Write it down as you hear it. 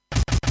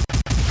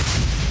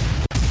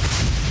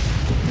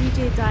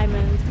DJ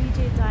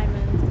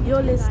Diamond.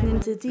 You're listening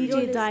to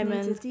DJ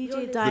Diamond.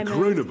 DJ Diamond. The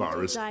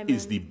coronavirus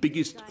is the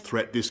biggest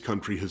threat this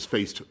country has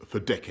faced for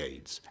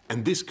decades,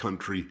 and this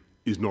country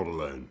is not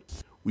alone.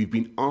 We've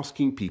been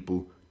asking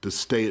people to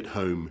stay at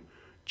home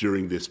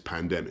during this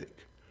pandemic.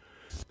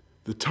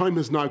 The time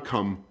has now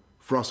come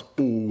for us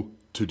all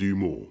to do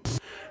more.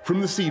 From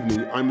this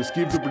evening, I must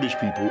give the British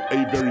people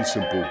a very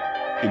simple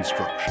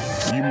instruction.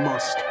 You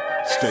must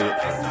stay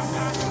at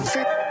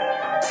home.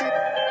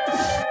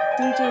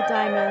 DJ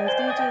Diamond.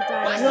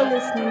 You're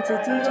listening to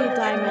DJ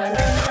Diamond.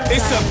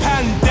 It's a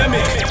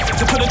pandemic.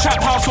 To put a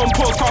trap house on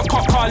pause,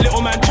 can't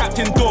little man trapped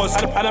indoors.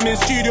 And I'm in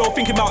studio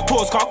thinking about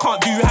tours,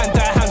 can't do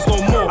hands no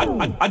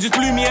more. I just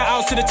blew me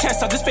out to the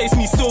test, I just face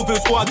me silvers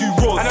or I do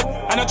raws.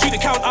 And I treat the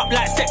count up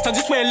like sex, I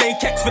just wear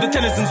latex for the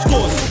tenors and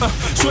scores.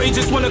 Shorty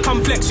just wanna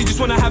come flex, she just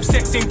wanna have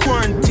sex in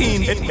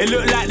quarantine. It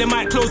looked like they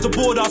might close the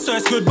border, so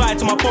it's goodbye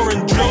to my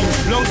foreign dream.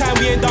 Long time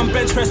we ain't done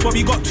bench press, but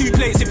we got 2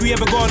 plates if we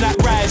ever go on that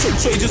ride.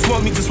 Shorty just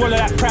want me to swallow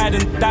that pride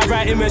and dive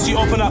right in when she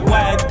open up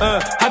wide.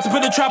 Had to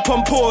put the trap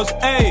on pause,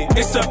 ayy,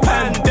 it's a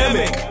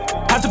pandemic.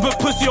 Had to put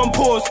pussy on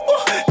pause,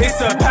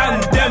 it's a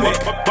pandemic.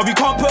 But we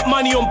can't put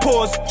money on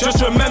pause,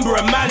 just remember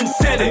a man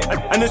said it.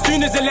 And as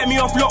soon as they let me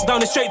off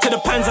lockdown, it's straight to the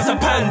pans, that's a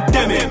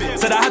pandemic.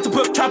 Said I had to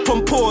put trap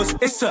on pause,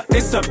 it's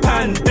a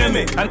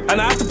pandemic. And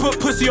I had to put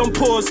pussy on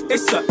pause,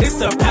 it's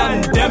a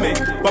pandemic.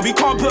 But we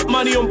can't put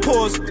money on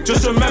pause,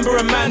 just remember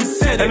a man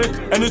said it.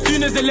 And as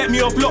soon as they let me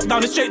off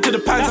lockdown, it's straight to the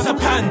pans, that's a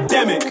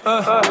pandemic.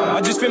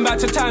 I just think back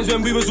to times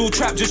when we was all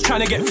trapped just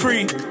trying to get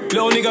free.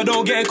 Little nigga,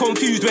 don't get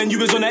confused when you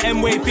was on the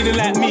M-way feeling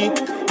like me.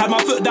 Had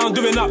my foot down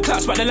doing up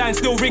claps, but the line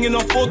still ringing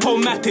off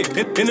automatic.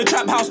 In the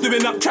trap house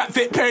doing up trap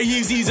fit, pair of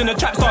Yeezys and a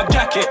trap star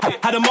jacket.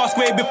 Had a mask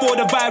way before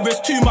the virus,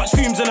 too much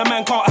fumes and a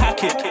man can't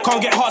hack it.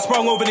 Can't get heart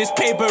sprung over this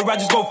paper, I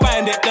just go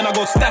find it, then I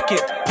go stack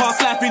it.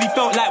 Past life really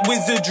felt like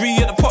wizardry,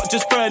 at the pot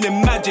just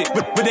burning magic.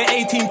 With the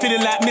 18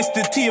 feeling like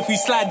Mr. T, if we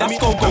slide, that's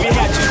go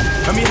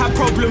gadget. And we had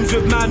problems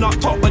with man up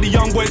top, but the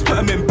young boys put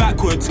them in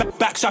backwards.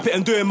 Backstrap it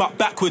and do him up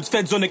backwards.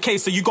 Feds on the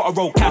case, so you gotta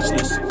roll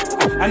cashless.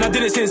 And I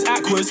did it since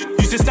Aquas.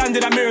 Used to stand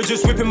in that mirror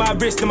just whipping my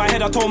wrist. In my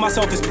head I told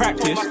myself it's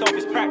practice.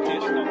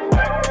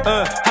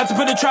 Had to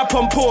put the trap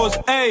on pause,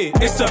 ayy,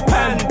 it's a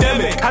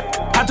pandemic.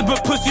 Had to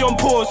put pussy on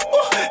pause,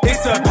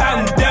 it's a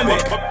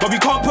pandemic. But we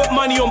can't put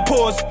money on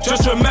pause,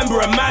 just remember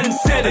a man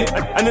said it.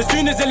 And as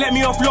soon as they let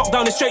me off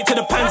lockdown, it's straight to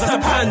the pans, that's a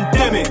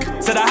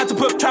pandemic. Said I had to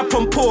put trap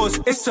on pause,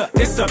 it's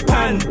a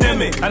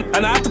pandemic.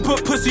 And I had to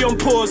put pussy on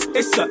pause,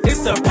 it's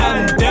a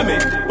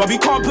pandemic. But we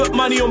can't put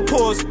money on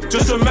pause,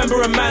 just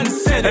remember a man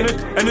said it.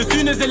 And as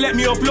soon as they let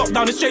me off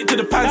lockdown, it's straight to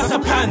the pans, that's a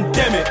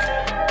pandemic.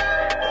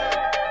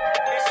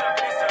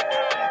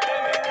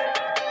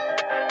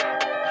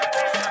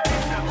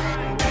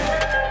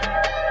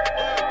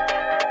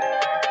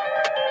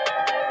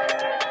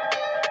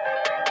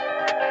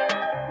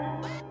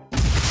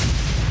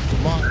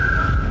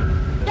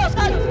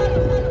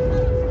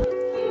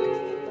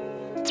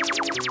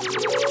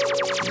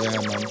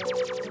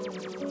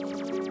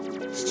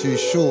 Too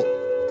short.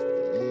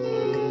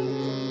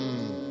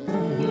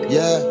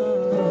 Yeah.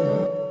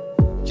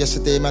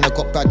 Yesterday, man, I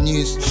got bad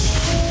news.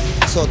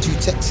 Saw 2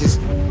 texts.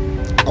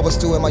 I was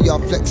still in my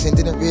yard flexing,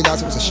 didn't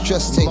realise it was a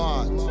stress thing.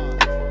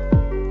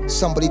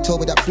 Somebody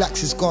told me that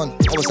Blacks is gone.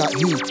 I was like,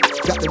 who?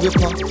 Black the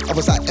Ripper? I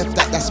was like, F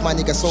that, that's my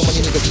nigga. So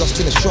many niggas lost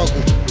in the struggle.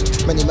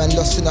 Many men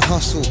lost in the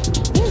hustle.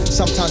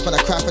 Sometimes when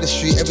I cry for the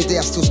street, every day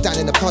I still stand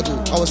in the puddle.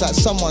 I was like,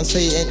 someone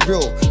say it ain't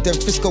real. Then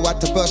Frisco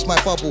had to burst my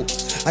bubble.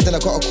 And then I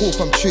got a call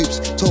from Troops,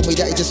 told me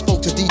that he just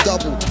spoke to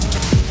D-Double.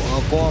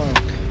 Well, go on.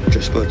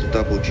 Just spoke to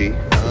Double G.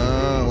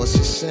 What's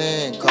he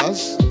saying,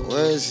 cuz?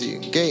 Where is he?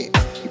 Gate?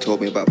 He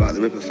told me about Black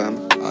the Ripper,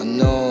 fam. I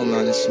know,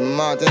 man, it's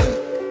mad,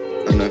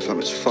 innit? I know, fam,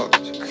 it's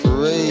fucked.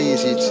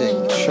 Crazy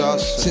thing,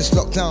 trust. Since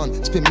lockdown,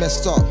 it's been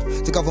messed up.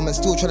 The government's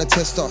still trying to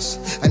test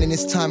us. And in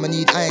this time I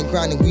need iron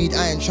grinding weed.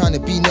 I ain't trying to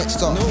be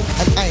next up.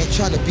 And I ain't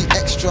trying to be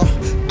extra.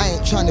 I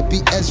ain't trying to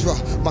be Ezra.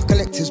 My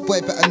collector's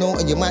boy better know.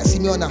 And you might see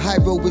me on the high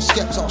road with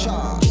Skepta.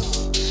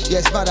 Yeah,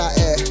 it's bad out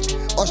here.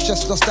 Us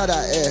just lost that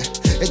out here.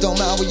 It don't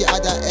matter where you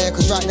at out here,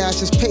 cause right now it's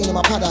just pain in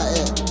my pad out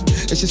here.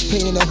 It's just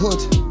pain in the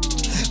hood.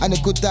 And the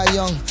good die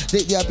young.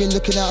 Lately I've been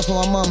looking out for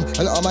my mum.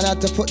 A lot of man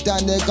had to put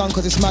down their gun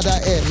cause it's mad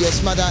out here. Yeah,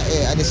 it's mad out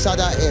here and it's sad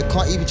out here.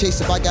 Can't even chase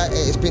the bag out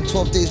here. It's been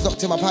 12 days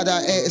locked in my pad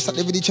out here. It's like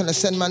they're really trying to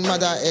send man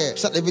mad out here.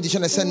 It's like they're really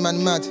trying to send man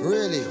mad.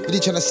 Really?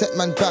 Really trying to set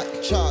man back.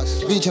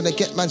 Charles. Really trying to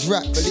get man's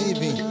racks. Believe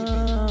me.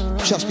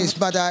 Trust me, it's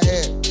mad out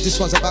here. This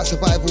one's about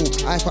survival.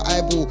 Eye for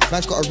eyeball.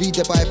 Man's gotta read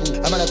the Bible.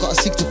 A man I gotta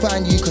seek to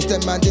find you, cause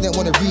them man didn't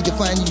wanna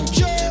redefine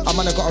you. A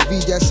man I gotta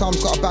read their psalms.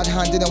 Got a bad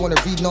hand, didn't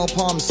wanna read no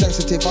palms.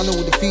 Sensitive, I know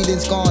all the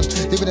feelings gone.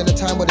 Living in a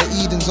time where the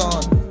Eden's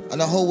on. And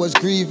the whole world's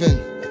grieving.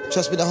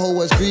 Trust me, the whole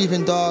world's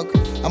grieving, dog.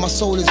 And my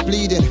soul is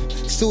bleeding.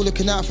 Still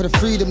looking out for the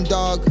freedom,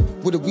 dog.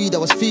 With the weed I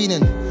was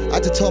feeling, I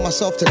had to tell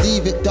myself to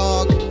leave it,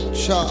 dog.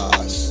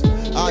 Trust.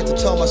 I I had to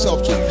tell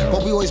myself, G.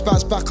 But we always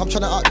bounce back. I'm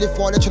trying to uplift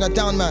while they're trying to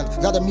down, man.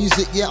 Like the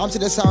music, yeah, I'm to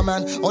the sound,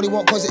 man. Only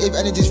want positive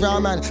energies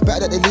round, man.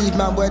 Better that they leave,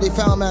 man, where they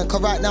found, man.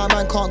 Cause right now,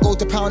 man can't go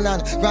to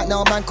Poundland. Right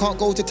now, man can't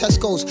go to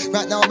Tesco's.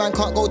 Right now, man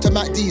can't go to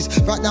MacD's.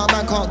 Right now,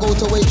 man can't go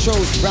to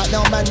Waitrose. Right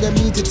now, man, them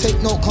need to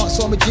take note. Can't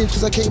sell my dreams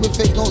cause I came with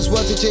fake notes.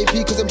 Word to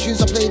JP cause them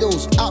tunes I play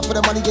those. Out for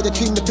the money, get the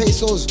cream, the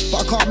pesos.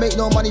 But I can't make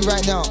no money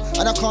right now.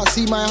 And I can't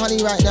see my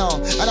honey right now.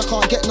 And I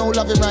can't get no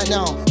loving right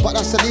now. But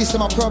that's the least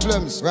of my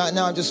problems. Right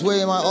now, I'm just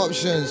weighing my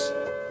options.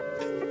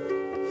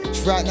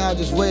 Right now,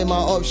 just weighing my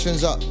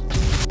options up.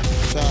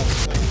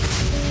 Trust.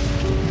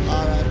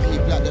 R.I.P.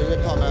 Black the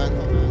Ripper, man.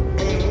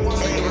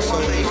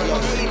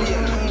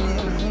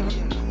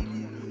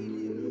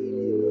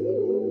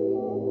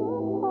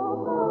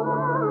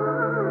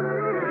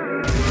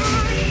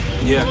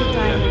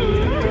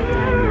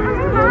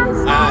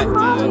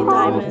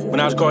 When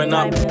I was growing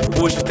up,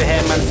 always used to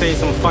hear man say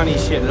some funny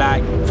shit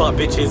like fuck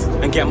bitches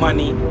and get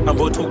money. And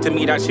bro talk to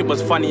me, that shit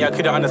was funny. I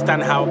couldn't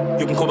understand how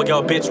you can call a girl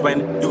a bitch when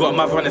you got a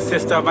mother and a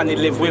sister and they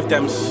live with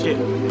them. Shit.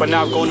 But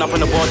now I've grown up on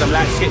the board, I'm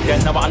like shit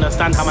then. Now I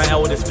understand how my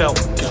elders felt.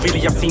 Cause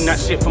really I've seen that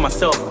shit for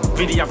myself.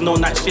 Really I've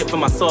known that shit for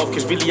myself.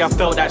 Cause really I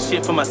felt that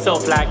shit for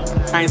myself. Like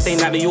I ain't saying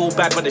that they all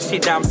bad, but the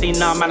shit that I'm seeing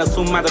now, man, are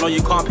so mad. I know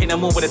you can't paint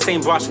them all with the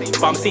same brush,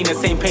 but I'm seeing the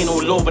same paint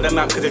all over the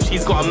map. Cause if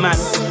she's got a man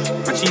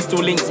and she still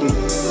links me,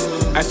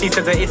 and she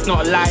says that it's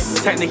not a lie,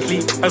 technically,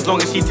 as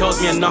long as she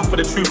tells me enough for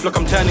the truth. Look,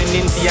 I'm turning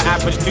into your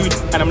average dude,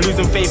 and I'm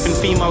losing faith in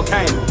female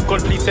kind.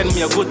 God, please send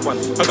me a good one.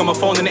 I got my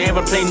phone in the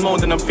airplane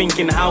mode, and I'm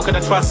thinking, how could I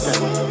trust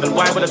them? And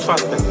why would I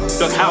trust them?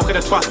 Look, how could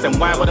I trust them?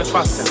 Why would I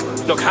trust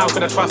them? Look, how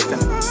could I trust them?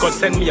 God,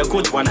 send me a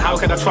good one. How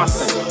could I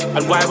trust them?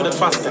 And why would I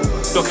trust them?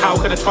 Look, how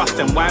could I trust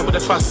them? Why would I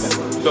trust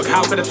them? Look,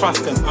 how could I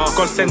trust them?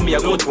 God, send me a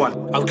good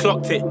one. I've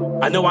clocked it.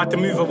 I know how to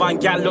move around,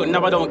 gal, look,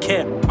 now I don't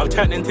care. I've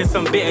turned into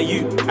some bit of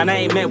you, and I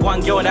ain't met one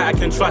girl that I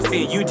can trust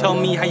it. You tell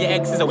me how your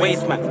ex is a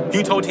waste man.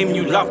 You told him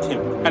you loved him.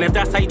 And if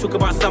that's how you talk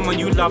about someone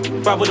you loved,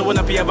 I wouldn't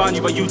wanna be around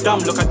you, but you dumb.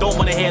 Look, I don't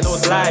wanna hear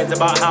those lies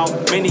about how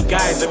many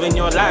guys are in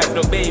your life.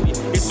 Look, baby,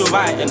 it's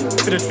alright. And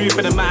to the truth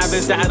of the matter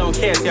is that I don't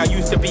care. See, I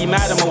used to be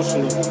mad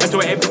emotional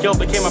until every girl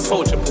became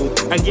approachable.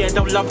 And yeah,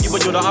 don't love you,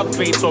 but you're the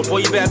upgrade. So boy,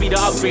 you better be the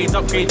upgrade.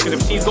 Cause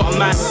if she's got a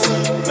man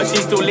and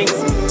she still links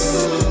me,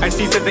 and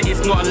she says that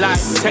it's not a lie,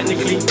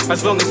 technically,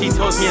 as long as she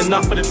tells me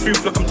enough for the truth.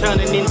 Look, I'm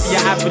turning into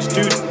your average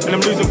dude, and I'm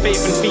losing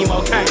faith in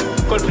female kind.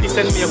 God, please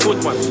send me a good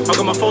one. I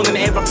got my phone in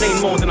the airplane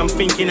mode, and I'm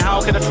thinking,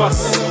 how could I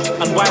trust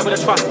them? And why would I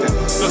trust them?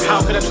 Look,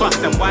 how could I trust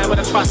them? Why would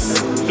I trust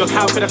them? Look,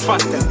 how could I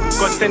trust them?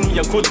 God, send me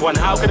a good one.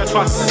 How could I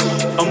trust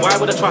them? And why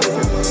would I trust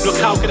them? Look,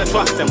 how could I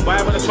trust them?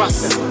 Why would I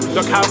trust them?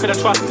 Look, how could I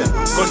trust them?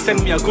 God,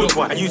 send me a good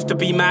one. I used to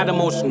be mad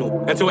emotional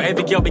until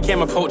every girl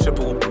became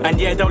approachable.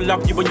 And yeah, they'll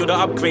love you when you're the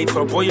upgrade.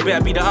 So boy, you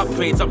better be the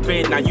upgrade.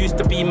 And I used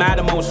to be mad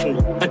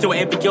emotional until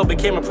every girl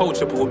became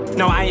approachable.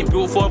 Now I ain't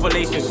built for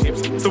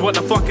relationships, so what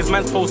the fuck is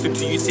man supposed to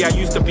do? You see, I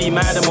used to be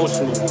mad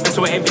emotional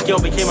until every girl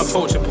became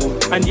approachable.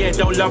 And yeah,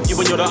 they'll love you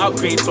when you're the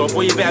upgrade. So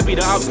boy, you better be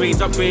the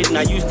upgrade. And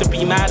I used to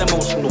be mad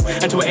emotional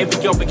until every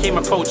girl became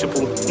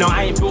approachable. Now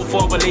I ain't built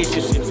for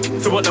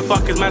relationships, so what the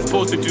fuck is man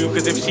supposed to do?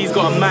 Cause if she's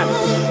got a man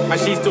and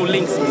she still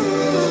links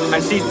me,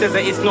 and she says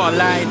that it's not a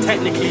lie,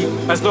 technically,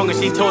 as long as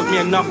she tells me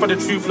enough for the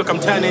truth. Look, I'm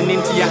turning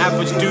into your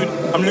average dude,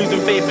 I'm losing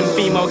faith in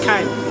female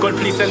kind. God,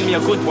 please send me a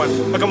good one.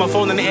 I got my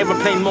phone in the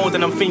airplane mode,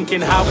 and I'm thinking,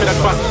 how could I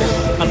trust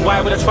them? And why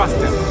would I trust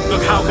them?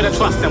 Look, how could I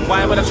trust them?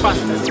 Why would I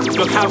trust them?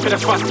 Look, how could I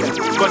trust them?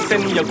 God,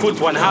 send me a good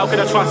one. How could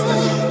I trust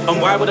them? And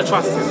why would I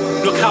trust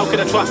them? Look, how could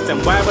I trust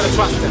them? Why would I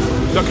trust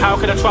them? Look, how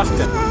could I trust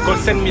them? God,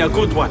 send me a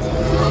good one.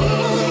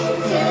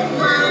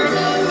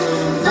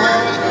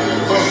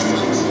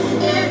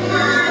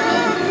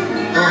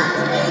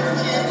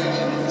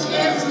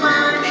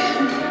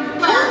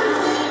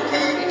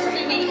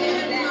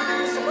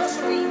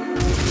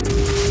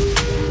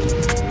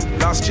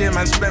 Last year,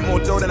 man, spent more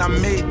dough than I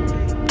made.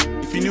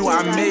 If you knew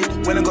what I made,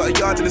 went and got a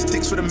yard and the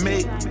sticks with a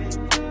mate.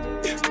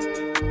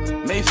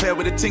 Mayfair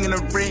with a ting in the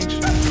range.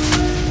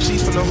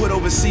 She's from the hood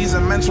overseas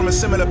and man's from a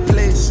similar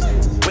place,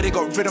 where they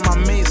got rid of my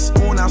mates.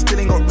 All now still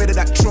ain't got rid of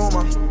that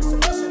trauma.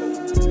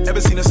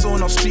 Ever seen a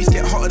sauna off streets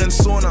get hotter than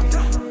sauna?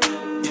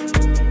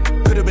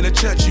 Could've been a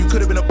church, you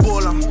could've been a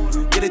baller.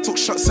 Yeah, they took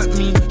shots at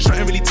me, trying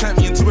to really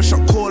tempt me into a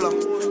shot caller.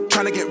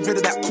 Trying to get rid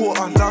of that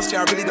quarter. Last year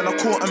I really done a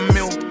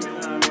 $250,000.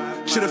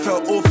 Should've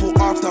felt awful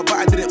after, but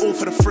I did it all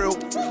for the thrill.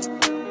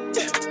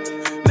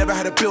 Never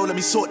had a bill, let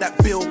me sort that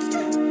bill.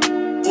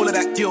 All of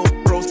that guilt,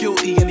 bro's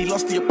guilty and he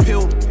lost the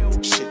appeal.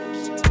 Shit.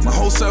 My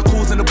whole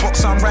circle's in the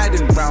box I'm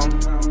riding round.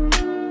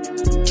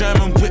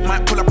 German whip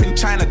might pull up in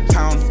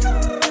Chinatown.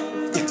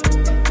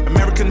 Yeah.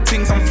 American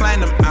things, I'm flying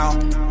them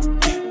out.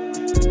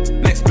 Yeah.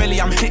 Next belly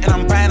I'm hitting,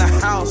 I'm buying a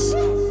house.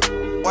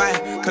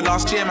 Why? Cause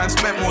last year man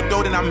spent more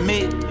dough than I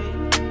made.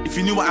 If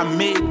you knew what I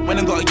made, went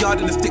and got a yard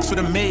and the sticks with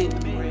a maid.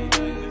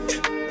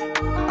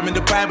 I'm in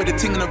Dubai with a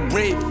ting in a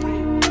rave.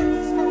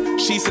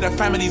 She said her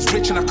family's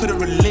rich and I couldn't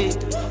relate.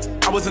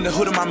 I was in the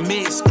hood of my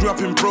mates, grew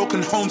up in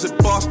broken homes with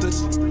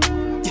bastards.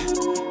 Yeah.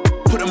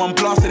 Put them on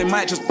blast, they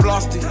might just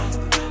blast it.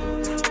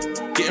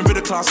 Getting rid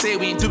of class A,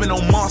 we ain't doing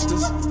no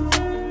masters.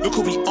 Look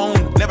what we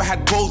own, never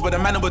had goals, but the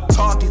man were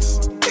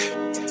targets.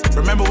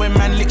 Remember when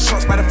man licked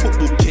shots by the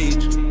football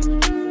cage?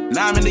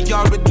 Now I'm in the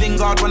yard with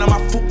Lingard, one of my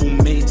football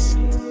mates.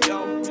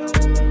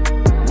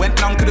 Went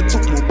down, could've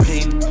took more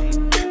pain.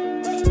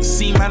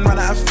 See man run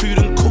out of food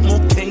and cook more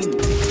cane.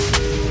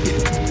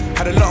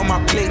 Had a lot on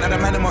my plate, now the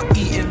man am not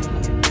eating.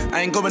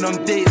 I ain't going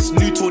on dates,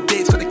 new tour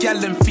dates, got the gal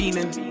them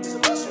fiending.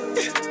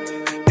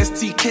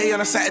 STK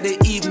on a Saturday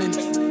evening.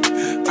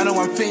 I know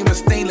I'm famous,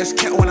 stainless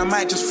kettle and I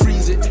might just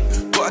freeze it.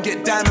 Gotta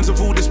get diamonds with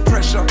all this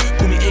pressure,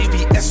 call me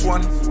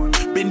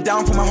AVS1. Been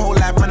down for my whole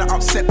life, man, I'm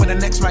upset when the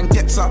next man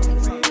gets up.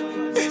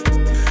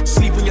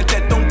 Sleep when you're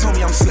dead, don't tell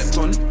me I'm slept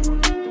on.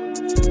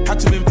 Had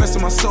to invest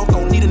in myself,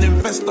 don't need an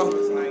investor.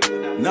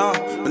 Nah,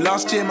 but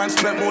last year man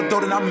spent more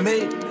dough than I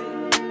made.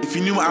 If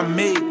you knew what I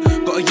made,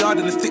 got a yard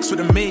in the sticks with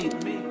a maid.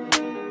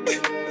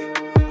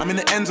 I'm in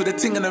the ends with the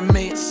ting and the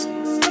mates.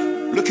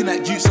 Looking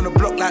at youths on the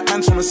block like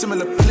man's from a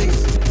similar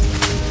place.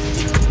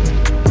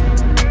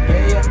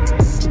 Yeah.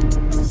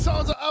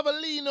 Sounds of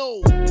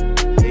Avellino.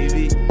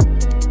 Baby.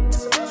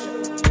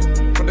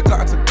 From the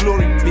gutter to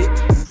glory, bitch.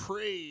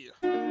 Pray.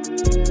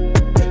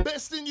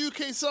 Best in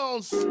UK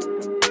sounds.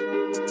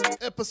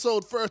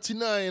 Episode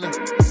 39.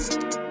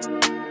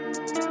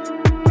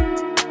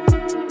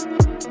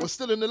 We're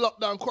still in the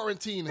lockdown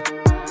quarantine.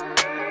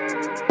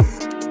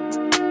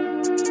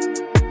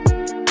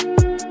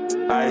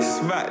 I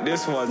smack,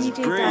 this one's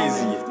DJ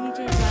crazy.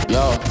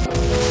 Yo,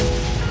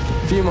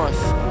 few months.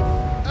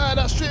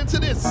 That's straight into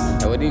this.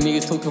 Hey, what these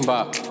niggas talking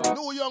about?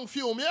 No young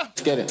film, yeah?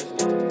 Let's get it.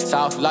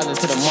 South London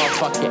to the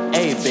motherfucking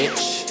A,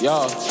 bitch.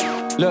 Yo,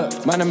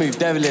 look, man, I move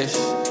devilish.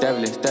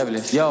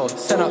 Devilish. Yo,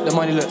 send up the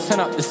money, look, send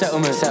up the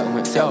settlement.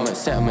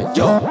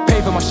 Yo,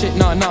 pay for my shit,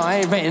 nah, I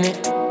ain't renting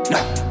it.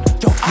 Nah.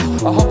 Yo,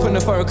 I hop in the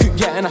furrow coupe,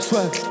 yeah, and I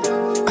swerve.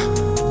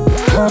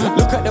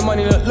 Look at the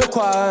money, look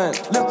what I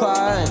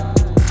earn.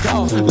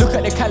 Yo, look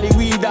at the Cali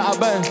weed that I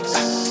burn.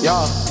 Yo,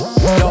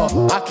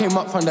 I came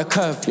up from the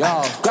curve.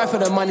 Yo, grind for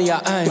the money, I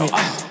earn it.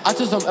 I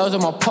took some L's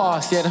in my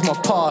past, yeah, that's my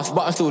past,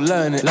 but I'm still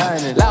learning.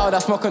 Loud, I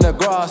smoke on the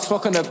grass,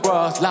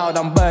 loud,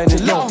 I'm burning.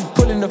 Yo,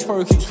 pulling the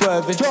furrow, keep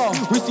swerving.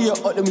 We see it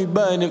up, then we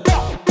burn it.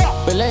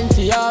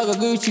 Balenciaga,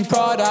 Gucci,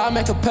 Prada, I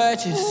make a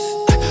purchase.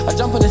 I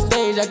jump on the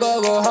stage, I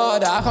gotta go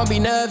harder, I can't be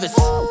nervous.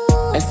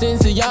 And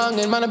since a young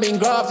and man, I've been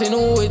grafting,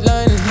 always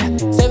learning.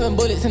 7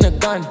 bullets in a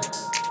gun.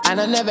 And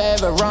I never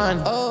ever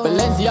run.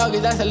 Balenciaga,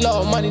 that's a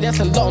lot of money,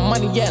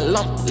 yeah,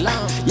 lump.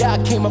 Yeah,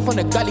 I came up from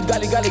the gully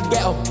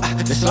ghetto,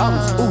 the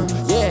slums, ooh,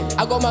 yeah.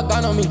 I got my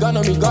gun on me,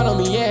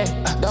 yeah.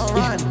 Don't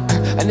run.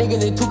 And niggas,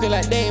 they talking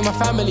like they in my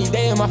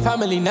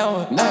family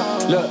now.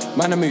 Look,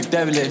 man, I move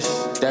devilish.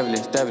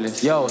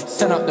 Yo,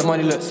 send up the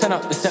money, look, send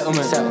up the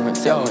settlement.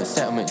 Yo,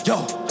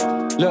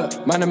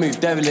 look, man, I move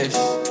devilish.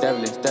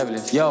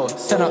 Yo,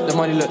 send up the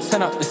money, look,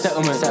 send up the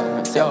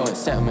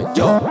settlement.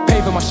 Yo,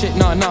 pay for my shit,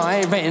 nah, I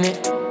ain't renting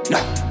it. Nah.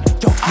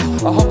 Yo,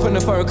 I hop in the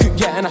furrow coupe,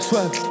 yeah, and I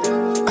swerve.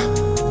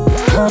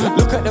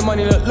 Look at the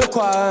money, look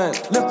what I earn.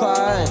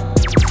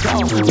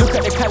 Yo, look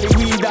at the Cali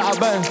weed that I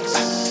burn.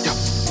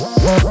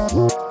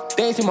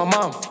 They ain't seen my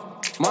mom,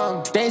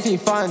 they ain't seen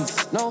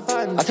funds. No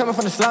funds. I came up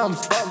from the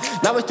slums.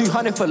 Now it's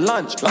 200 for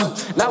lunch.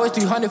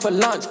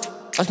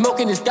 I'm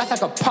smoking this gas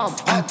like a pump.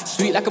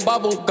 Sweet like a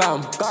bubble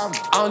gum.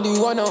 I don't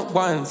do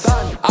one-on-ones.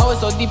 I was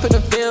so deep in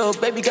the field.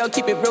 Baby girl,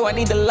 keep it real, I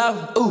need the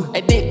love. Ooh,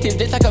 addictive,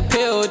 just like a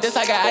pill. Just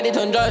like I added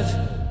on drugs.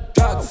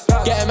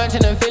 Get a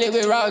mansion and fill it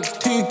with rugs.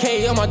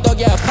 2K on my dog,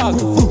 yeah, a pug.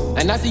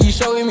 And I see you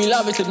showing me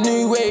love, it's a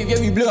new wave. Yeah,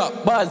 we blew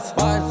up, buzz.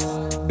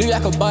 Blue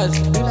like a buzz.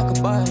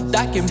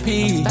 Stacking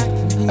P.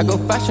 I go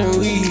fashion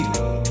weed.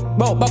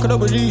 Bro, buckle up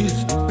with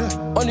these.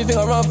 Only thing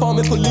I run from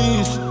is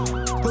police.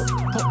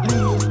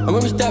 And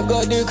when we step,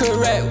 gotta do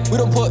correct. We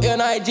don't put it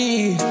on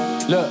IG.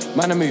 Look,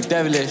 man, I move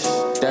devilish.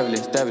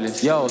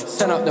 Yo,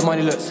 send up the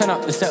money, look, send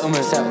up the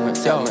settlement.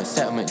 Yo,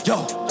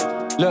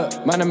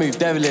 look, man, I move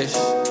devilish.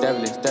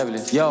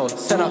 Yo,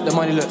 send up the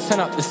money, look, send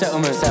up the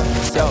settlement.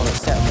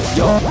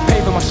 Yo,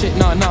 pay for my shit,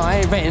 nah, I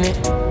ain't renting it.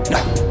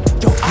 Nah.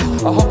 Yo,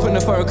 I hop in the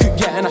furrow coupe,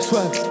 yeah, and I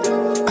swerve.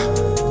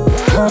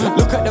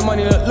 Look at the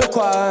money, look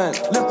what I earn.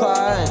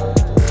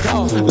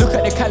 Yo, look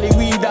at the Cali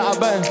weed that I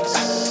burn.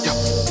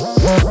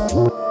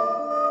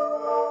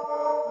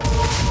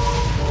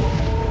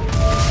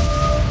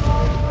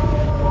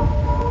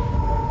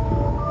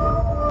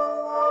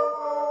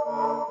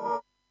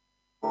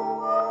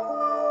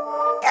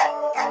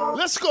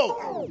 Let's go.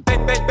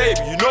 Baby,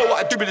 you know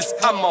what I do with this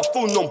hammer.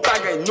 Phone on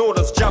bang, ain't no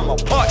that's jammer.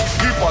 Party,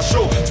 people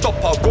show,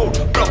 stop our goal.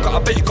 Block out,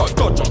 I bet you got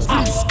dodge.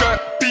 Skirt,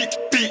 beat.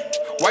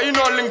 Why you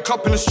not link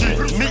up in the street?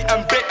 Meet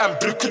and bait and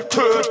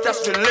bricateur,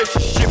 that's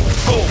relationship.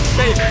 Go,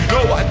 baby, you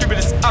know what I do with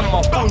this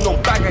hammer. Phone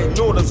on bang, ain't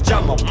no that's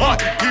jammer.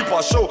 Party,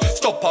 people show,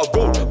 stop our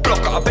goal.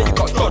 Block out, I bet you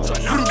got dodge.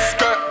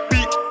 Skirt,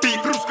 beat.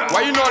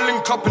 Why you not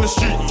link up in the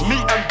street?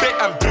 Meet and bait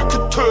and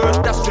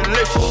bricateur, that's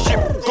relationship.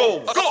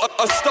 Go, I got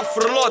a stuff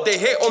for a lot. Allah, they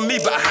hate on me,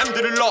 but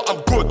alhamdulillah,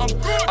 I'm good.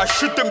 I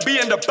shouldn't be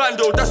in the band,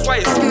 though, that's why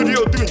it's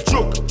studio doing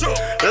joke.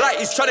 Like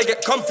he's trying to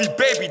get comfy,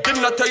 baby.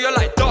 Didn't I tell you I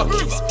like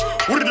darkies?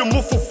 What did the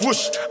move of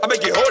whoosh? I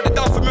beg you, hold it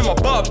down for me, my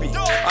Barbie.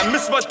 I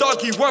miss my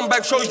doggy, one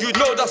bag show you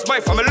know that's my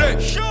family.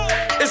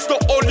 It's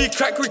not only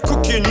crack we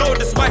cook, you know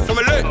this my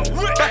family.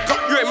 Back up,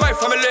 you ain't my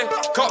family.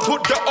 Can't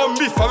put that on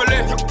me, family.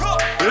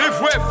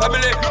 Live with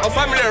family, my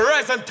family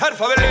rise and turn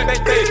family.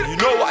 Baby, you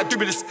know what I do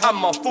with this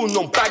hammer. Phone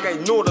on bag, I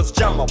know that's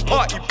jammer.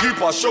 Party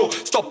people, I show,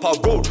 stop our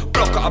gold.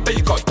 Block it, I bet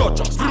you got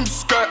dodger. Vroom,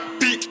 skirt,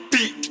 beat.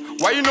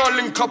 Why you not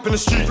link up in the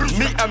street?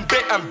 Me and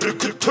Bet and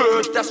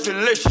Brickleturd, that's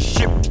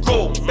relationship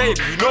goals. Baby,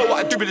 you know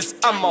what I do with this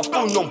hammer.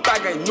 Phone on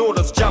bag, I know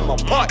that's jammer.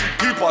 Party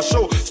people, I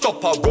show,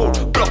 stop our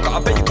gold. Block it, I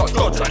bet you got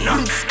dodger.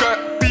 Vroom,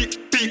 skirt, beat.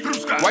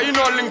 Why you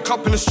not link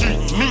up in the street?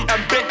 Me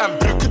and Bet and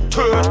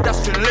Brickleturd,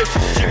 that's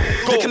relationship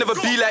goals. They can never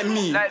be like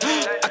me,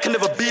 I can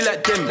never be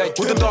like them.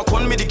 With the dark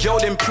one, me the girl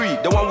them pre.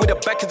 The one with the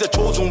back is the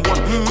chosen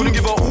one. Couldn't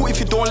give a who if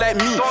you don't like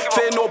me.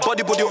 Fair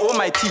nobody but the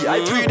almighty.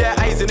 I pray their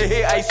eyes in the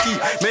hate I see.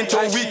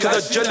 Mental weak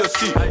cause of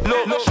jealousy.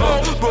 Look,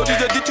 bro,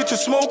 these addicted to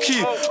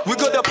smoky. We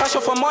got the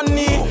passion for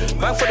money.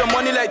 Bang for the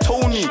money like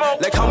Tony.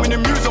 Like how many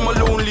music on my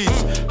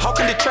lonelies. How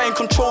can they try and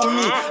control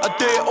me? I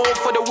do it all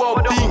for the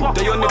well-being.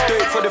 They only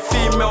do it for the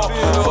female.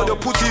 For the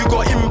pussy you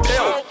got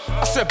impaled.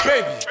 I said,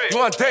 baby, you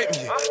wanna date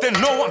me? Then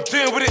know what I'm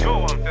doing with it.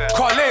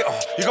 Call later,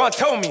 you gonna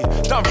tell me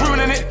that I'm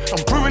ruining it.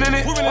 I'm ruining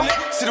it.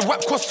 See the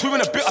whap cost 2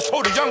 in a bit. I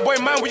told the young boy,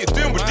 man, what you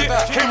doing with it?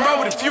 Came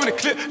round with a few in the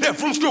clip. That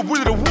room still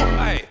with the whoop.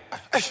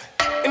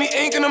 And he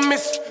ain't gonna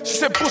miss. She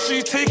said, Bush, are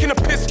you taking a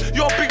piss?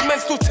 You're a big man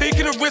still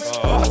taking a risk.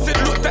 I said,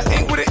 look, that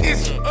ain't what it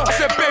is. I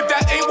said, babe,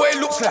 that ain't what it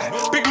looks like.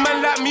 Big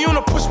man like me on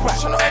a pushback.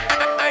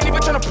 I ain't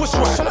even trying to push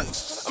right.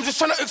 I'm just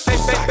trying to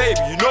exercise. Baby,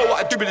 you know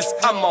what I do with this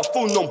hammer.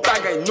 Phone on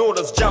bag, I know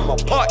that's jammer.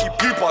 Party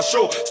people, I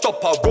show,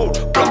 stop our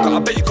gold. Block it, I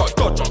bet you got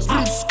dodger.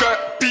 Vroom,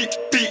 skirt, beat.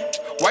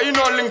 Why you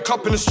not link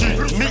up in the street?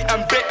 Me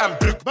and Bet and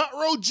Brick. Back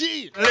row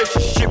G.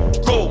 Relationship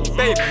goals,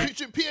 baby.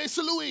 Featuring PA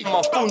Salui.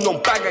 My phone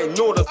on bag, I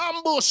know that's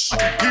ambush.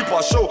 People,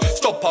 I show,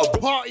 stop our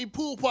party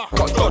pooper.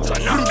 Got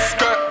dodger. Vroom,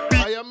 skirt, beat.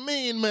 I am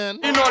mean, man.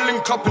 You not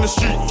link up in the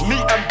street. Me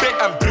and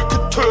Bet and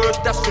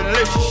Brickleturd, that's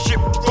relationship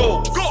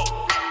goals. Go.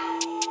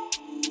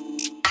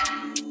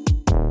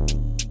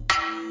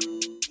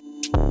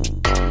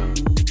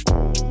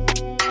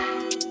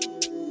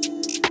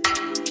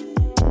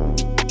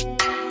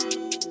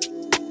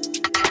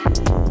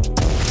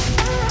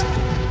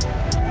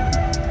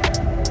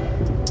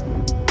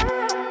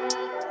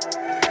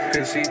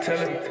 See, tell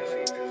him.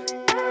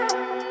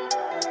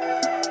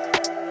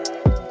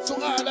 So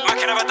I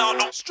can never doubt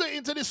no. Straight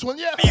into this one,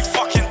 yeah. Be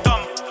fucking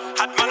dumb.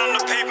 Had man on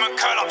the pavement,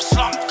 curl up,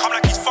 slumped. Come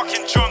like he's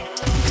fucking drunk.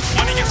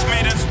 Money gets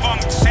made and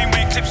spunked. Same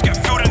way clips get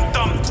filled and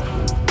dumped.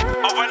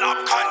 I went up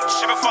cunt.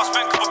 Shit before I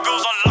spent couple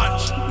bills on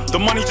lunch. The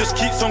money just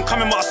keeps on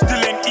coming, but I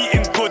still ain't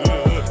eating good.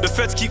 The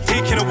feds keep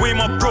taking away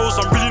my bros.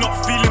 I'm really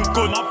not feeling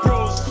good.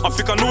 I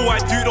think I know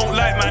what I do, don't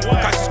like, man.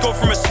 Cash go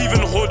from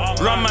receiving hood.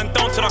 Run man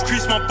down till I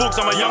crease my bugs.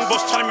 I'm a young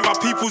boss trying to make my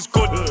people's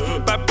good.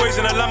 Bad boys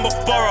in a Lambo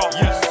Borough.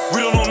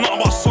 We don't know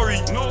nothing about sorry.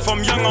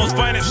 From young I was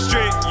buying it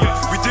straight.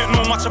 We didn't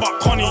know much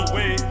about Connie.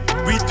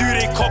 We do,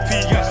 they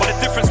copy. But the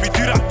difference, we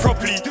do that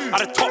properly.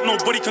 At the top,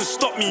 nobody can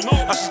stop me.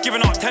 I just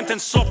giving out 10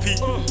 sloppy.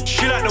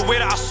 She like the way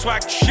that I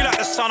swag. She like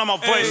the sound of my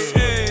voice.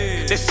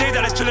 They say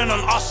that they're chilling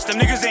on us. Them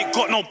niggas ain't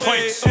got no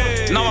points.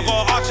 Now I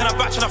got an arch and a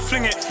batch and I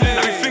fling it.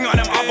 Now we fling it on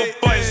them other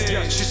boys.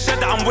 She said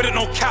that I'm with it,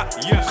 no cap.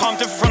 Calm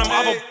different from them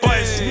other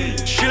boys.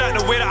 She like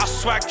the way that I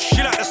swag. She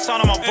like the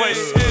sound of my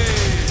voice.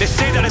 They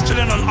say that they're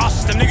chilling on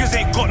us. Them niggas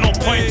ain't got no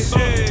points.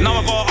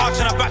 Now I got an arch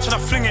and a batch and I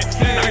fling it.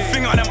 Now we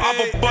fling it on them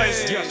other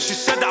boys. She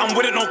said that I'm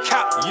with it, no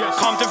cap.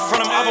 Calm different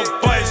from them other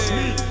boys.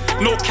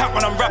 No cap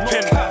when I'm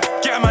rapping.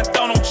 Get a man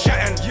down, no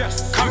chatting.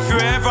 Come through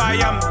wherever I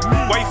am.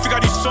 Why you think I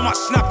do so much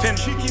snapping?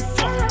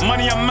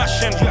 Money I'm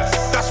mashing.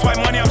 That's why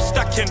money I'm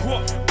stacking.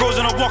 Bros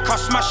in a walk, I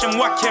smash him,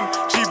 whack him.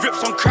 G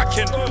rips on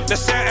cracking. They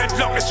say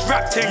headlock, it's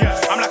rap ting.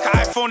 I'm like an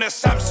iPhone, they're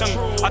Samsung.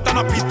 I done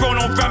up his bro,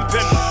 no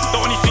ramping.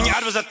 The only thing he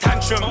had was a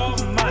tantrum.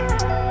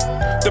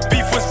 The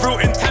beef was real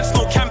intense,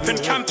 no camping.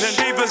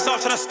 Shavers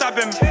after I stab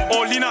him.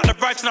 Or lean out the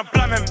right and I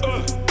blam him.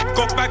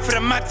 Go back for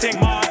the mad thing.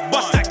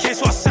 Bust that case,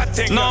 what sad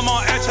thing. Now I'm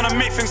on edge trying to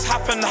make things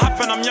happen.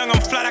 I'm young,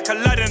 I'm fly like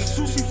Aladdin.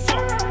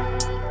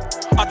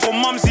 I told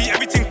Mumsy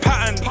everything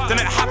patterned, then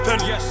it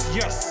happened.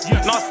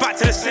 Now it's back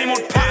to the same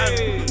old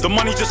pattern. The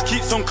money just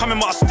keeps on coming,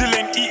 but I still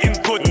ain't eating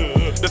good.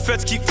 The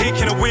feds keep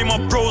taking away my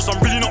bros.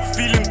 I'm really not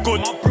feeling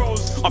good.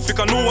 I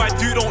think I know what I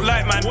do, don't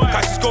like, man.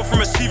 Cash go from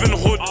receiving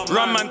hood.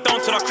 Run man down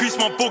till I crease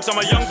my bugs. I'm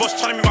a young boss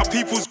trying to make my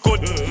people's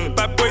good.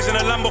 Bad boys in a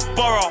Lambo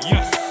Borough.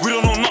 We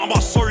don't know nothing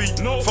about sorry.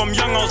 From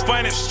young I was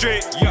buying it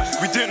straight.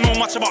 We didn't know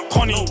much about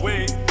Connie.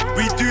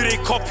 We do, they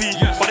copy.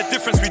 But the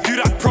difference, we do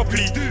that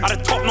properly. At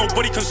the top,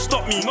 nobody can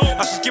stop me.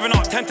 I just giving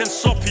out 10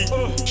 sloppy.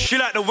 She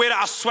like the way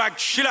that I swag.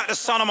 She like the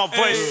sound of my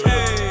voice.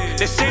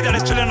 They say that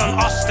they're chilling on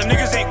us. Them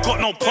niggas ain't got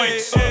no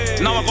points.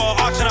 Now I got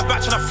an arch and a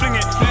batch and I fling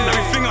it. Now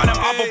we fling it on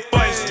them other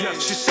boys.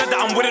 She said that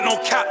I'm with it, no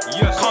cap.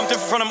 Calm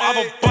different from them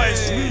other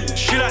boys.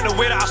 She like the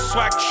way that I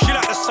swag. She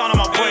like the sound of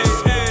my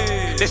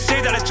voice. They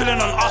say that they're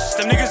drilling on us.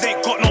 Them niggas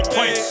ain't got no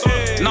points.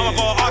 Now I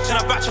got an arch and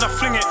a batch and I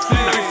fling it.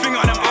 Let me fling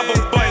it on them other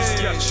boys.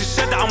 She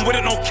said that I'm with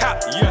it, no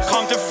cap.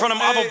 Calm different from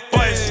them other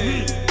boys.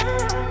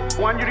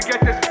 Want you to get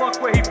this fuck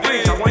where he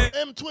plays. I want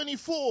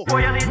M24.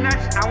 Boy, I need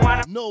nuts. I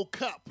want no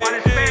cap. I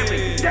want his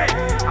family dead.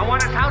 I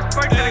want his house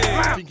burnt to the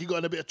ground. I think he got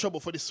in a bit of trouble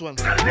for this one.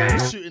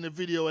 Shooting the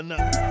video and that.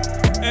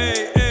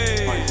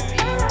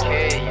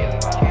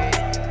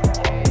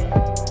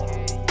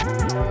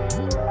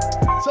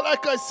 So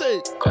like I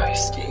say,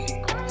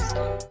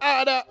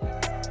 out of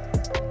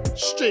that,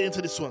 straight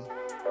into this one.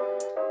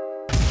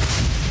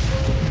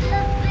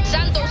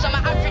 Zandos, I'm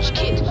an average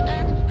kid.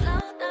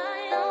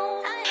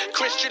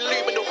 Christian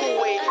lube in the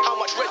hallway. How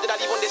much red did I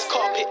leave on this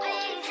carpet?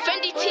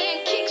 Fendi T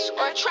and kicks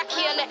or a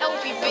trackie and an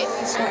LV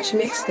bit. Scratch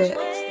mixed it.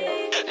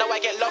 Now I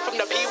get love from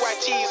the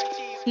PYTs.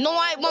 No,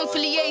 I ain't one for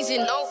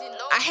liaising.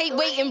 I hate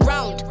waiting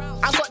round.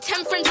 I got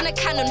 10 friends in a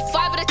cannon.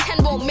 5 of the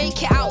 10 won't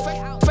make it out.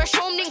 Fresh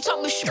home linked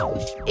up with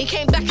He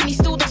came back and he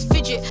still does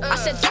fidget. I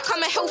said, Doc,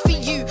 I'm a healthy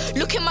you.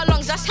 Look in my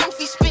lungs, that's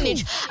healthy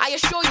spinach. I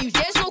assure you,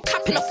 there's no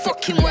cap in the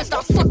fucking words that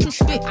I fucking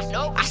spit.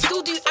 I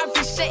still do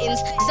average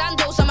settings.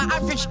 Zandos, I'm an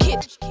average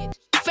kid.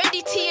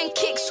 Fendi T and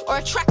kicks or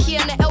a trackie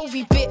and an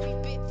LV bit.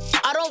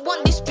 I don't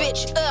want this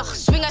bitch,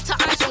 swing her to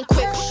ice on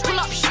quick. Pull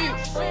up, shoot,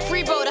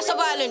 free bro, that's a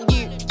violent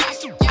you.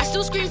 I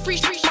still scream free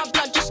streets, my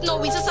blood, just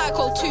know he's a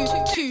psycho too.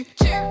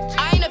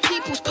 I ain't a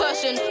people's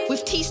person,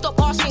 with T stop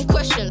asking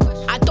questions.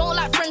 I don't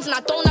like friends and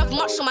I don't have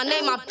much, so my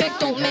name I beg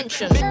don't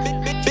mention.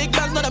 Big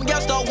bands, not them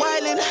girls start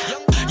wildin'.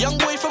 Young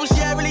boy from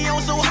Sierra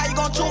Leone, so how you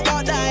gon' talk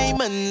about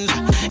diamonds?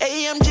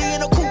 AMG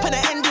in a coupe and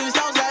the engine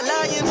sounds like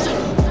lions.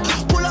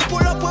 Pull up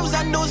with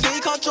Zandos, they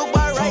can't talk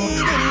about riding.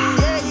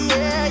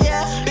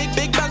 Yeah.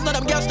 Big bands, not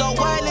them girls start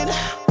wildin'.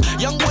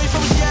 Young boy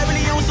from Sierra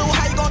Leone, so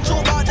how you gon'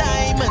 talk about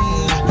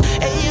diamonds?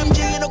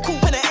 AMG in a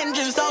coupe and the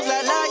engine sounds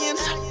like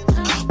lions.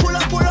 Pull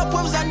up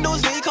with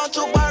Zandos, they can't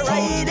talk about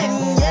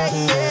riding. Yeah.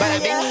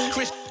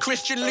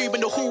 Christian lube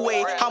in the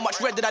hallway. How much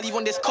red did I leave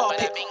on this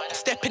carpet?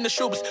 Step in the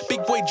shrubs,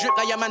 big boy drip.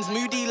 Now your man's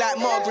moody like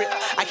Margaret.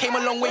 I came a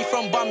long way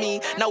from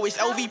Bummy. Now it's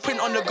LV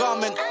print on the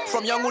garment.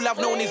 From young all I've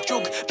known is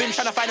Jug. Been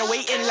trying to find a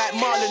way in like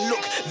Marlon.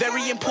 Look,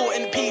 very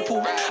important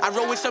people. I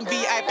roll with some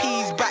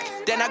VIPs back.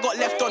 Then I got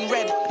left on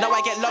red. Now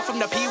I get love from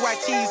the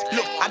PYTs.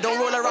 Look, I don't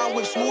roll around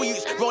with small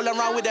youths. Roll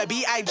around with the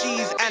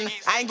BIGs. And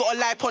I ain't got a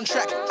life on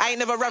track. I ain't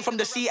never ran from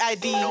the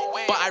CID.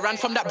 But I ran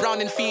from that brown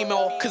and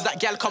female. Cause that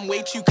gal come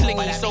way too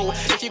clingy. So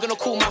if you're gonna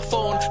call my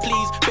phone,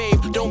 please,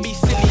 babe, don't be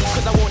silly.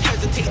 Cause I won't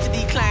hesitate to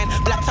decline.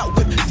 Blacked out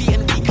whip, seat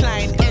and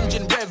decline.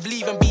 Engine rev,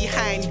 leaving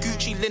behind.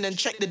 Gucci linen,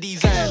 check the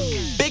design.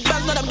 Big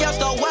bands, not them girls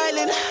start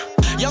wildin'.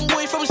 Young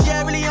boy from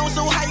Sierra Leone,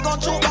 so how you gon'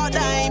 talk about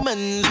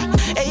diamonds?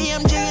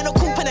 AMG in a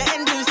coupe and the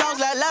engine sounds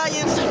like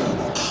lions.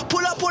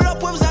 Pull up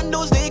with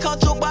Zandos, they can't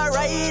talk about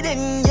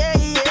riding.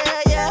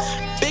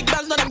 Yeah. Big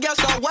bands, not them girls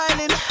start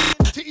wildin'.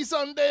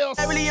 Sunday,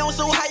 Sierra Leone,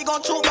 so how you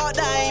gon' talk about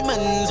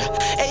diamonds?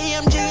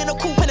 AMG in a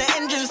coupe and the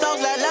engine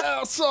sounds like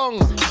that song.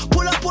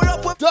 Pull up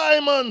with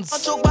diamonds. I'll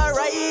talk about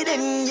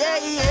riding,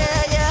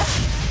 yeah.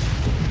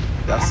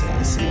 That's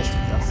it.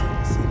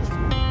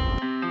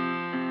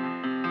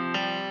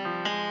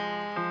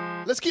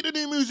 Let's keep the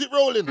new music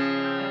rolling.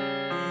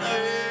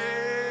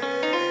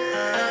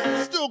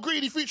 Still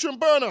Greedy featuring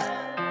Burner.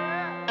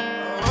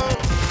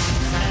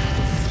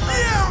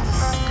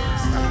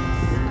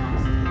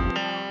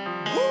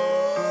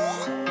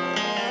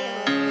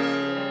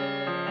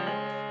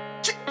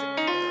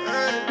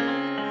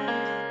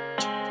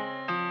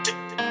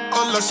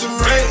 Like some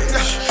rain,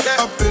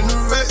 up in the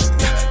red.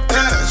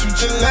 Yeah,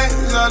 switching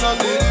lanes, I don't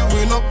need it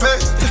with no pay.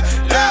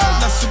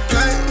 Yeah, that's a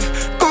plane.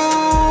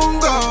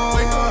 Boom,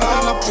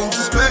 gone, up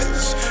into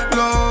space.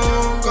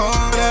 Long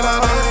gone, and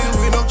I need it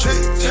with no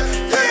chase.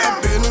 Yeah,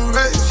 up in the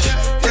race.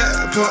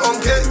 Yeah, put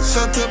on gates,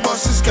 shut the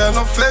boss, scan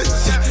on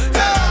face.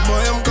 Yeah,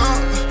 boy, I'm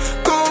gone.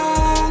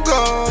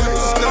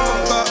 Step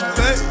up that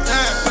place.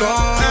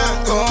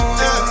 Long gone.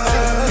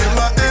 In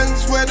my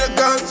ends where the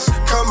guns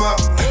come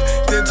out.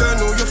 They turn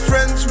all your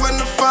friends when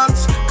the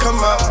funds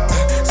come out.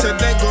 Said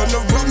they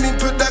gonna rob me,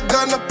 put that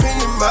gun up in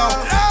your mouth.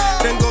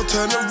 Then go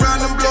turn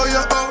around and blow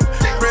your own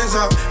brains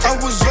out. I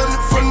was on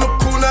it from the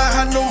corner, I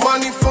had no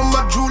money for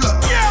my jeweler.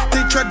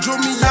 They tried to draw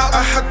me out,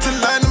 I had to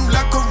line them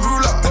like a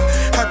ruler.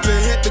 Had to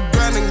hit the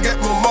ground and get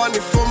my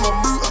money for my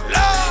booter.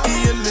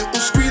 He a little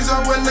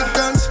squeezer when the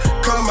guns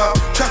come out.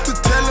 Tried to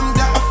tell him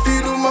that I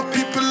feed all my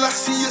people, I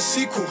see a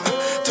sequel.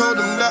 Told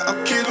him that I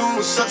kill him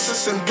with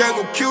success and gang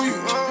will kill you.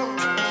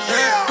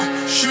 Yeah.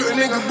 Shoot a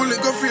nigga,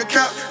 bullet, go for your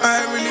cap.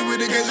 I ain't really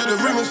with the games of the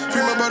rumors.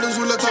 Free my brothers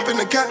all up in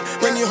the cat.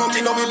 When you home,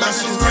 you know we like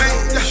some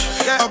rain.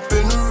 Up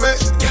in the red.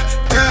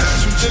 Yeah,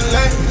 switching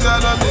lanes,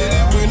 I don't need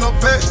it with no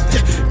pay.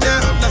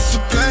 Yeah, that's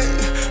a plane.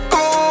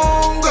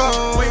 Boom,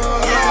 gone.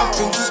 Up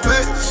into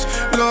space.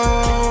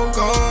 Long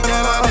gone.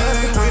 And I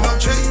need it with no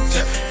chase.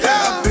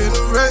 Yeah, up in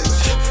the red.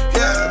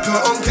 Yeah,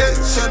 put on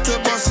gates. Shut the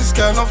boss,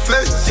 scan on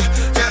face.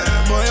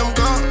 Yeah, boy, I'm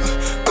gone.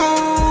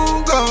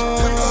 Boom,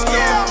 gone.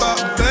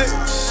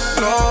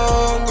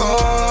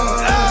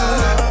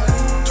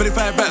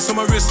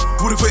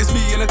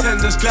 and the 10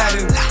 just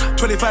gliding.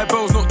 25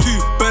 bells, not 2.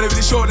 Better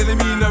really short than they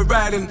mean they're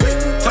riding.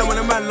 Tell when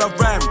a man love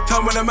rhyme,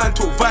 tell when a man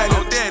talk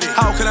violent.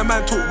 How can a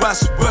man talk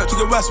was? Work to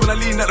the west when I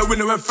lean out the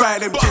window and fry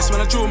them. Kiss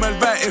when I draw man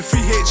writing. 3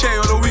 HA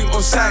on the wing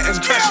on sight and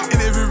in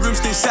every room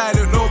stay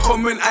silent. No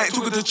comment, I ain't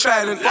talking to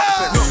Trident.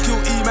 Not kill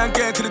E, man,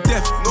 getting to the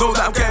death. Know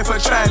that I'm getting for a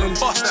trialing.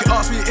 She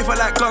asked me if I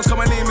like guns, cause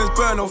my name is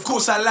Burner. Of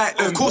course I like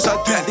them. Of course I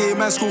do. That day,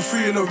 man, score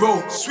 3 in a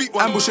row. Sweet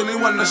one. Ambush only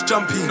one that's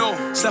jumpy. No.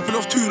 Slapping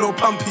off 2, no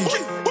pumpy.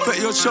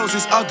 30 odd shells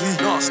is ugly.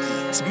 Nasty.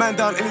 It's man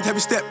down anytime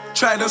you step.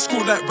 Try to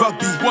score like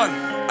rugby. 1.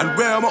 And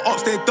where my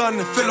ops, they done.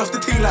 Fell off the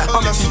team like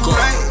Humpty.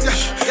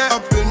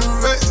 Up in the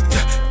red,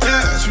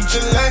 yeah,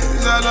 switching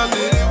lanes. I done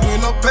did it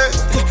with no pay.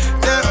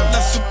 Yeah,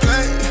 that's the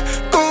play.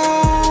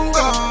 Boom,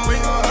 gone.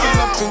 All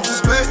up into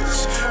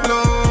space.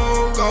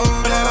 Long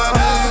gone. And I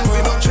did it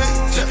with no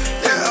change.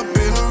 Yeah, up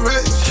in the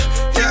red.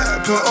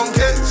 Yeah, put on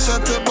case.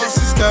 Shut the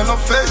bosses, got no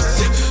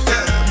face.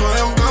 Yeah, boy,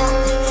 I'm gone.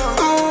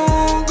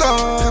 Boom,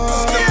 gone.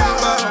 Step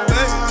up out of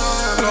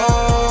base.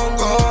 Long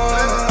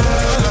gone.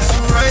 That's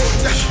the rain.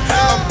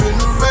 Up in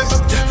the red.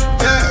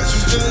 Yeah,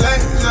 switching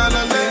lanes. I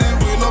done did it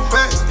with no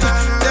pay.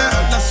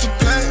 Yeah, that's the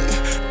play.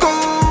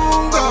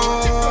 Boom,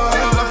 gone.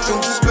 All up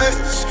into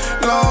space.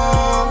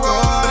 Long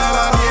gone. And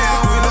I did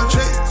it with no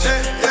change.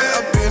 Yeah,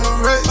 up in the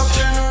red.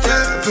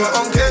 Yeah, put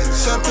on case.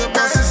 Shut the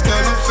bosses, got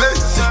no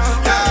face.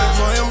 Yeah,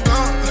 boy, I'm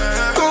gone.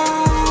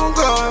 Boom,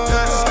 gone.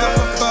 Step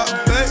up out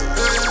of base.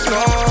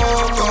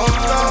 Long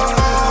gone.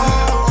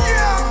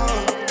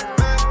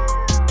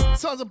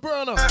 Sounds a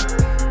burner.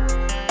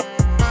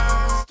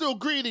 Still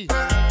greedy.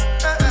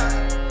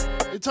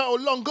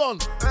 Entitled Long Gone.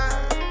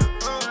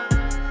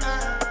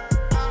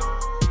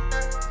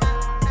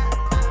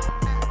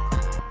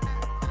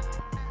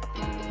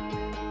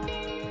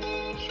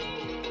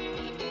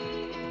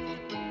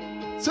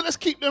 So let's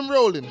keep them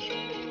rolling.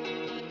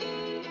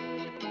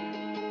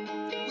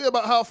 We're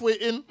about halfway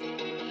in.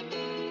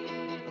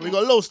 And we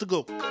got loads to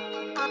go.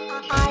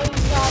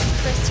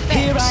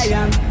 Here I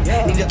am,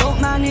 need a dope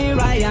man, here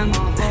I am.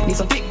 Need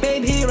some big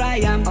babe, here I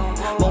am.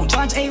 Won't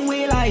judge, ain't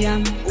will I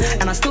am.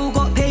 And I still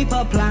got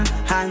paper plan.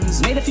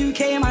 Hands made a few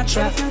K in my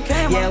trap.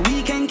 Yeah,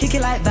 we can kick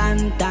it like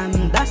Van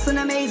Damme. That's an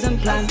amazing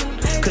plan.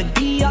 Could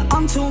be up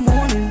until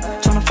morning.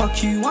 Tryna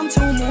fuck you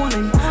until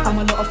morning. I'm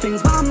a lot of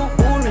things, but I'm not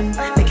boring.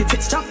 Make your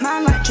tits jump,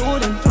 man, like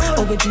Jordan.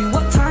 Overdue,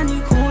 what time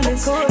you call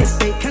this? It's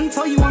fake, can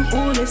tell you I'm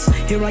all this.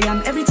 Here I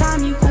am every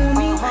time you call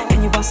me.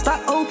 Can you bust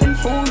that open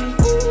for me?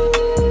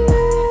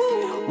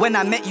 When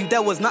I met you,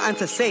 there was nothing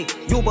to say.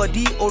 Your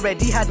body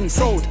already had me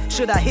sold.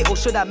 Should I hit or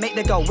should I make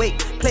the girl wait?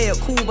 Play it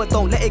cool, but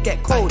don't let it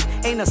get cold.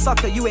 Ain't a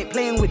sucker, you ain't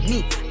playing with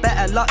me.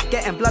 Better luck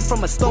getting blood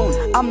from a stone.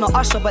 I'm not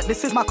Usher, but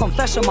this is my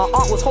confession. My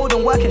aunt was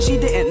holding work and she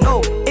didn't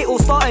know. It all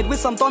started with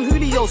some Don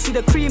Julio. See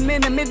the cream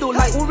in the middle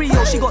like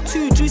Oreo. She got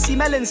 2 juicy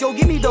melons, yo,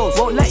 give me those.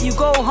 Won't let you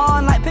go,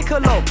 Han, like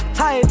Piccolo.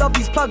 Tired of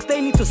these plugs,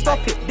 they need to stop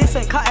it. This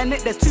ain't cutting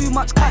it, there's too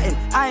much cutting.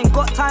 I ain't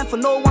got time for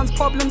no one's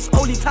problems.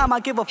 Only time I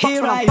give a fuck.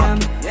 Here I am,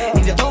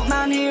 need a dope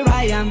man, here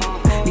I am.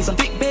 Need some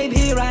big babe,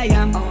 here I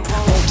am.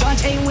 Won't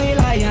judge, ain't will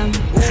I am.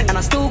 And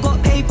I still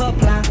got paper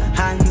plan.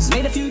 Hands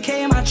made a few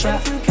K in my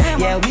trap.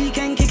 Yeah, we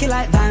can kick it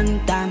like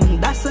Van Damme.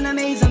 That's an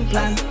amazing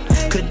plan.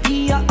 Could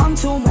be up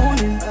until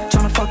morning.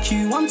 Tryna fuck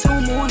you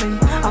until morning.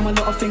 I'm a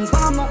lot of things,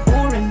 but I'm not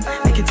boring.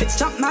 Make your tits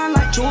jump, man,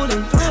 like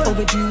Jordan.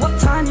 Overdue, what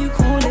time you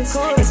call this?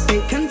 It's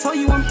fake, can tell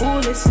you I'm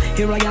all this.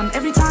 Here I am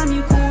every time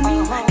you call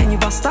me. Can you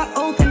bust that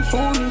open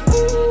for me?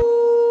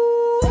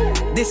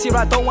 This year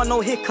I don't want no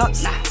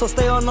hiccups, so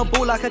stay on the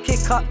ball like a kick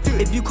cut.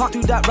 If you can't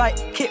do that right,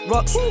 kick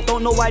rocks.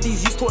 Don't know why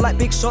these youths talk like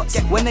big shots.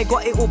 When they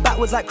got it all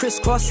backwards like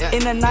crisscross. In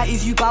the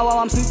 90s you bow while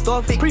I'm Snoop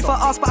Dogg. Prefer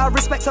us but I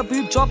respect a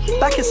boob job.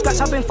 Back in scratch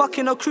I've been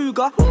fucking a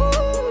Kruger.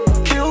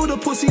 Kill the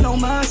pussy, no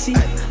mercy.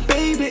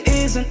 Baby, it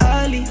isn't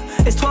early.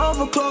 It's 12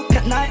 o'clock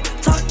at night.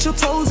 Touch your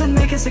toes and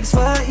make it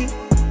 6:30.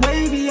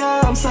 Wavy,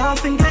 yeah, I'm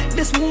surfing. Get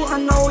this water,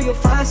 know you're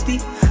thirsty.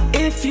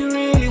 If you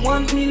really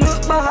want me,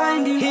 look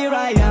behind you. Here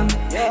I am,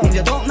 need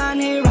a dope man,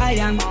 here I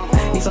am.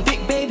 Need some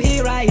big babe,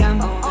 here I am.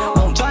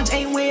 Won't judge,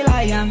 ain't will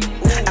I am.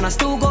 And I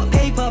still got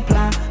paper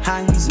plan.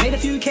 Hands made a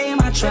few K in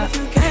my trap.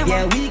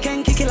 Yeah, we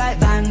can kick it like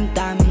Van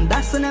Damme.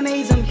 That's an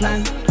amazing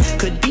plan.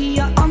 Could be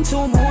up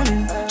until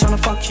morning. Tryna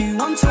fuck you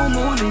until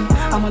morning.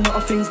 I'm a lot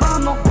of things, but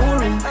I'm not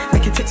boring.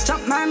 Make your tits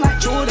jump, man, like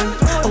Jordan.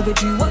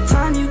 Overdue, what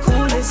time you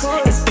call this?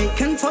 It's fake,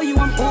 can tell you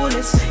I'm all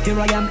this. Here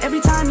I am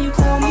every time you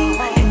call me.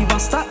 Can you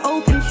bust that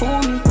open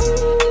for me?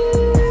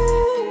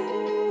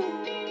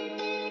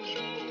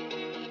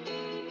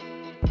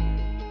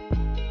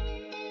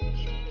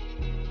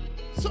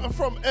 Something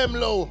from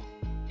M-Lo.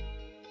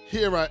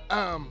 Here I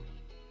am.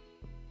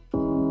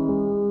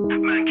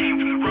 Man came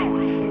from the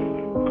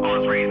roads. I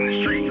was raised in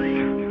the streets.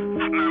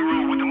 Man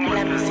rode with the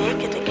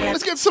monsters.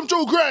 Let's get some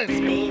Joe Grind.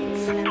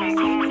 Don't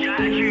come with your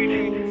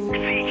attitude.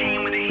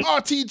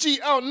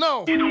 RTG out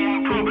now. You don't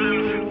want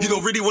problems. You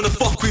don't really wanna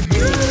fuck with me.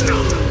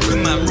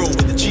 Good man roll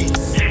with the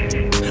G's.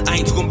 I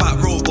ain't talking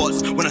about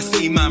robots when I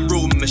say man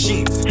roll with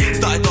machines.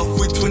 Started off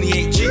with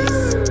 28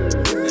 G's.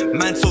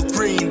 Man talk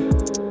green.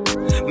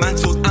 Man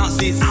talk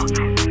ounces.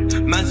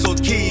 Man talk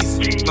keys.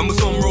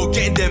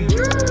 them.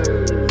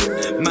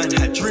 Man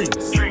had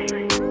dreams,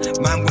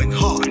 man went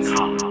hard.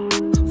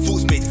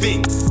 Thoughts made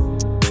things,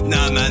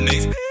 now man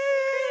makes.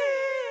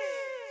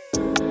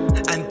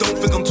 And don't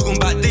think I'm talking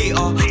about data.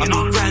 I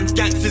mean brands,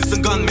 gangsters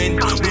and gunmen.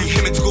 We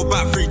him to go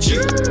back 3G.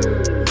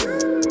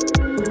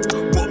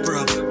 What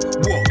bruv,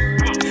 what?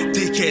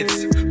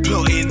 Dickheads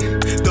plotting,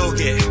 they'll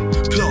get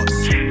plots.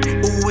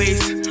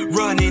 Always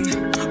running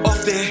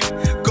off their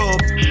gob.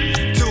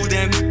 Till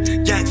them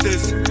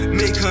gangsters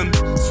make them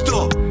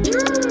stop.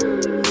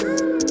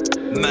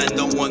 Man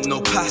don't want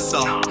no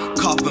pasta.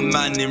 Cover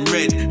man in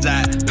red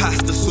like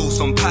pasta sauce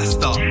on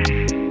pasta.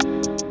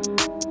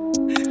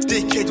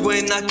 Dickhead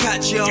when I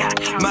catch ya,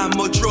 man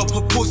will drop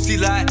a pussy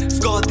like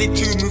Scar did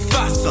to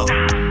Mufasa.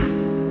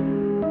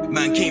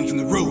 Man came from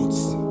the roads,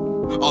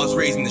 I was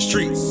raised in the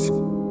streets.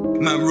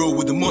 Man roll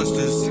with the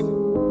monsters,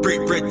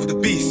 break bread with the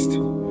beast.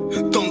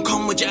 Don't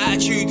come with your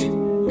attitude,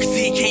 cause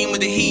he came with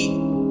the heat.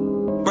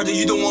 Brother,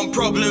 you don't want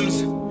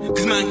problems,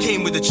 cause man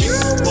came with the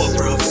cheese. What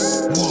bruv,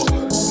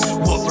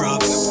 what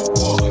bruv,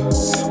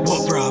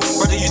 what bruv.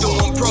 Brother, you don't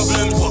want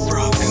problems, what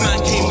bruv, cause man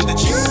came with the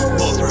cheese.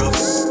 What bruv,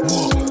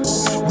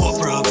 what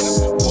bruv,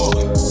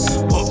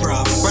 what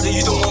bruv. Brother,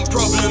 you don't want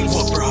problems,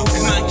 what bruv,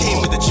 cause man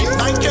came with the cheese.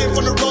 Man came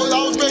from the road,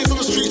 I was raised on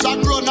the streets, I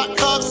grew on that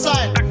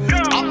curbside.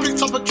 I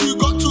picked up a Q,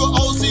 got to an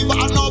OC, but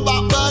I know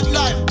about bird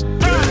life.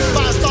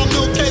 5-star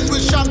meal came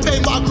with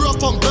champagne, but I grew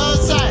up on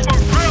Birdside.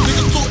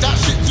 Niggas talk that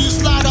shit till you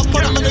slide up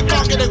on them and they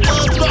can't get their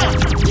words right.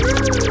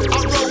 I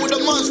roll with the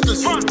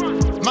monsters,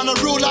 man I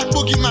roll like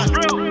Boogeyman.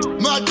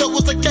 Murder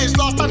was the case,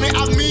 last time they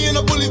had me in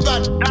a bully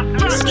van.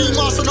 Ski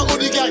mask on the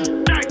hoodie gang,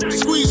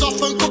 squeeze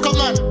off and cook a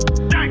man.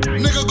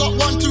 Nigga got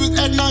one to his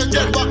head, now he's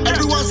dead, but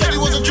everyone said he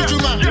was a juju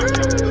man.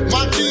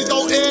 My G's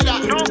don't hear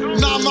that,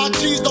 nah my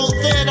G's don't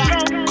fear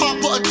that. Can't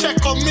put a check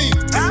on me,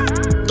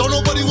 don't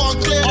nobody want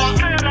clear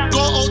that.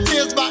 Got old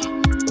tears back,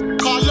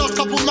 cause I lost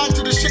couple man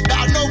to the shit that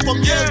I know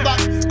from years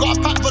back. Got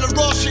a pack for the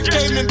raw shit,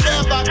 came in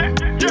bareback.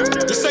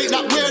 This ain't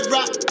that weird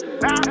rap,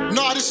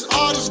 nah this is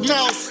hard as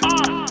nails.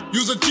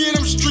 Use a G in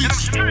them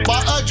streets,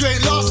 but I heard you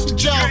ain't lost in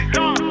jail.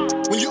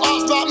 When you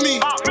ask about me,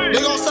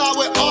 they gon' say I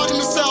went hard in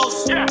the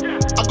cells.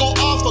 I go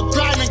hard for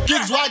grind and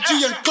gigs,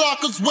 YG and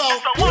Clark as well.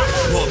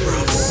 What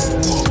bruv,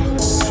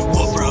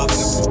 what bruv,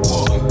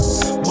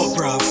 what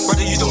bruv.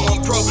 Brother, you don't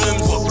want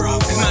problems, what bruv,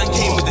 cause man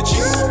came with the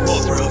cheese.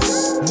 What bruv,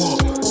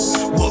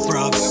 what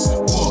bruv,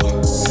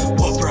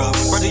 what bruv.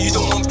 Brother, you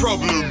don't want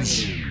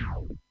problems.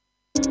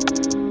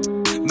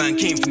 Man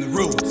came from the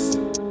roads,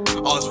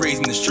 I was raised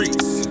in the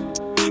streets.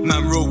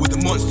 Man roll with the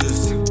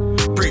monsters,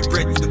 break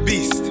bread with the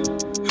beast.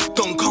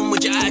 Don't come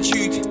with your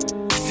attitude,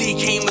 cause he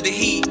came with the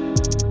heat.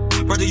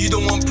 Brother, you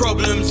don't want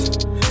problems,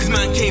 cause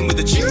man came with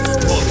the cheese.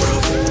 What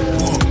bruv,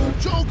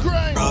 Joe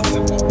Crane,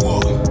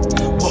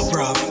 what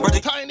bruv. Brother,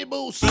 Tiny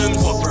Boost,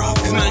 what bruv,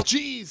 cause man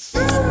G's,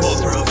 what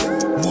bruv,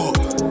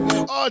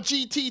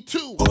 RGT2,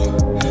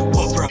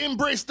 what bruv.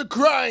 Embrace the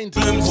grind,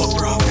 What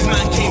bruv, cause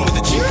man came with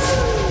the cheese.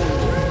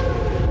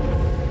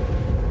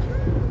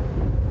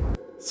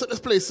 So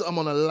let's play something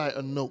on a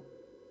lighter note.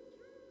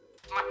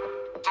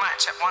 Mic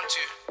check 1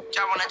 2.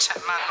 Y'all wanna check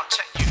man, not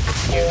check you.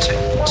 You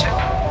check.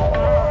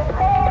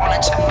 Wanna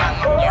check man,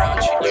 not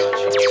you. You.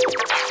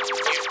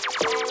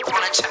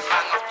 Wanna check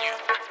man, not you.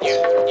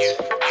 You.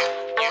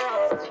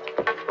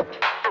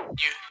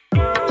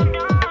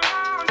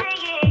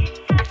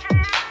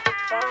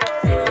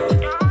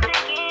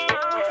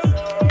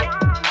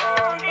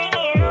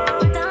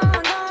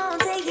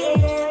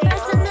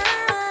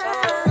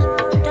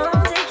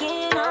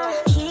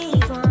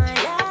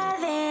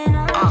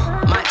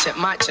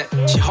 Mic check.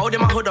 She holding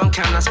my hood on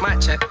cam, that's mic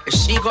check. If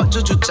she got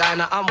juju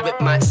China, I'm with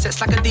my sets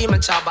like a demon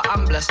child, but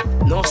I'm blessed.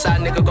 Northside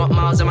nigga got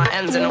miles in my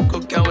ends, and I'm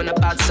good girl in a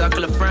bad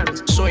circle of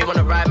friends. Sure you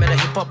wanna ride me to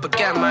hip hop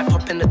again, might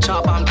pop in the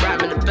chart, but I'm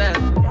grabbing the bed.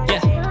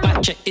 Yeah,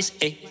 mic check this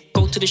A.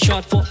 Go to the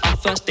shard for our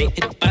first date.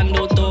 Hit the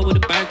bando door with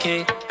a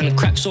barricade, and the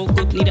crack so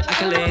good need an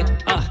accolade.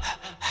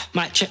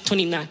 Mic check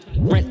 29.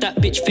 Rent that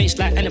bitch face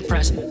like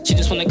Enterprise. She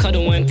just wanna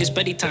cuddle when it's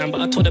beddy time, but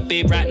I told her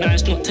babe right now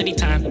it's not teddy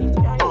time.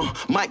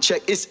 Mic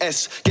check, it's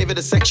S. Gave her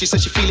the sex, she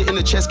said she feel it in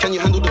the chest. Can you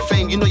handle the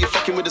fame? You know you're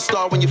fucking with a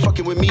star when you're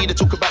fucking with me. They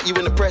talk about you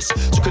in the press.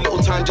 Took a little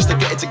time just to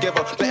get it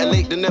together. Better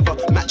late than never.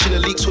 Matching the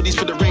leaks, hoodies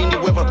for the rainy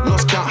weather.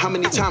 Lost count how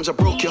many times I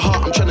broke your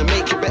heart. I'm trying to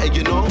make it better,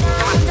 you know.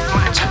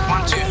 Mic check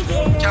 1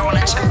 2. Y'all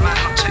wanna check man,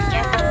 not check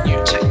you.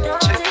 You check.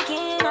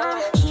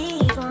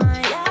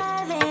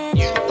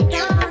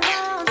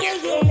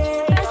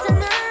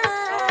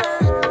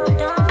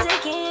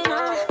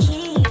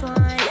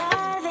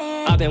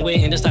 Been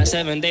waiting just like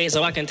 7 days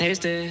so I can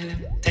taste it.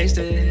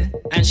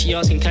 And she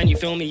asking, can you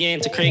fill me in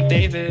to Craig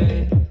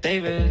David?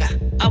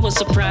 I was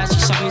surprised, she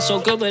sucked me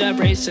so good with her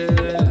braces.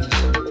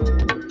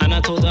 And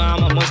I told her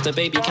I'm a monster,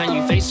 baby, can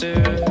you face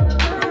her?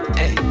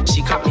 Hey, she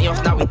she cut me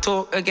off, now we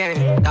talk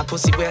again. That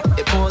pussy wet,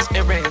 it pours,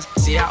 it rains.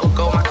 See how it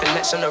go, my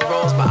collection of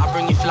rose, but I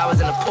bring you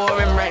flowers in the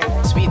pouring rain.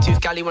 Sweet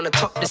tooth galley wanna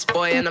top this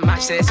boy, and the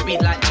match says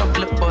sweet like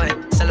chocolate boy.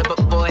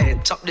 Celibate boy,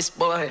 chop this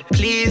boy.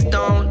 Please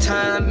don't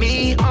turn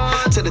me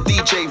on. To the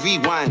DJ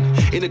rewind.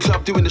 In the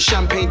club doing the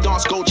champagne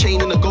dance, gold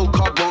chain and the gold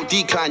card won't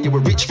decline. You were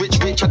rich,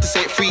 had to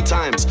say it 3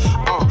 times.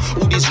 All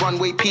these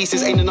runway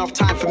pieces ain't enough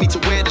time for me to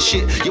wear the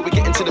shit. Yeah, we're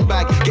getting to the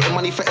bag, getting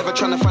money forever,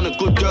 trying to find a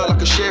good girl I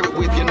can share it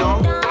with, you know?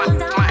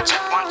 Might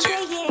check 1, 2.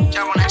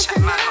 Y'all wanna check,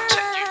 man, I'll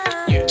check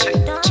you. You check,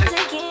 check.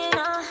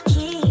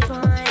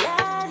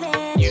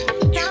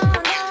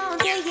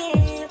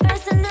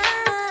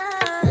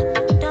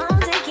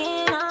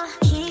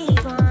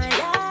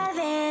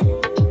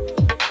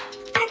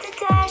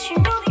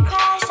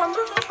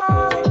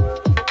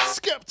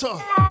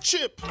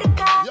 Chip,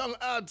 Young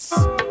Ads,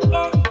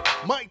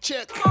 Mic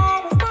Check,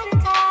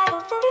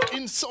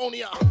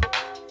 Insomnia.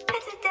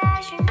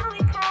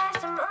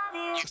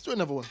 Let's do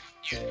another one.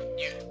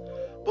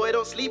 Boy,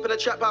 don't sleep in a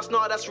trap house,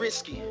 nah, that's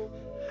risky.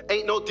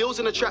 Ain't no deals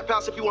in a trap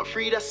house, if you want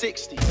free, that's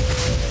 60.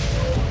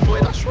 Boy,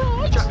 that's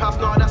right. Trap house,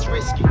 nah, that's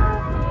risky.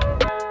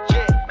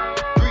 Yeah,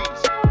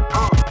 breeze,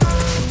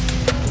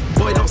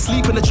 Boy, don't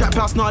sleep in a trap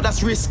house, nah,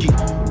 that's risky.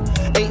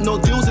 Ain't no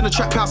deals in a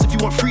trap house, if you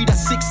want free,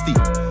 that's 60.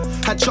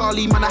 Had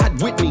Charlie, man, I had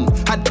Whitney.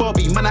 Had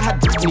Bobby, man, I had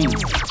Britney.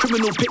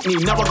 Criminal pick me,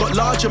 now I got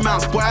large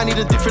amounts. Boy, I need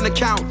a different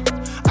account.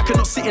 I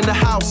cannot sit in the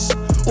house.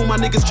 All my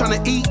niggas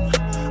tryna eat.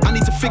 I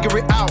need to figure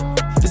it out.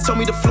 Just tell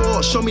me the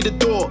floor, show me the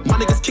door. My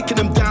niggas kicking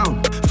them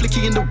down.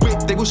 Flicky in the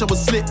whip, they wish I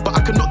was slick, but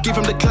I could not give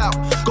them the clout.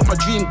 Got my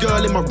dream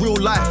girl in my real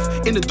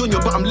life. In the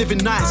dunya, but I'm living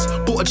nice.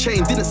 Bought a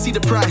chain, didn't see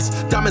the price.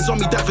 Diamonds on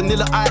me, that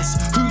vanilla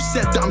ice. Who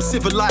said that I'm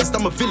civilized?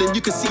 I'm a villain,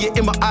 you can see it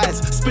in my eyes.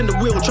 Spin the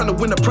wheel, trying to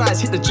win a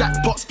prize. Hit the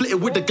jackpot, split it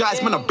with the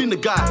guys. Man, I've been the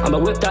guy. I'ma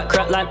whip that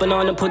crap like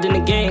banana pudding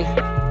again.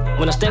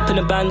 When I step in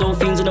the band, all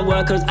fiends and the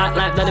workers act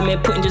like Vladimir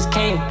Putin just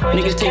came.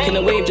 Niggas taking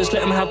a wave, just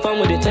let them have fun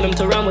with it. Tell them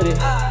to run with it.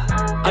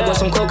 I got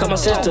some coke at my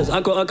sister's, I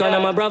got a gun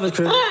at my brother's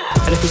crib.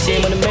 And if you see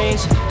him on the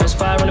mains, there's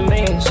fire on the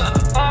mains.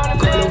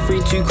 Got a little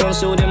 3-2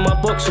 concealed in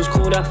my box, was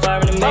called that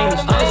fire in the mains.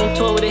 I was on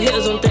tour with the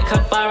hitters on deck,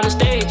 had fire on the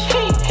stage.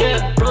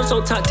 Yeah, bro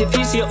so tacked, if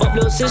you see it up,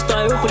 little sister,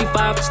 I will put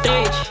fire off the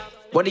stage.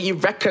 What do you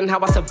reckon? How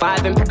I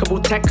survive?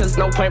 Impeccable tech, cause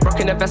no point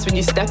rocking a vest when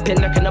you step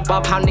in. Looking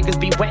above how niggas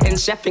be wetting,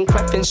 chefing,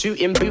 creffing,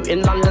 shooting,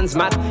 booting. London's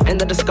mad.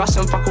 End the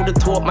discussion, fuck all the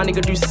talk. My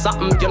nigga do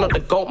something. You're not the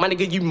GOAT, my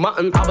nigga, you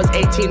mutton. I was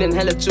 18 in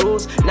hella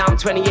jewels. Now I'm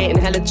 28 in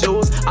hella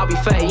jewels. I'll be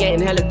 38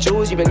 in hella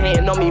jewels. You been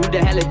hating on me, who the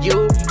hell are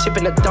you?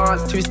 Chipping the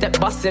dance, 2-step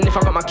busting. If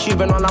I got my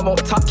Cuban on, I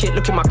won't tuck it.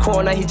 Look in my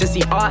corner, he just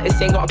see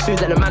artists. Ain't got a clue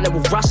that the man that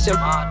will rush him.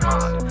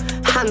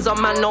 Hands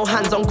on man, no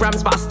hands on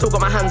grams, but I still got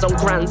my hands on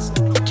grands.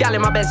 Gal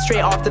in my bed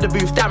straight after the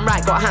booth, damn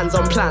right, got hands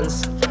on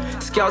plans.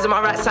 Scales in my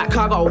right sack,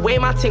 car, gotta weigh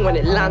my ting when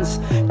it lands.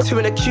 2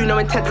 in a queue, no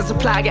intent to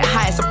supply, I get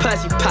high, it's a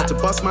Percy pack. To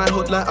bust my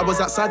hood like I was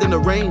outside in the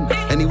rain.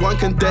 Anyone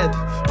can dead.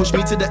 Push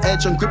me to the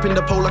edge, I'm gripping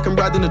the pole like I'm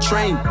riding a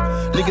train.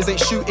 Niggas ain't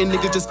shooting,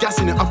 niggas just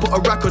gassing it, I put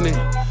a rack on it.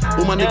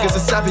 All my niggas are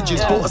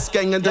savages, bought a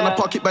skeng and then I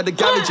park it by the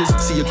garages.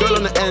 See a girl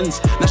on the ends,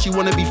 now she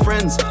wanna be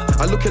friends.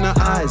 I look in her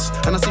eyes,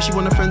 and I see she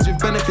wanna friends with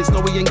benefits, no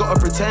we ain't gotta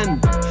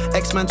pretend.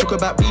 X-Man talk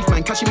about beef,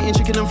 man, catch me eating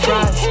chicken and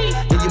fries.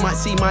 Yeah, you might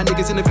see my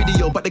niggas in the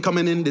video, but they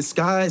coming in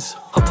disguise.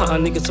 Hop out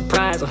a nigga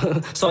surprise,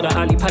 saw that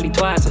Ali Pally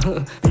twice,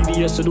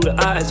 VVS to do the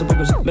eyes, the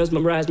was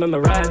mesmerized,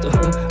 memorized,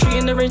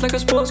 treating the range like a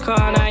sports car,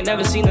 and I ain't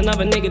never seen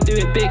another nigga do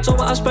it big. So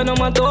what I spend on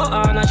my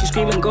daughter, now she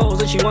screaming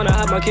goals, and she wanna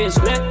have my kids.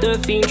 Let the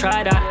fiend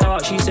try that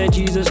thought, she said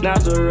Jesus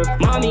Nazareth.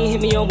 Mommy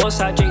hit me on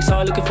WhatsApp, Jake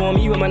started looking for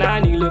me when I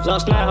knew live.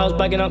 Last night I was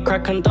bagging up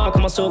crack and dark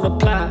on my silver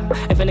plat.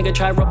 If a nigga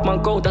try rock my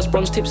gold, that's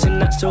bronze tips in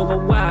that silver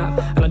wire.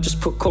 And I just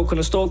put coke on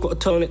the stove, gotta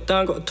turn it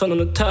down, gotta turn on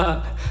the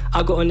tap.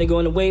 I got a nigga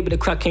on the way, but the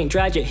crack ain't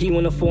dried yet. He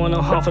want a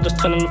 4.5, I just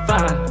turn on the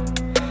fan.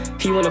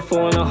 He want a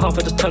 4.5,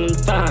 I just turn on the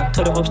fan.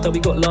 Tell the ops that we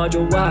got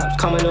larger wives.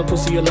 Coming up,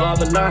 pussy, a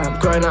lava lamp.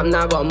 Growing up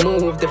now, gotta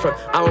move different.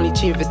 I only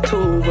cheat if it's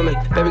 2 women.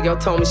 Baby girl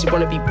told me she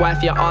wanna be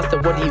wifey. I asked her,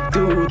 what do you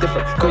do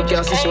different? Good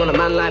girl said she want a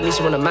man like me,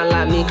 she want a man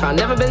like me. Cause I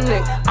never been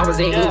lit. I was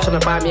 18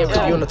 tryna buy me a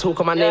crib. You wanna talk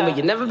on my name, but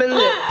you never been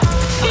lit.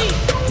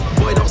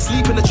 Boy, don't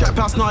sleep in the trap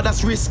house, nah,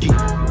 that's risky.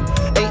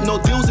 Ain't no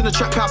deals in the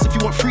trap house, if you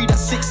want free,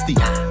 that's 60.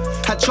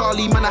 Had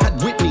Charlie, man, I had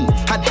Whitney.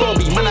 Had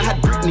Bobby, man, I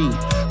had Britney.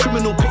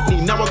 Criminal pick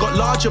me, now I got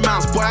large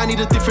amounts. Boy, I need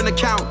a different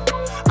account.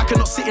 I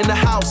cannot sit in the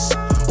house.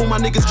 All my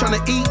niggas tryna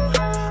eat.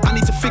 I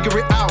need to figure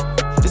it out.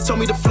 Just tell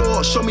me the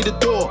floor, show me the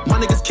door. My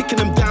niggas kicking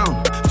them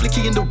down.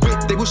 Flicky in the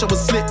whip, they wish I was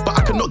slick, but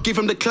I could not give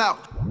them the clout.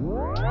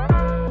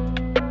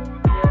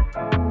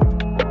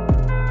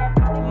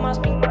 It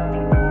must be,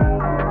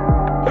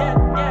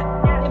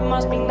 yeah, it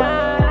must be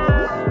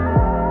nice.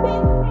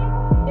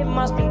 It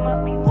must be,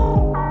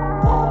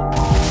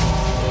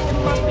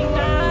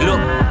 Look,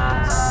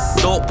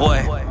 dope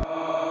boy.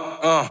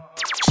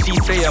 She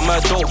say I'm a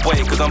dope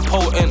boy, cause I'm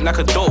potent like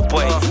a dope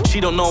boy. She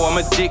don't know I'm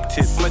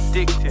addicted.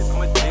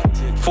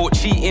 Thought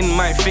cheating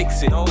might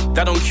fix it.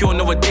 That don't cure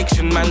no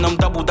addiction, man. I'm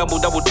double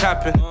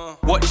tapping.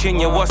 Watching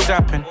your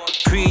WhatsApping,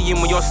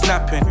 preying when you're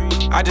snapping.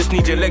 I just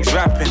need your legs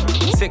rapping.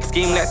 Sex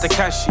game like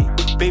Takashi.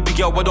 Baby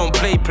girl, I don't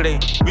play.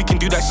 We can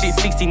do that shit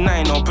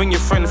 69 or bring your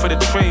friend for the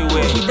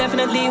treyway. She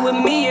definitely with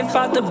me, if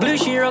out the blue,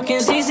 she rockin'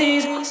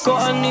 CC's.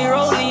 Got a new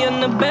rollie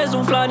and the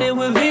bezel flooded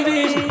with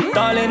VVs.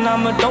 Darling,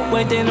 I'm a dope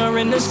with dinner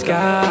in the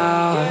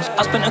skies.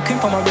 I spent a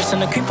coupe on my wrist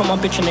and a coupe on my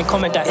bitch, and they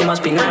comment that it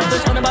must be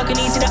nice. On the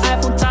balcony, see the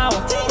Eiffel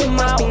Tower. It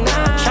must be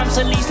nice. Champs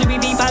at least Louis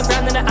V,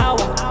 $5 in an hour.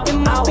 It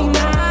must be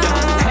nice.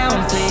 Hair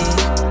on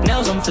fleek,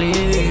 nails on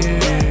fleek.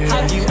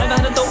 Have you ever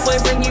had a dope boy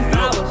bring you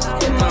flowers?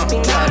 It must be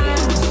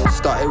nice.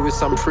 Started with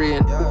some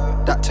preying,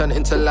 that turned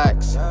into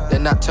likes.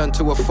 Then that turned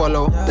to a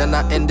follow, then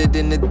that ended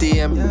in a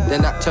DM.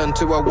 Then that turned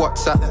to a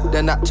WhatsApp,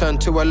 then that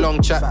turned to a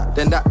long chat.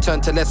 Then that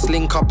turned to let's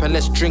link up and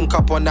let's drink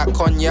up on that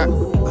cognac.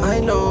 I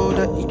know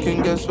that you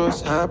can guess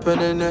what's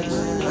happening next.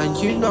 And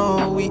you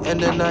know we end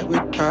the night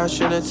with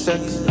passionate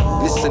sex.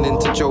 Listening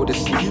to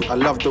Jodeci, I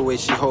love the way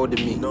she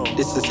holding me.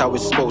 This is how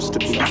it's supposed to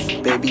be,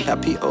 baby,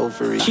 happy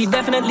over it. She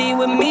definitely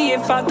with me,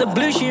 if out the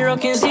blue, she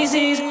rockin'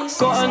 CC's.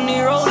 Got a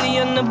new rollie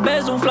and the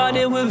bezel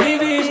flooded with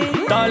VVs.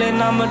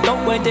 Darling, I'm a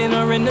dope with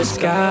dinner in the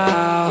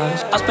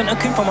skies. I spent a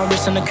coupe on my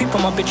wrist and a coupe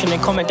on my bitch, and they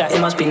comment that it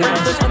must be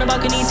nice. On the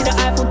balcony, see the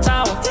Eiffel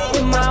Tower.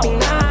 It must be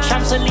nice.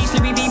 Champs at least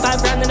Louis V,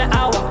 $5 in an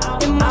hour.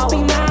 It must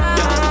be nice.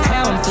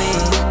 Hair on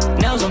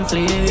fleek, nails on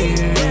fleek.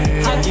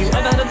 Have you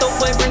ever had a dope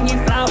boy bring you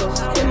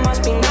flowers? It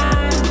must be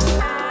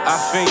nice. I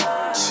think,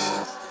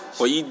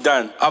 what you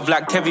done? I've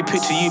liked every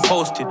picture you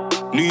posted.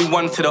 New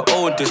one to the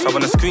oldest. I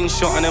want a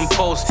screenshot and then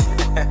post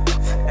it.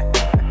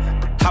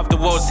 Have the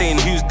world saying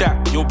who's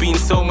that? You'll be in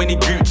so many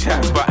group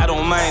chats, but I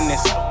don't mind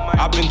this.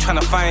 I've been trying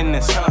to find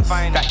this.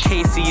 That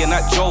Casey and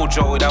that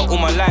Jojo, that all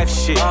my life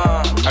shit.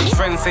 And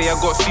friends say I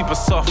got super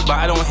soft, but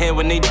I don't hear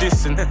when they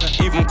dissing.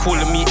 Even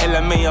calling me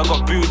LMA, I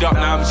got booed up,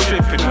 now I'm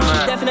tripping.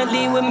 She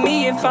definitely with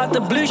me, if out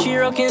the blue, she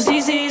rockin'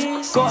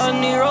 CC's. Got a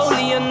new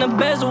rollie and the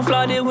bezel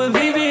flooded with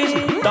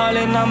VVs.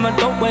 Darling, I'm a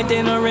dope with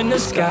dinner in the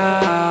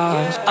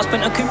skies. I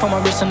spent a coupe on my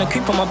wrist and a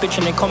coupe on my bitch,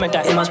 and they comment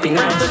that it must be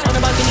nice. On the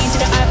balcony, see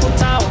the Eiffel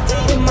Tower.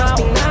 It must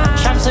be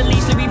nice. Champs at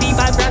least Louis V,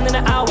 $5 in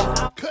an hour.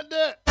 Cut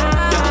that.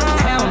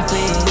 Hair on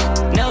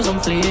fleek, nails on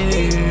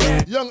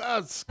fleek. Young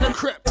Az,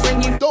 crap,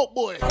 dope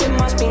boy. It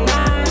must be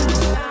nice.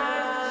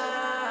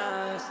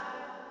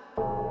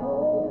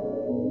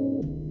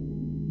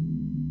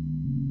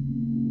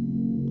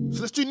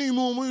 So let's do new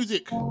more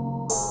music.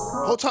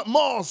 Hold up,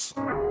 Mars.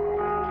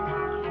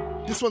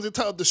 This one's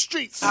entitled The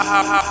Streets. Stuck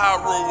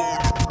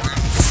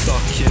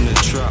in the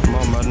trap,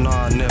 mama,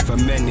 nah, never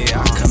meant it.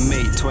 I can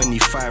make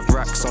 25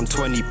 racks on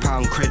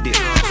 £20 credit.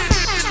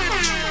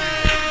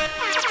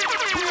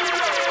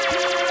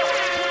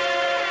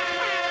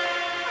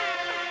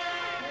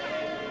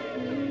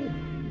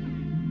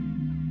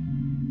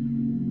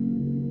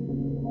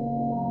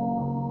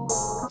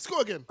 Let's go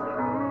again.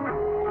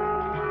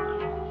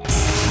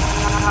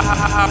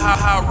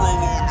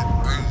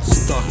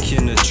 Stuck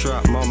in the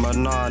trap, mama,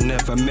 nah,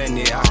 never meant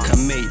it. I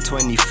can make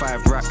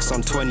 25 racks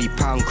on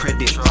 £20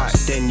 credit. Back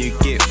then you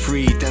get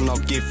free, then I'll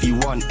give you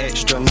one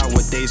extra.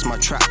 Nowadays my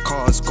trap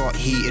cars got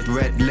heated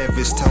red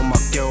levers. Tell my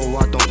girl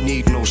I don't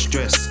need no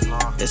stress,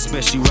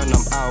 especially when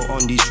I'm out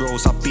on these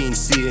roads. I've been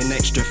seeing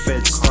extra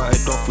feds.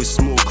 Started off with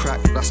small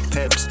crack, that's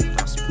peps.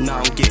 Now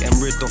I'm getting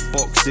rid of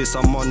boxes.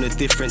 I'm on a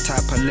different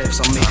type of levels.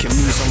 I'm making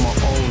moves on my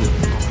own,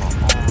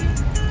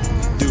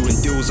 doing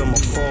deals on my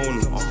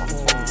phone.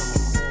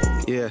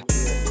 Yeah,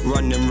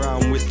 running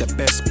round with the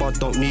best, but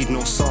don't need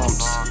no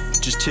psalms.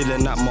 Just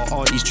chilling at my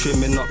auntie's,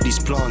 trimming up these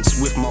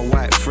plants with my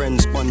white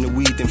friends. Bun the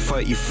weed in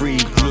 33.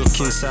 Look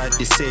inside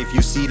the safe,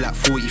 you see like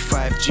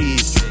 45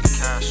 G's,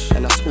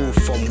 and that's all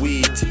from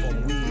weed.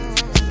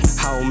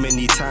 How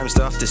many times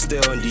do I have to stay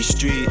on these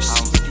streets?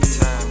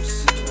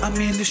 I'm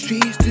in the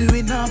streets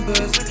doing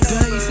numbers,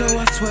 dirty so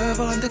I swerve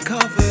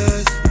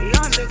undercovers.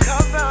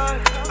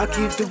 I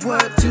give the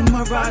word to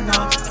my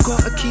runner,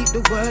 gotta keep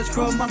the words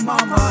from my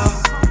mama.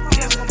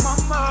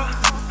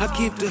 I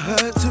give the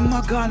hurt to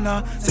my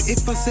gunner, so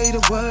if I say the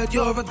word,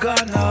 you're a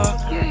gunner.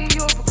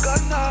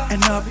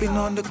 And I've been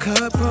on the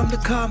curb from the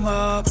come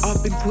up.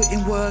 I've been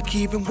putting work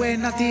even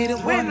when I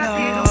didn't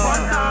wanna.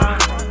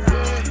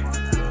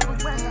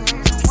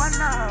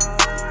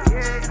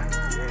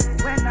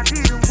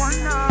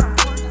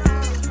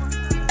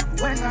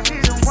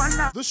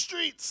 The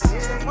Streets,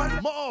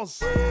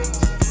 Mars.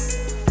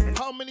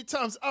 How many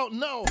times out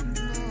now?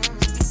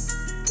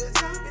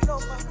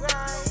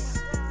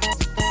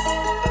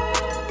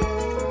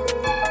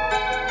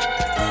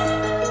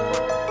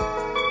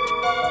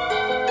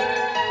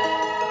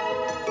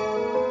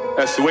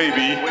 That's the way,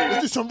 B.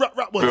 Let's do some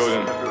rap ones.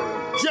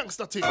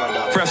 Youngster thing.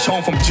 Fresh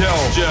home from jail.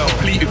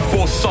 Completed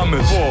 4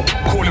 summers.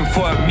 Calling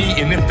for a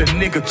meeting if the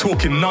nigga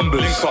talking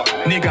numbers.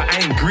 Nigga, I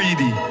ain't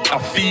greedy. I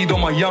feed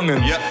on my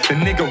young'uns. The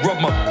nigga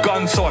robbed my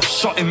gun, so I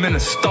shot him in the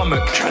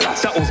stomach.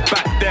 That was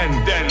back then.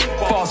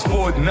 Fast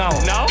forward now.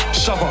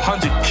 Shove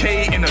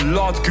 100k in a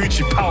large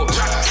Gucci pouch.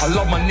 I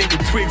love my nigga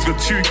Twigs with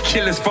 2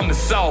 killers from the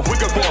south. We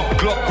got a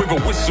Glock with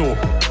a whistle.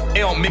 It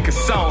don't make a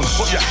sound.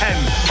 Put your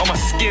hand on my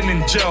skin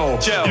in gel.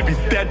 You be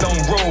dead on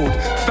road.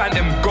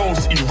 Phantom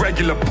ghost,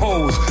 irregular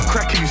pose.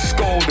 Cracking your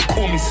skull, they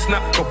call me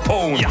Snap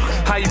Capone.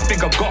 How you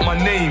think I got my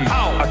name?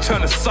 I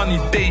turn a sunny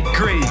day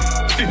grey.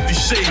 50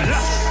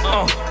 shades.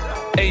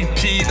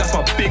 AP, that's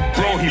my big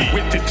bro. He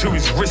whipped it to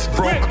his wrist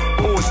broke.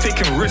 Always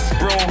taking risks,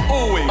 bro.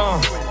 Always.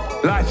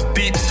 Life's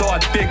deep, so I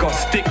dig her.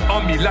 Stick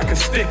on me like a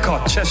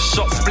sticker. Chest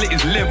shot, split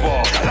his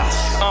liver.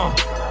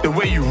 The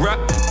way you rap,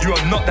 you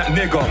are not that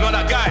nigga. Not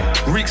that guy.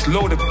 Reeks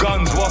load of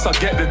guns whilst I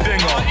get the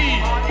dinger.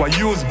 While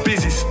you was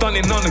busy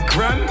stunning on the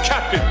gram,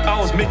 I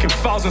was making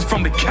thousands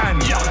from the can.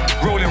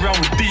 Rolling around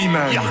with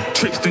D-Man.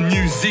 Trips to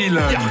New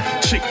Zealand.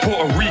 Chick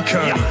Puerto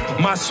Rican.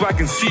 My swag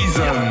in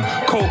season.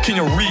 Coke in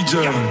your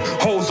region.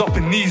 Holes up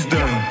in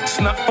Neasden.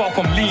 Snap far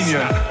from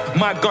lenient.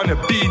 My gun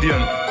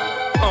obedient.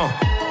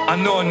 I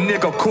know a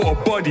nigga caught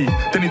a body,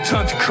 then he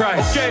turned to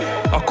Christ.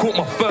 I caught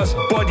my first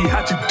body,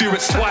 had to do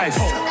it twice.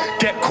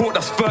 Get caught,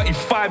 that's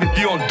 35 if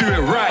you don't do it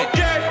right.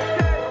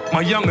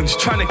 My young'uns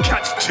trying to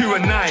catch 2 a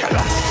night.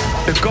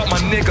 They got my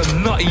nigga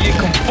nutty in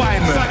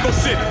confinement.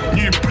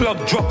 New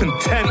plug dropping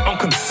 10 on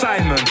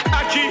consignment.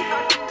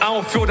 I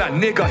don't feel that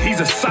nigga, he's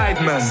a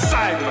sideman.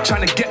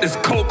 Trying to get this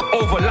coke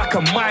over like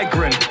a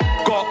migrant.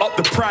 Got up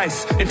the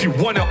price if you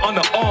want it on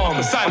the arm.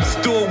 I'm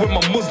still with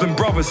my Muslim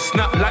brothers,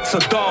 snap like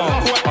Saddam.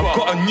 I've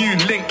got a new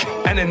link,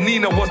 and then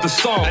Nina was the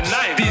song.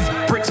 These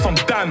bricks from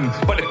Dam,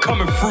 but they're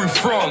coming through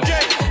France.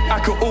 I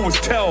could always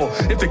tell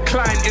if the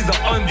client is an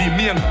undie.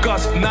 Me and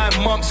Gus, 9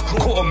 months,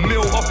 caught a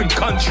meal up in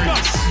country.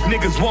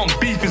 Niggas want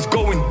beef, is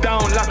going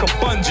down like a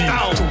bungee.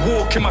 To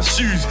walk in my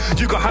shoes,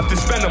 you gon' have to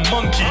spend a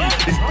monkey.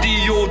 It's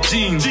Dior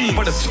jeans,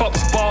 but the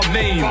top's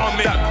Balmain.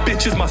 That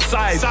bitch is my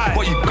side,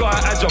 but you got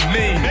it as your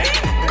main.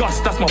 Gus,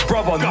 that's my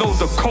brother, knows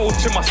the code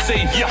to my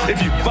safe.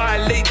 If you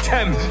violate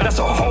 10, that's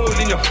a hole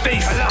in your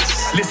face.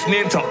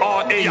 Listening to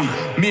RA,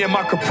 me and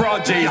my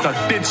Caprajes,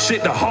 I did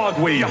shit the hard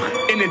way.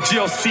 In the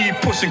GLC,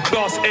 pushing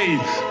class A.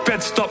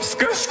 Bed stop,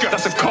 skirt,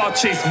 that's a car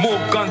chase. More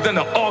guns than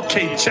an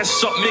arcade. Chest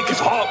shot, make his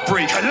heart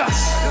break.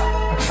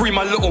 Free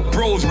my little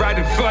bros,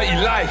 riding 30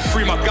 life.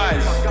 Free my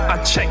guys.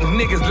 I check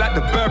niggas like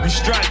the Burberry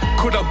strike.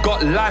 Coulda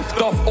got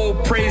lifed off, all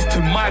praise to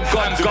my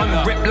gun.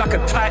 Gun ripped like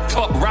a tight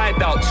top, ride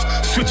outs.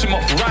 Switch him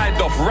off, ride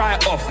off,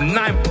 right off.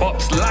 9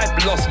 pops, life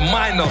lost,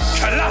 minus.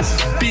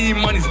 B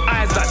money's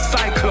eyes like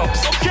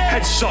Cyclops.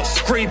 Headshot,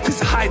 scrape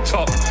his high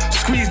top.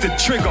 Squeeze the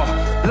trigger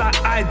like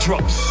eye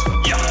drops.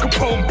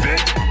 Capone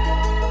bit.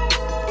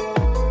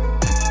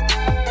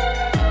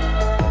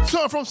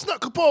 Turn from Snap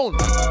Capone.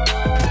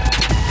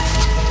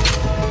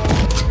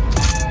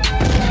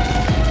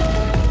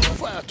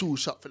 Fire 2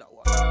 shot for that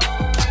one.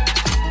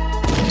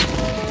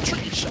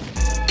 Tricky shot.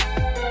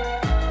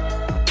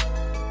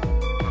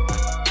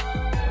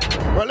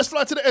 Right, let's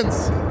fly to the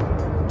ends.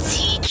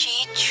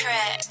 TG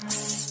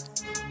Tracks.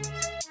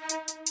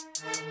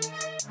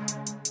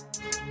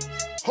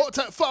 Hot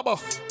Tap Faber.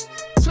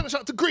 Send a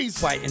shout to Grease.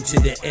 Fighting to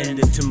the end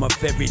until my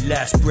very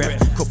last breath.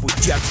 Couple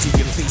jabs to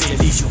your face and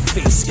leave your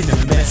face in a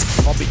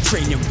mess. I've been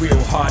training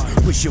real hard,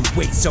 pushing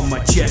weights on my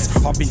chest.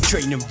 I've been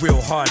training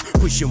real hard,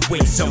 pushing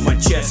weights on my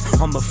chest.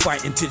 I'ma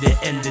fight to the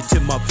end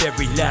until my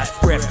very last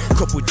breath.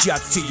 Couple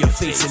jabs to your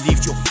face and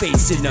leave your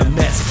face in a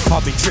mess.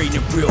 I've been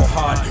training real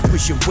hard,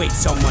 pushing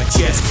weights on my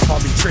chest. I've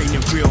been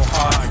training real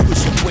hard,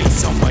 pushing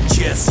weights on my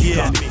chest.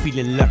 Yeah, I'm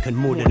feeling like I'm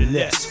more than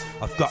less.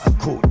 I've got a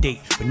court date,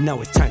 but now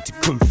it's time to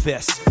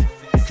confess.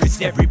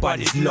 Cause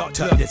everybody's locked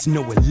up, there's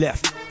no one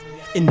left.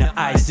 In the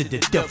eyes of the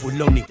devil,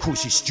 only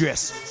causes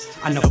stress.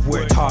 And I've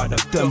worked hard,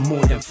 I've done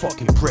more than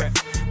fucking prep.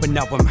 But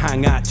now I'm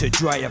hung out to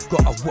dry, I've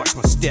gotta watch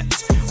my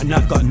steps. And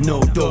I've got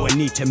no dough, I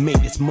need to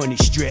make this money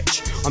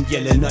stretch. I'm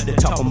yelling at the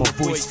top of my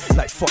voice,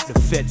 like fuck the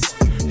feds.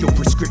 Your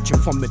prescription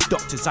from the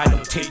doctors, I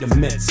don't take the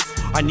meds.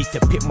 I need to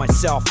pick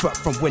myself up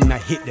from when I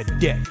hit the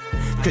deck.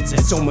 Cause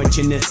there's so much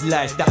in this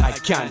life that I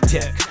can't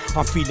take.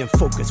 I'm feeling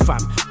focused,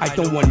 fam, I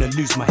don't wanna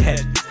lose my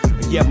head.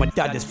 Yeah, my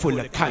dad is full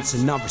of cancer,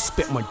 and I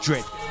respect my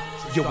dread.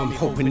 Yo, I'm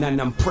hoping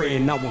and I'm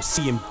praying I won't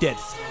see him dead.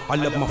 I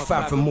love my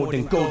father more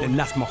than gold, and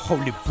that's my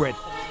holy bread.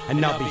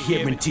 And I'll be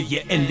here until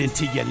your end,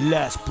 until your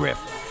last breath.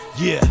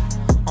 Yeah,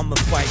 I'ma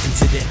fight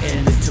until the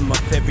end, until my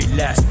very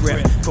last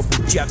breath.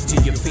 Couple jabs to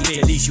your face,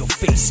 that leaves your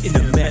face in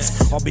a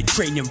mess. I've been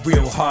training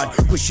real hard,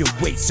 pushing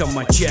weights on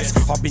my chest.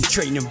 I've been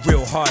training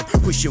real hard,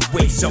 pushing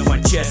weights on my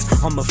chest.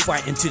 I'ma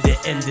fight until the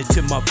end,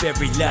 until my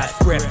very last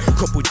breath.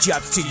 Couple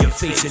jabs to your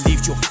face, that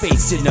leaves your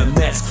face in a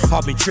mess.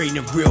 I've been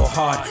training real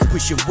hard,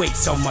 pushing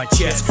weights on my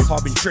chest.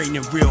 I've been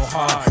training real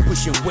hard,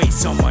 pushing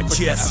weights on my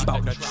chest.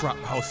 About the trap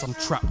house, I'm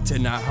trapped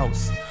in that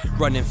house.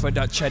 Running for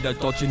that cheddar,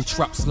 dodging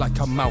traps like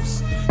a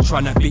mouse.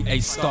 Trying to be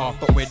a star,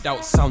 but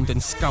without sounding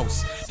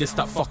scouse. This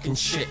that fucking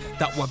shit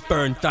that will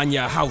burn down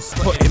your house.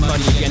 Putting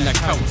money in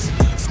accounts,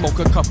 smoke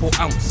a couple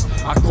ounce.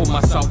 I call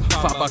myself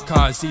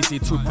Fabaka, it's easy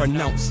to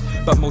pronounce,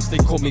 but most they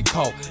call me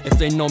Carl if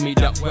they know me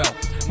that well.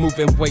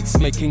 Moving weights,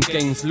 making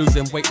gains,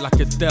 losing weight like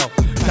Adele.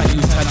 Can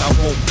you tell I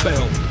won't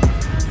bail?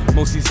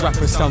 Most these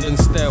rappers sounding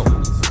stale,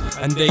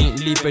 and they ain't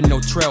leaving no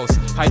trails,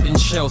 hiding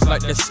shells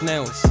like they're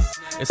snails.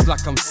 It's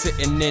like I'm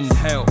sitting in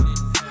hell,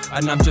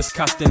 and I'm just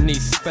casting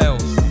these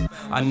spells,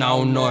 and I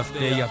don't know if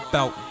they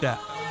about that,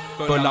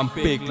 but I'm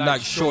big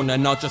like Sean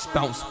and I'll just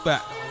bounce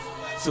back.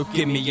 So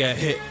give me a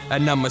hit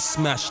and I'ma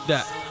smash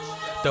that,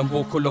 then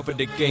walk all over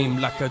the game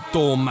like a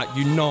doormat,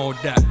 you know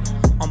that.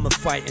 I'ma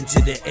fight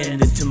until the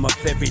end, until my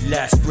very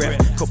last breath.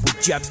 Couple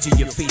jabs to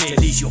your face,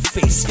 that leaves your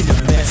face in a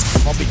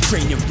mess. I've been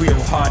training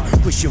real hard,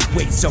 pushing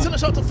weights on. Send a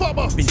shout to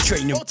Faber. Been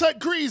training, tight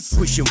grease.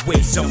 Pushing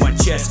weights on my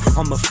chest.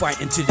 I'ma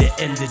fight until the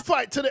end.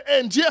 Fight to the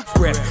end, yeah.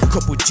 Breath,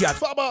 couple jabs,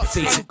 Faber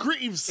face and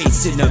Greaves.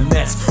 Face in a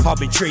mess. I've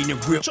been training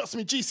real. Trust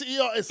me, GCE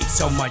artists.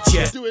 It's on my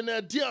chest. Doing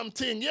their damn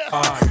thing, yeah.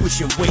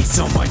 Pushing weights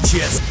on my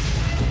chest.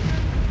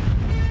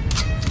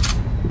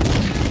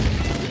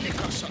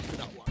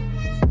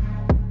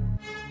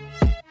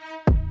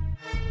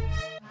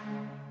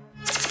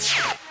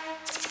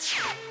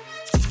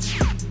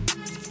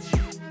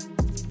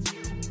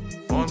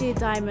 DJ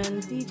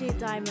Diamond, DJ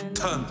Diamond.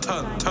 Turn.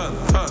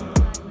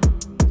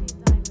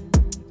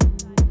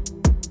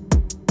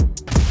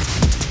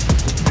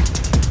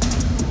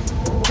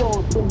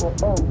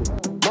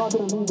 Now they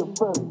don't need a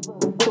friend.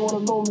 They don't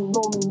wanna know me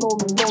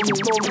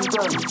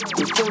then.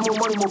 They say more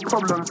money, more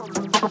problems.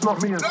 It's not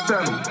me, it's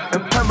them.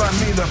 And pen man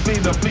need a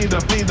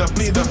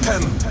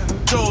pen.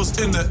 Joe's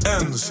in the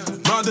ends.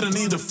 Now I didn't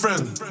need a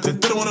friend. They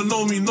didn't wanna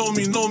know me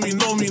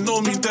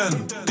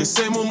then. They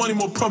say more money,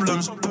 more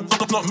problems.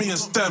 Not me,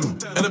 it's them.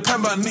 And the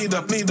pen man need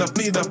a pen.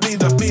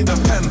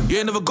 You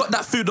ain't never got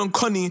that food on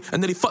Connie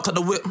and then he fucked up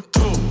the whip.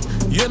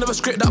 You ain't never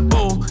scraped that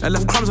bowl and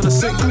left crumbs in the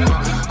sink.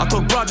 I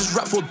told bro, just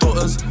rap for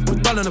daughters, we're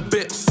done in a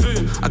bit.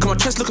 I got my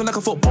chest looking like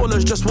a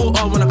footballer's just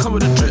water when I come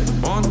with a drip.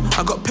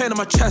 I got pain in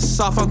my chest,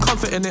 so I found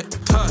comfort in it.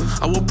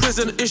 I wore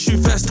prison issue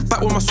vest,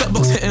 back with my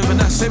sweatbox hitting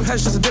Vanessa. Same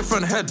head's just a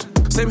different head,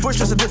 same push,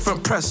 just a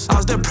different press. I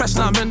was depressed,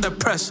 now I'm in the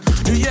press.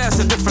 New year, it's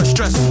a different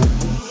stress.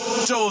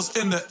 Joe's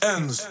in the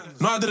ends.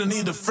 No, I didn't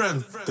need a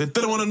friend. They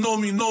didn't wanna know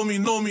me then.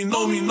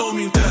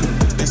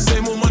 They say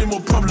more money, more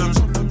problems.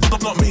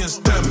 Not me, it's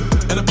them.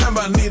 And the pen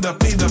man need a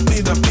pen.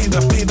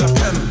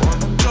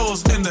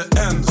 Joe's in the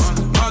ends.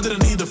 No, I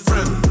didn't need a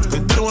friend. They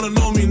didn't wanna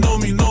know me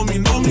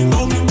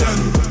then.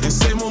 They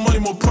say more money,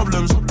 more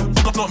problems.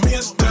 Not me,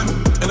 it's them.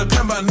 And the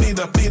pen man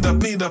need a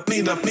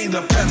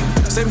pen.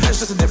 Same head's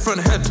just a different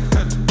head.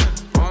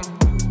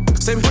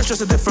 Same push,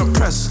 just a different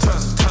press.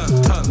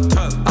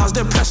 I was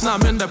depressed, now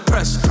I'm in the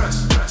press.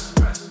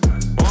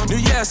 New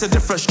year, it's a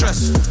different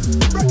stress.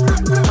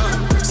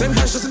 Same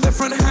head's just a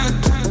different head.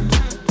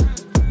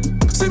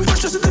 Same push,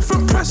 just a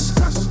different press.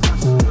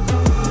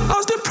 I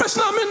was depressed,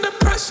 now I'm in the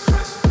press.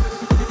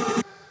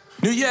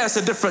 New year, it's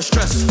a different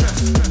stress.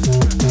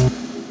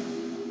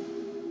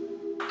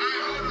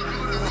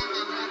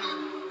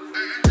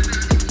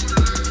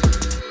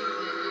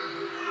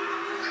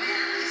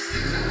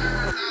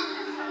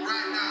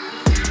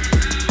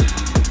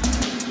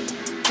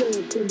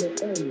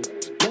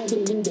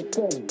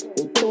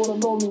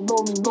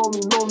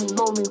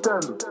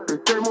 They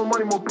say more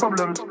money, more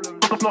problems.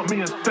 Not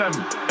me, it's them.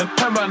 And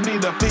pen man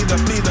need a pen.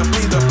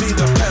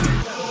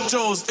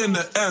 Joe's in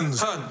the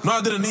ends. No,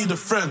 I didn't need a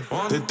friend.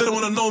 They didn't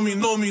wanna know me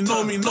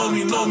then.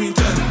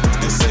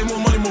 They say more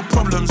money, more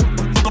problems.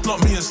 Not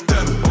me, it's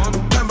them.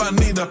 Pen man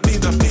need a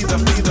pen.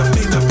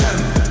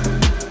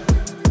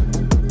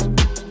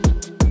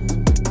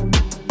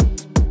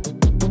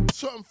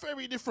 Something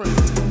very different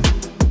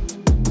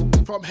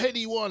from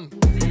Heady One.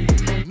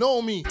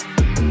 Know me.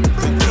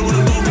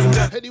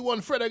 Heady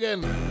One, Fred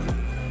again.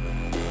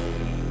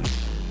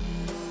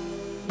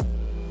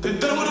 They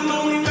don't wanna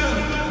know me then.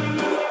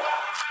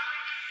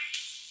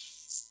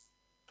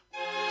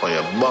 When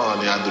you're born,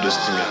 you do this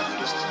thing.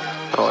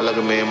 Oh, look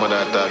at me,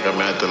 mother talk,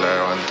 I tell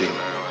her one thing.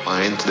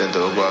 My incident to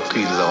go to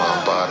Queens at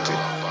one party.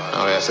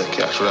 Now I say,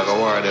 cash like a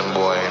war, them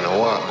boy, in a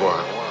walk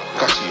one.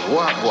 Cashy,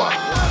 walk one.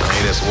 Now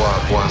he just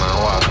walk one and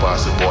walk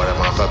past the boy,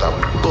 them after that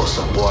bust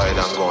a boy,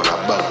 then go on a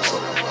balance up.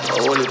 I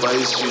only by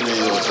history in the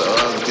youth, I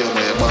don't think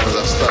my band is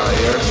a star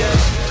here.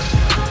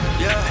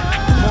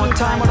 Yeah, more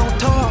time I don't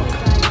talk.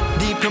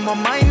 Deep in my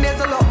mind, there's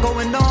a lot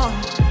going on.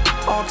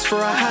 Ask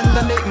for a hand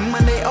and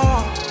they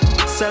are.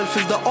 Self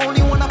is the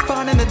only one I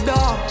found in the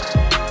dark.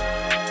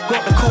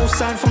 Got the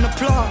cosign from the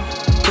plot.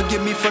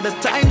 Forgive me for the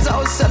times I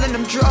was selling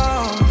them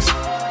drugs.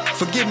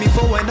 Forgive me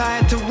for when I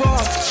had to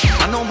rock.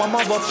 I know my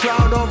mother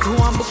proud of who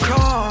I'm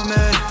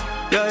becoming.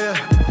 Yeah,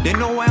 they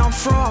know where I'm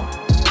from.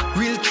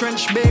 Real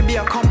trench, baby,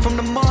 I come from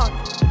the mud.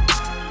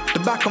 The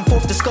back and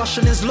forth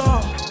discussion is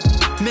long.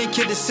 Make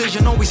your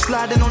decision, are we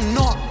sliding or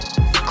not?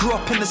 Grew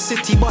up in the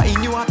city, but he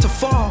knew how to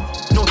farm.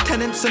 No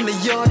tenants in the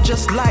yard,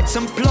 just lights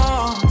and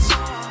plants.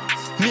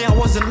 Me, I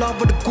was in love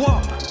with the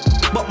guap.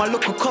 but my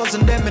local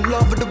cousin, them in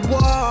love with the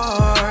war.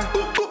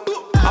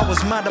 I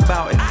was mad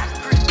about it,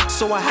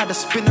 so I had a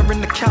spinner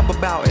in the cab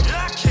about it.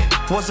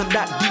 Wasn't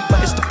that deep,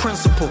 but it's the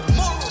principle.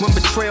 When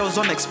betrayal's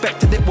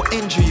unexpected, it will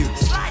injure you.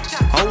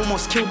 I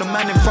almost killed a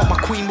man in front of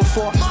my queen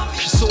before.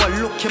 She saw a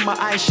look in my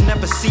eyes she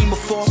never seen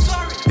before.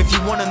 If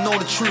you wanna know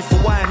the truth for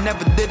why I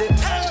never did it,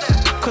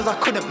 cause I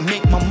couldn't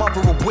make my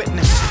mother a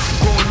witness.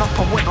 Growing up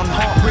I went on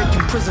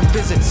heartbreaking prison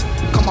visits.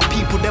 Cause my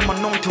people them are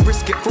known to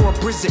risk it for a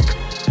Brizik.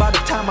 By the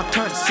time I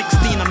turned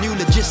 16 I knew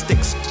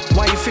logistics.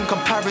 Why you think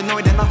I'm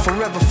paranoid and I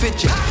forever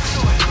fidget?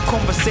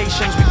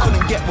 Conversations we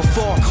couldn't get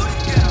before.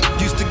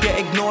 Used to get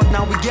ignored,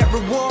 now we get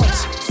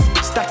rewards.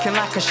 Stacking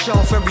like a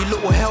shelf, every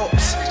little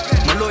helps.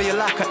 My lawyer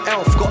like an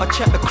elf, gotta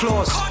check the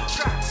clause.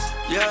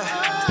 Yeah,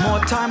 more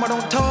time I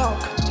don't talk.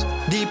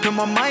 Deep in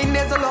my mind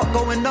there's a lot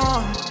going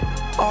on.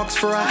 Ask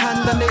for a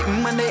hand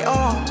and they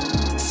are.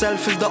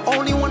 Self is the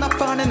only one I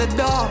found in the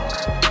dark.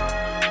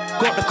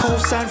 Got the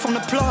cosign from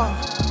the plug.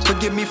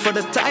 Forgive me for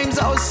the times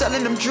I was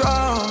selling them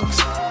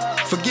drugs.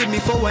 Forgive me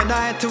for when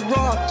I had to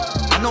rob.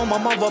 I know my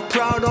mother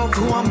proud of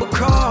who I'm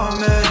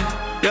becoming.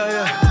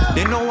 Yeah,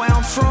 they know where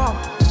I'm from.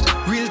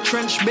 Real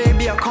trench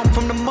baby, I come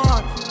from the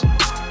mud.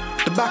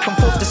 The back and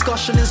forth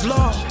discussion is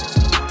long.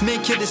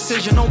 Make your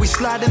decision, are we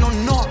sliding or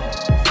not?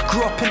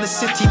 Grew up in the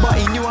city, but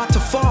he knew how to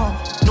farm.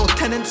 No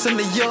tenants in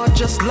the yard,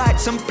 just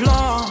lights and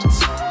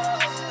plants.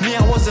 Me,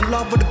 I was in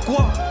love with the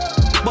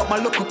guap, but my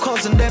local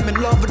cousin, them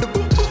in love with the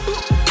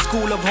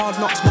School of hard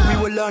knocks, but we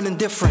were learning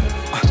different.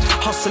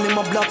 Hustle in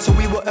my blood, so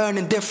we were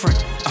earning different.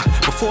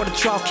 Before the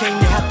trial came,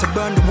 they had to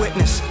burn the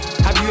witness.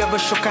 Have you ever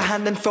shook a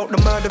hand and felt the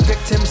murder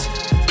victims?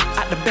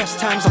 At the best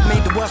times, I've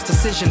made the worst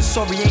decisions.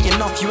 Sorry ain't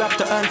enough, you have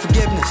to earn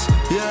forgiveness.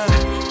 Yeah,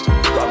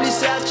 probably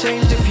say I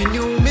changed if you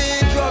knew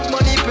me. Drug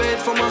money paid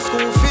for my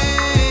school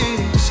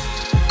fees.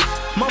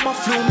 Mama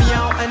flew me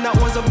out and that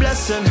was a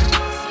blessing.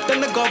 Then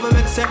the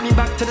government sent me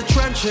back to the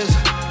trenches.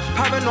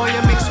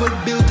 Paranoia mixed with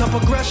built-up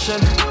aggression.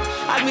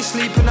 Had me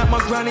sleeping at my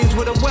granny's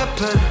with a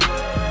weapon.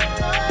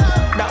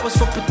 That was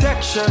for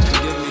protection.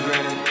 Forgive me,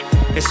 granny.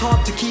 It's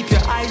hard to keep your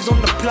eyes on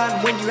the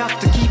plan when you have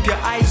to keep your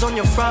eyes on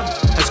your fam.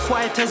 As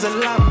quiet as a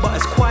lamb, but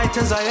as quiet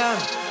as I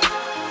am.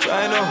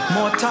 Try know,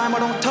 more time I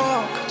don't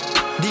talk.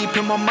 Deep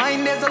in my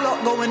mind there's a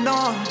lot going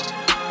on.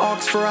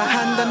 Ask for a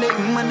hand and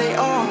they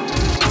are.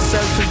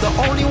 Self is the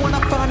only one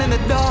I found in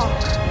the dark.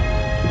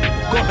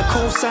 Got the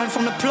cosign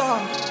from the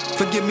plug.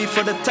 Forgive me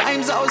for the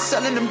times I was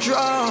selling them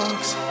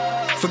drugs.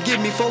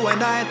 Forgive me for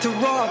when I had to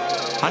rob.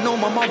 I know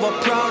my mother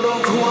proud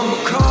of who I'm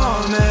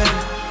becoming.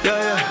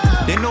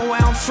 Yeah, they know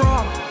where I'm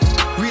from.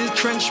 Real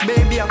trench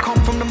baby, I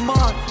come from the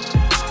mud.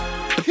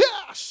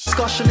 Cash.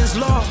 Discussion is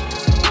long.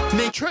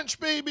 Make trench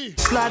baby.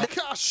 Slide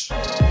cash.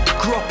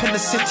 Grew up in the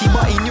city,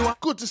 but he knew I.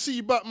 Good to see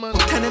you back, man.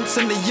 Tenants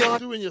in the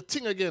yard. Doing your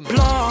thing again.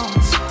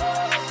 Blondes.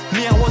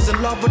 Me, I was in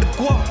love with the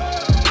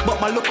guap, but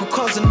my local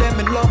cousin, them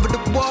in love with the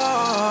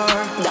war.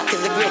 That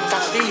is a great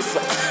taxis.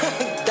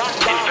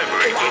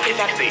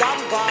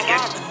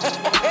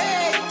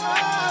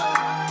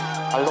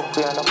 I look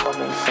where I'm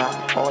coming from.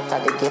 Out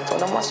of the ghetto,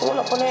 I must hold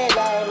up on the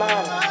head,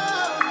 man.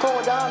 Throw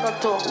down or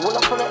two, hold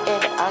up on the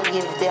head and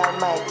give the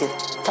Almighty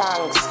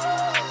thanks.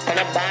 And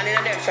I'm banning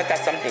on them shot or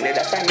something.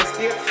 That's a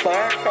mistake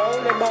far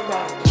from the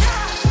baba.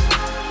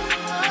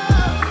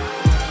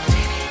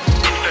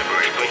 In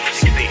February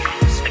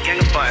 2016, a gang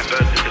of fire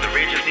burst into the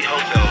Regency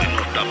Hotel in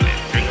North Dublin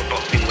during a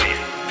boxing wave.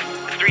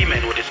 The three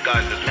men were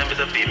disguised as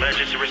members of the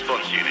emergency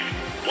response unit.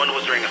 One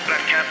was wearing a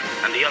flat cap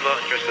and the other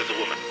dressed as a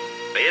woman.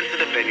 They entered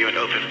the venue and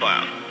opened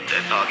fire.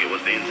 Their target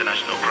was the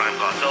international crime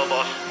cartel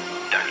boss,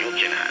 Daniel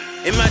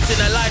Kinahan. Imagine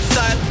a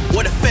lifestyle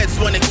where the feds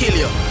wanna kill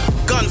you.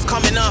 Guns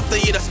coming after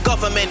you, that's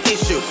government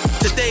issue.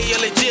 Today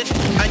you're legit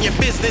and your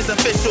business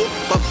official,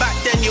 but back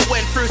then you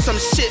went through some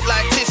shit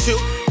like tissue.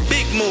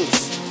 Big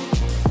moves,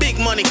 big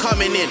money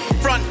coming in,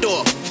 front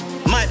door.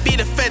 Might be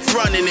the feds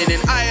running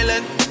in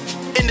Ireland.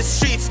 In the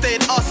streets,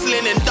 stayed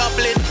hustling in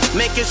Dublin,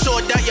 making sure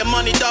that your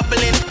money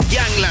doubling.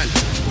 Gangland,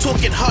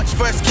 talking Hutch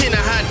versus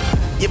Kinahan.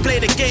 You play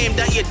the game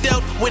that you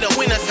dealt with a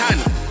winner's hand.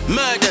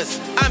 Murders,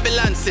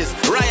 ambulances,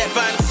 riot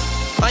vans.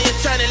 Are you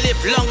trying to live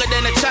longer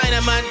than a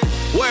Chinaman?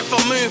 Worth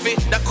a movie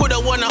that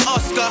could've won an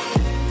Oscar.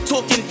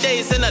 Talking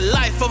days in the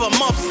life of a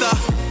mobster.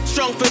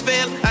 Strong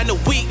prevail and the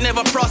weak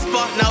never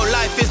prosper. Now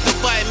life is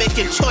Dubai,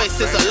 making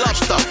choices a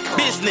lobster.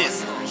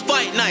 Business,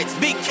 fight nights,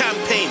 big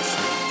campaigns.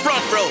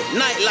 Front row,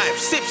 nightlife,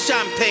 sip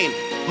champagne.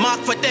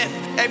 Mark for death,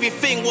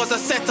 everything was a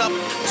setup.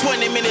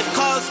 20-minute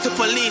calls to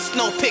police,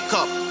 no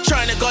pickup.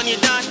 Trying to gun you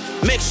down,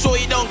 make sure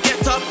you don't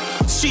get up.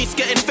 Streets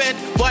getting fed,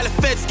 while the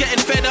feds getting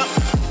fed up.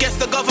 Guess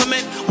the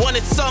government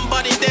wanted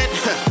somebody dead.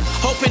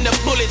 Hoping the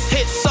bullets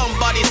hit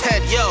somebody's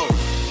head, yo.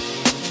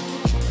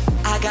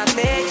 I got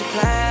major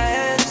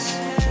plans,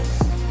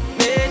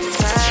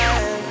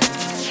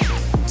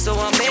 so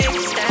I make a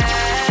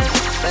stand,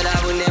 but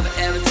I will never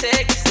ever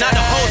take a stand. Now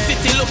the whole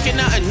city looking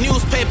at a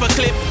newspaper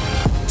clip.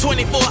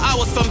 24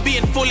 hours from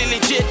being fully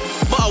legit.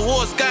 but a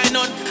war's going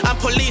on and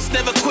police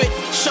never quit.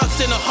 Shots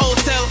in a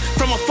hotel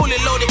from a fully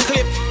loaded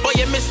clip, but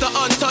you missed the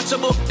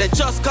untouchable, they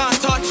just can't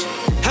touch.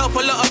 Help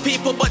a lot of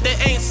people, but they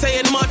ain't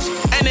saying much.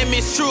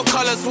 Enemies' true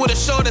colors would've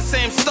showed the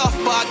same stuff,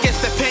 but I guess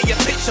they paint your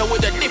picture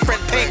with a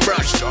different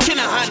paintbrush.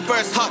 Kinahan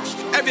versus Hutch,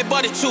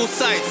 everybody choose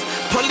sides.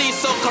 Police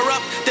so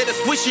corrupt, they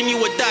just wishing you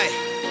would die.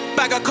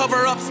 Bag of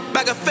cover-ups,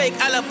 bag of fake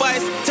alibis.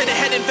 To the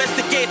head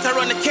investigator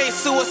on the case,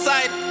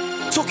 suicide.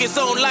 Took his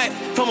own life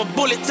from a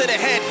bullet to the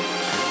head.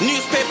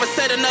 Newspaper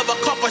said another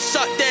copper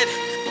shot dead.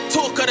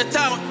 Talk of the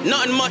town,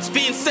 nothing much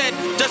being said.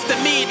 Just the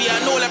media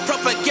and all that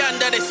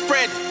propaganda they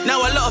spread.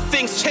 Now a lot of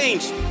things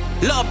change.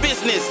 Lot of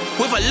business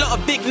with a lot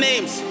of big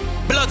names.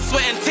 Blood,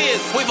 sweat and tears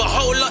with a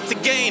whole lot to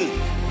gain.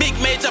 Big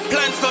major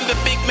plans from the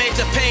big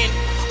major pain.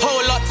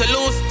 Whole lot to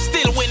lose,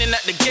 still winning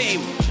at the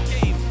game.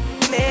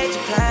 Major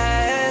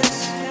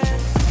plans.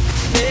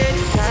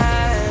 Major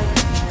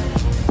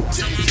plans.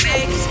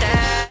 Make it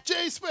stand.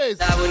 J-Space.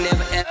 I will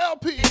never ever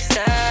LP.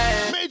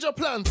 stand. Major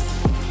plans.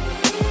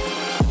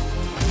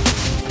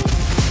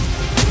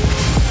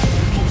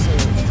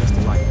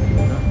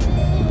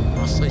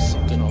 I say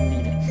something on me.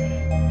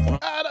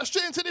 That's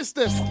straight into this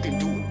then. Fucking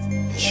do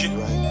it. Shit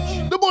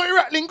right. The boy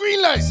rattling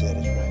green light.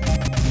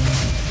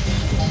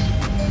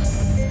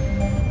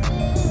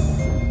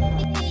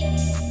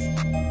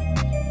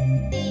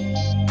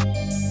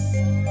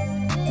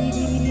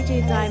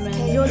 DJ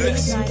Diamond, you're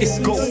listening to It's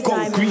go, DJ go,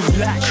 Diamond. green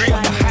light.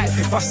 Fuck the hype,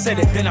 if I said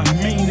it, then I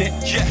mean it.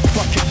 Yeah.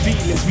 Fuck your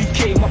feelings, we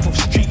came up of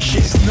street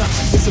shit. It's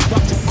nuts, it's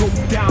about to go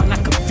down, I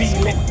can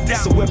feel it.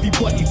 So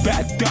everybody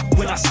better duck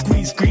when I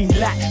squeeze green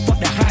light. Fuck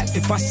the hype,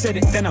 if I said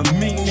it, then I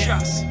mean it.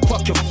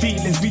 Fuck your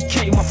feelings, we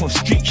came up of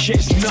street shit.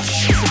 It's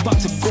nuts, it's about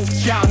to go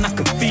down, I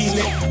can feel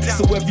it.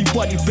 So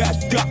everybody better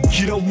duck,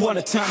 you don't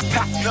wanna turn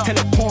back. Tell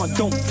a pawn,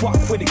 don't fuck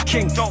with the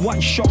king. One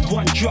shot,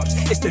 one drops,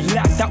 it's the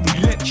life that we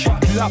live.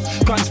 Chuck love,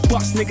 guns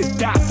bust, niggas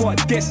die for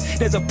this.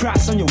 There's a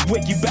price on your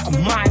wig, you better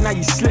mind how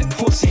you slip,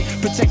 pussy.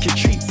 Protect your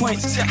 3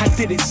 points. I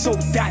did it so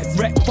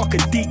direct, fuck a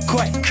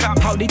decoy.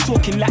 How they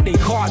talking like they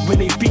hard when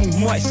they being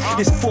moist.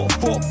 This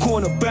 4-4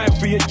 corner burn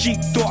for your Jeep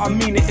door. I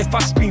mean it if I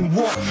scream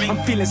war.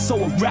 I'm feeling so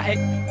erratic.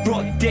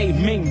 Broad day,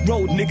 main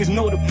road, niggas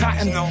know the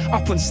pattern.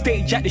 Up on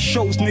stage at the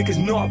shows, niggas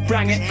know I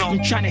bang it.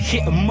 I'm trying to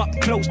hit 'em up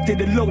close,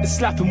 did a load of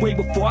slapping way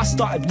before I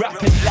started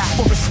rapping.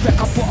 For respect,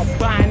 I put a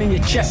bind in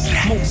your chest.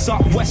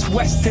 Mozart,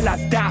 West till I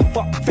die.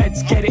 Fuck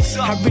feds, get it.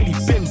 I really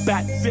been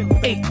bad.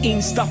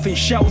 18 stuffing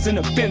shells in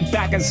a bin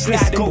bag and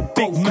sliding go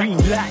big green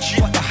light.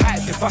 Fuck the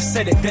hype, if I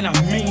said it, then I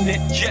mean it.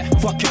 Yeah.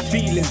 Fuck your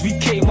feelings, we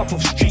came up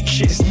of street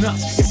shit. It's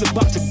nuts, it's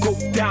about to go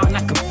down,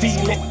 I can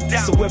feel it.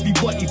 So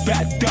everybody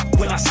better duck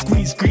when I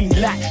squeeze green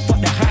light.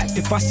 Fuck the hype,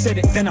 if I said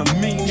it, then I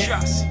mean it.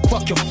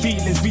 Fuck your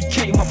feelings, we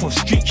came up of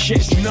street shit.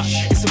 It's nuts,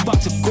 it's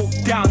about to go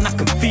down, I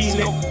can feel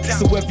it.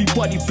 So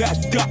everybody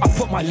better duck, I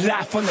put my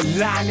life on the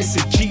line, it's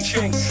a G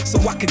thing. So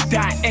I could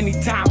die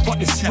anytime, fuck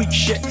the sweet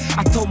shit.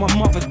 I told my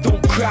mother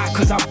don't cry,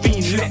 cause I've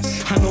been lit.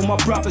 I know my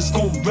brothers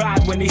gon'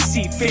 ride when they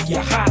see fit.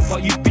 You're high,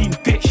 but you been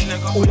bitch.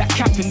 All that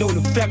capping, all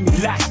the family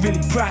life's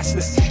really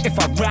priceless. If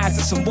I rise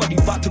at somebody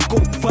about to go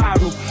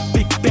viral,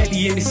 big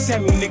belly in the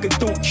semi, nigga,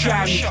 don't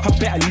try me. I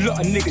bet a lot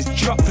of niggas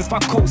drop if I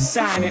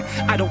co-sign it.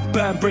 I don't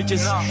burn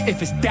bridges,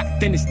 if it's that,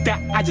 then it's that.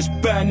 I just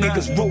burn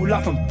niggas, roll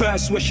up and burn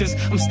swishers.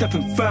 I'm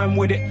stepping firm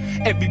with it.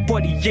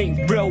 Everybody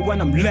ain't real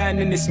when I'm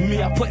learning. It's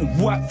me, I put in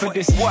work for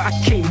this. I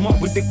came up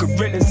with the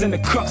gorillas and the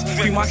crux.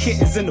 Bring my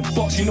hitters in the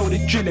box, you know the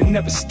drilling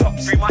never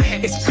stops.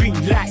 It's green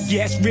light,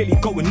 yeah, it's really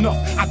going off.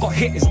 I got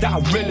hitters that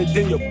are realer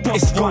than your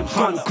boss. It's gone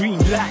green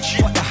light.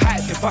 Fuck the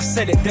hype, if I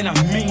said it, then I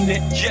mean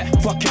it. Yeah.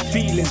 Fuck your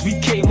feelings, we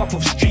came up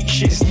of street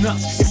shit. It's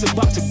nuts, it's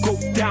about to go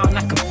down,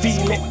 I can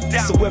feel it.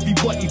 So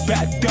everybody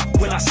better duck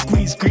when I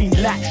squeeze green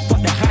light.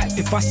 Fuck the hype,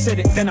 if I said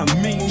it, then I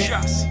mean it.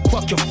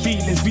 Fuck your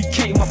feelings, we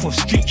came up of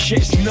street shit.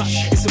 It's nuts,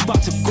 it's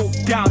about to go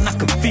down, I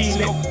can feel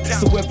it.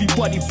 So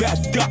everybody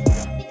better duck.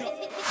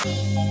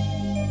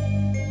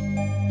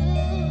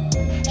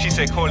 She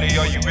say, Coley,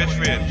 are you rich?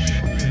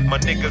 My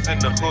niggas in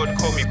the hood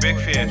call me Big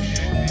Fish,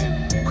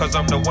 cause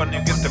I'm the one who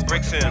gets the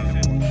bricks in.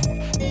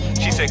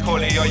 She say,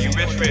 Coley, are you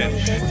rich?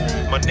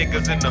 My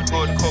niggas in the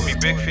hood call me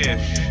Big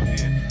Fish,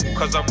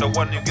 cause I'm the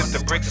one who gets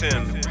the bricks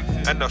in.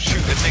 And I'll shoot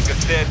a nigga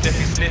dead if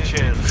he's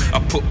snitching. I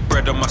put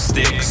bread on my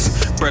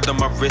sticks, bread on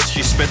my wrist.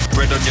 You spent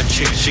bread on your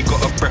chick, she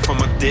got a breath on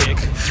my dick.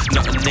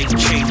 Nothing ain't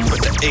changed but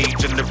the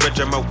age and the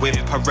reg on my whip.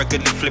 I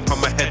regularly flip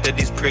on my head of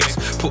these pricks.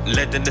 Put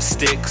lead in the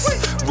sticks,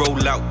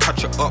 roll out,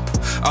 touch it up.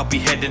 I'll be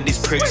heading these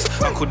pricks.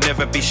 I could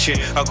never be shit,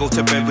 I'll go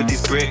to bed with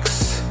these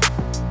bricks.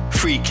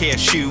 3K a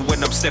shoe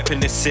when I'm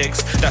stepping in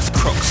 6. That's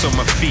Crocs on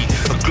my feet.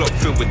 A Glock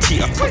filled with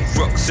tea. I put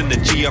rocks in the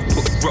G, I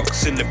put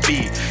rocks in the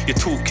B. You're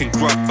talking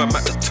grub, I'm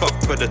at the top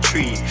of the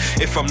tree.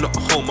 If I'm not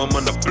home, I'm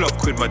on the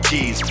block with my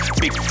G's.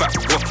 Big fat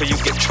whopper, you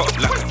get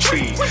chopped like a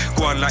tree.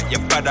 Go on like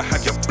your bad, I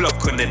have your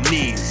block on the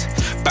knees.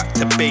 Back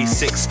to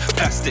basics,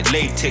 plastic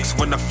latex.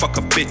 When I fuck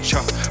a bitch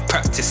up,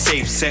 practice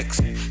safe sex.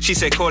 She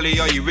say,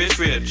 Coley, are you rich?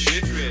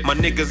 My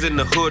niggas in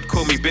the hood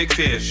call me Big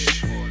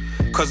Fish,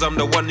 Cause I'm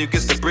the one who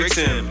gets the bricks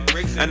in.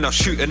 And I'll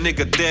shoot a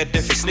nigga dead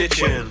if he's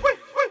snitching.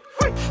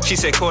 She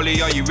said,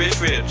 Corley, are you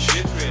rich?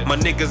 My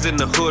niggas in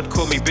the hood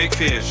call me Big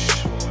Fish.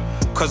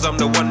 Cause I'm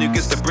the one who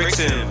gets the bricks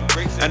in.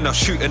 And I'll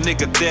shoot a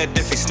nigga dead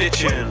if he's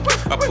snitching.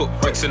 I put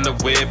bricks in the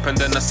whip and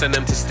then I send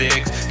them to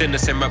sticks. Then they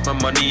send back my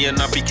money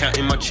and I be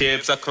counting my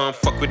chips. I can't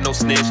fuck with no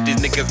snitch, these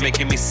niggas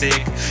making me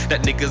sick.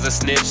 That nigga's a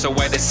snitch, so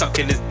why they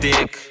sucking his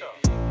dick?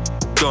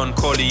 Don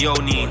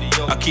Corleone,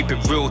 I keep it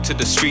real to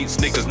the streets,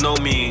 niggas know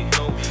me.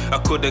 I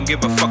couldn't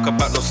give a fuck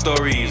about no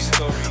stories.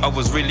 I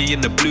was really in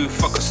the blue,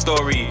 fuck a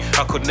story.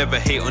 I could never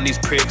hate on these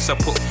pricks, I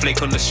put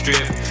flake on the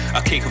strip.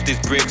 I cake off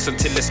these bricks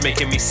until it's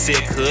making me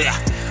sick.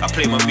 I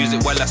play my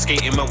music while I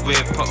skate in my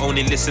whip, but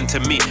only listen to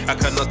me. I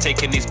cannot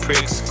take in these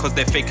pricks, cause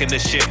they're faking the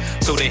shit.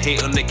 So they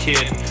hate on the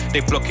kid,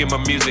 they blocking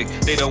my music.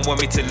 They don't want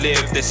me to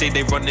live, they say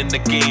they run in the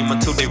game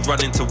until they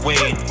run into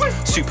Wayne.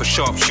 Super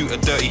sharp shooter,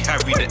 dirty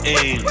Harry the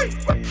aim.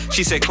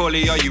 She said,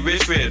 Corley, are you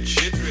rich?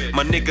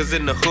 My niggas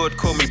in the hood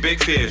call me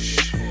Big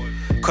Fish.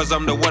 Cause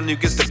I'm the one who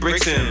gets the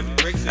bricks in.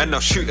 And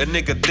I'll shoot a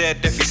nigga dead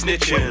if he's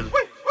snitching.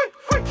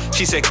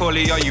 She said,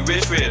 Corley, are you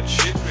rich?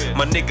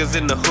 My niggas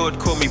in the hood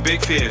call me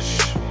Big Fish.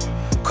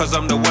 Cause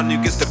I'm the one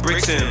who gets the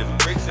bricks in.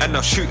 And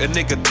I'll shoot a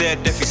nigga dead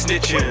if he's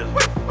snitching.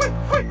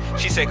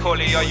 She said,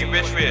 Corley, are you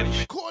rich?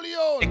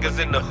 Niggas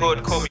in the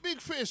hood call me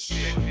Big Fish.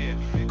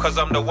 Cause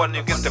I'm the one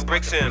who gets the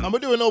bricks in. I'm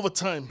doing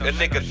overtime. A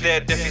nigga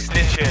dead if he's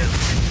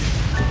snitching.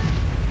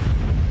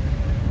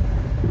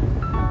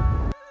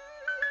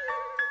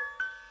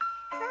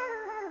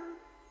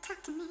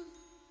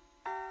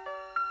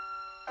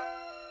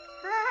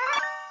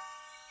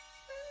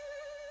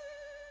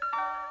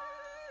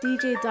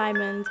 DJ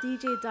Diamond,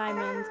 DJ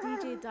Diamond,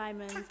 DJ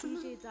Diamond,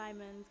 DJ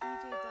Diamond,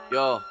 DJ Diamond.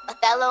 Yo.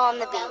 Othello on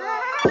the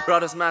beat.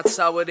 Brothers mad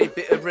sour, they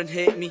bitter and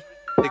hate me.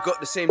 They got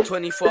the same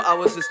 24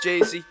 hours as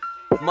Jay-Z.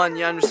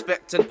 Money and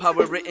respect and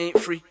power, it ain't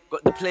free.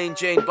 Got the plain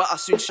Jane, but I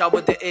soon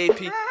showered the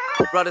AP.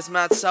 Brothers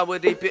mad sour,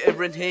 they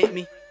bitter and hate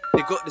me.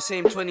 They got the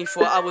same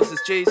 24 hours as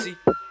Jay-Z.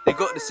 They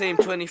got the same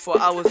 24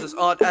 hours as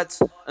Art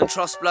Ads. And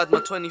trust blood, my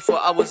 24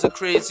 hours are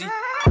crazy.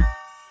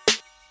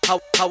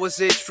 How was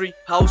age free?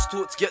 I was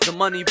taught to get the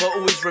money but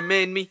always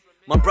remain me.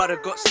 My brother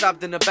got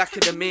stabbed in the back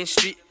of the main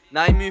street.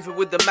 Now he moving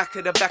with the Mac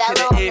at the back of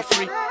the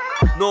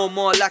A3. No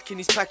more lacking,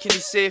 he's packing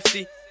his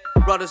safety.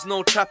 Brothers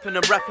no trapping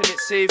and rapping, it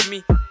saved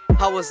me.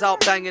 I was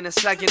out banging and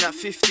slagging at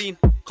 15.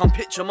 Can't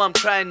picture mum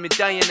crying me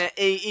dying at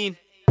 18.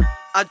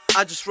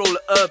 I just roll a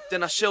herb,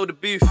 then I shell the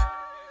booth.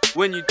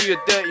 When you do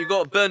your dirt, you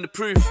gotta burn the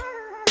proof.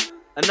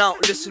 And now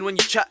listen when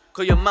you chat,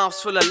 cause your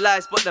mouth's full of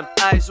lies, but them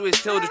eyes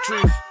always tell the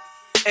truth.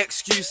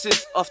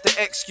 Excuses after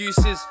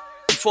excuses.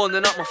 You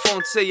phoning up my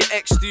phone, say you're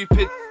ex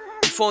stupid.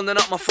 You phoning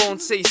up my phone,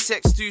 say you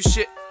sex do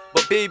shit.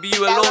 But baby,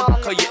 you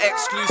alone, cause you're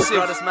exclusive.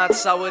 Brothers mad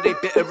sour, they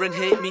bitter and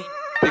hate me.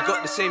 They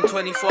got the same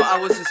 24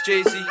 hours as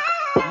Jay-Z.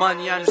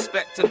 Money and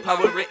respect and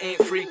power, it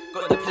ain't free.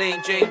 Got the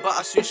plain Jane, but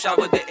I soon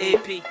showered the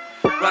AP.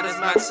 Brothers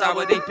mad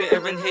sour, they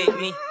bitter and hate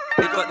me.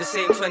 They got the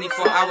same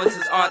 24 hours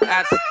as Art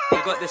Ads.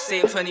 They got the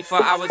same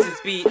 24 hours as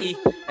BE.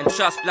 And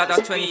trust blood, our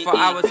 24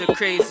 hours are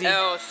crazy.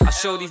 I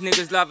show these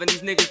niggas love and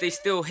these niggas they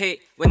still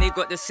hate. When they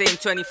got the same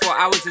 24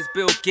 hours as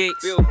Bill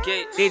Gates.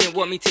 They didn't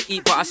want me to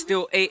eat but I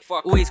still ate.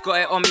 Always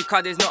got it on me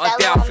cause there's not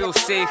a day I feel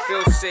safe.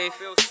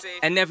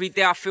 And every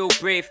day I feel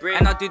brave.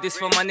 And I do this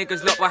for my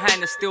niggas locked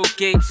behind the steel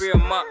gates.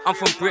 I'm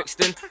from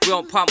Brixton, we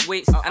don't pump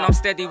weights. And I'm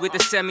steady with the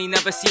semi,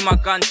 never see my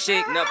gun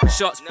shake.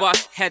 Shots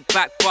bust, head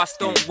back bust,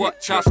 don't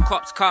watch us.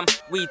 Cops come,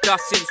 we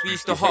dust since we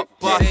used to hot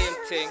bust.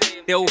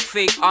 They all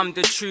fake, I'm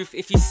the truth.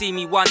 If you see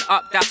me one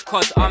up, that's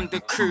cause I'm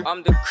the crew.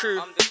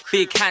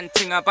 Big hand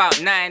ting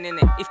about 9 in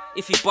it.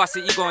 If you bust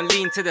it, you gon'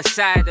 lean to the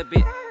side a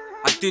bit.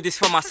 I do this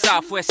for my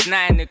Southwest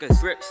 9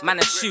 niggas. Man,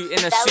 a shoot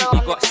in a suit,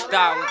 you got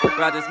style with the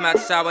brothers mad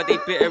sour, they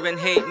bitter and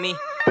hate me.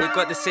 They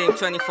got the same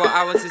 24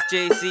 hours as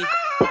Jay-Z.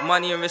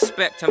 Money and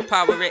respect and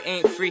power, it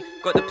ain't free.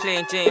 Got the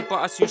plain Jane, but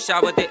I soon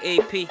showered the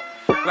AP.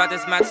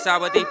 Brothers mad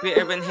sour, they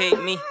bitter and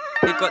hate me.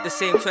 They got the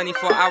same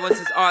 24 hours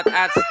as Art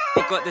Ads.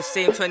 They got the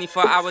same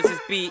 24 hours as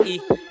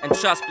BE. And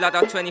trust blood,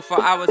 our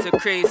 24 hours are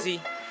crazy.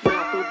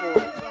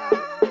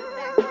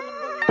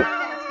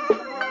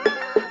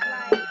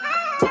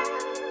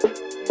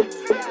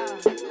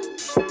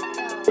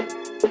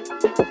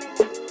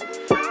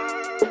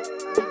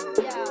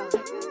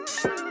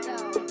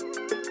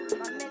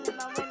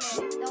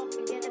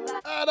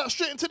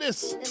 Straight into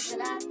this.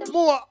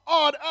 More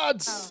Art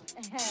Ads.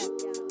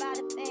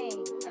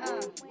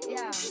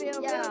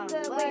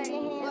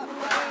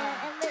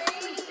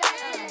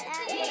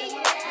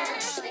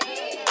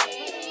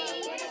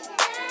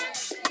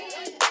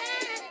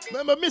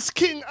 Remember Miss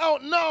King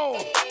out now.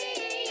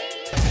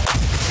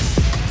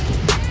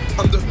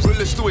 I'm the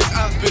realest always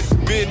have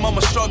been. Me and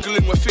mama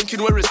struggling, we're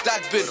thinking where his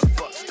dad been.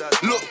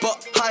 Look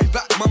but high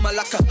back, mama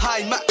like a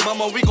high Mac.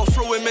 Mama, we gon'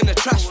 throw him in the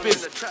trash bin.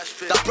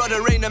 That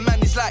brother ain't a man,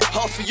 he's like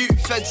half a you.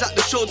 Feds at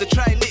the shoulder,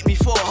 try and hit me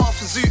for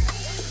half a zoo.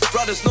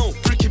 Brothers know,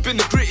 Bricky been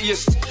the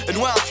grittiest. And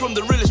where I'm from,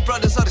 the realest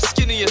brothers are the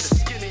skinniest.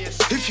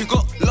 If you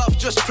got love,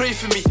 just pray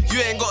for me. You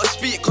ain't gotta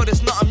speak, cause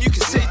there's nothing you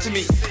can say to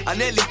me. I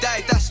nearly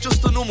died, that's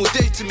just a normal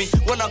day to me.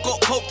 When I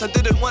got poked, I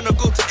didn't wanna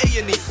go to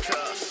A&E.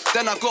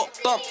 Then I got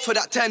bumped for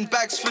that 10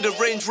 bags for the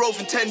Range Rover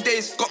in 10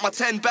 days. Got my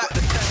 10 back.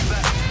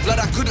 Blood,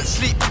 I couldn't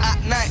sleep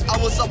at night. I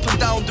was up and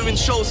down doing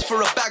shows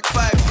for a bag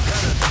 5.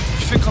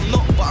 You think I'm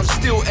not, but I'm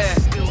still air.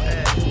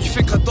 You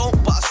think I don't,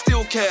 but I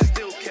still care.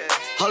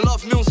 I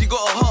love Mills, he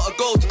got a heart of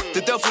gold.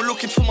 The devil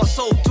looking for my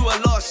soul to a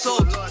lost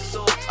soul.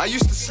 I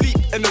used to sleep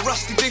in the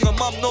rusty dinger.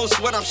 Mum knows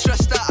when I'm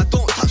stressed out, I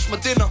don't touch my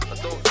dinner.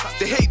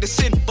 They hate the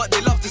sin, but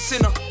they love the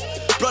sinner.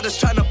 Brothers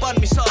trying to ban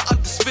me, so I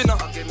add the spinner.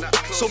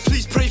 So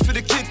please pray for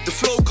the kid. The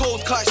flow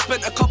cold, cause I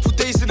spent a couple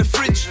days in the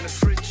fridge.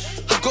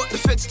 I got the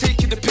feds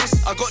taking the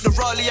piss. I got the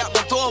Raleigh at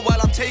my door while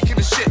I'm taking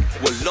the shit.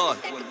 Well, Lord.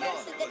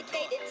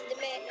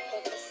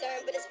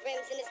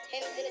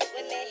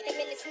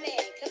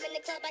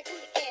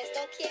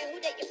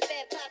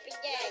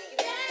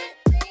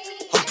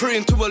 I'm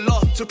praying to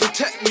Allah to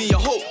protect me. I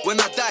hope when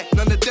I die,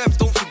 none of them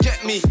don't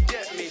forget me.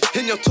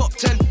 In your top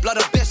 10, blood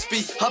I best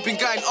be. I've been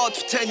going hard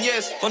for 10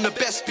 years on the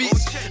best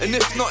beats. And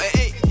if not, it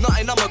ain't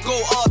nothing, I'ma go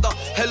harder.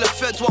 Hella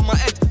feds want my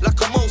head like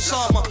I'm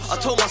Osama. I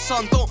told my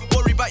son, don't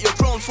worry about your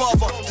grown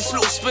father. This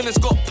little spinner's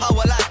got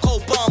power like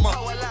Obama.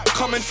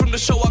 Coming from the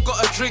show, I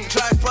got a drink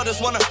drive. Brothers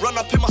wanna run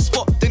up in my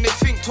spot, then they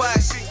think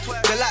twice.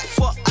 They're like,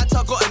 fuck,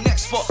 I got a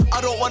next spot.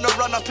 I don't wanna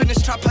run up in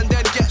this trap and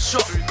then get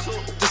shot.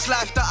 This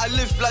life that I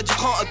live, blood, you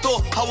can't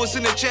adore. I was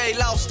in a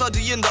jail out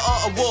studying the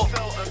art of war.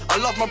 I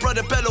love my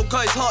brother Bello,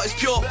 cause his heart is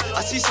pure.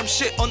 I see some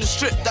shit on the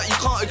strip that you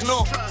can't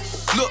ignore.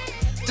 Look,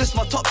 this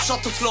my top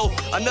shutter flow.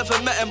 I never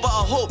met him, but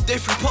I hope they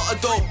free Potter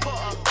though.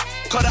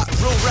 Cause that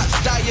real rap's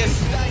dying.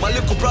 My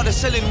little brother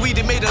selling weed,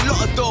 he made a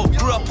lot of dough.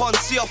 Grew up on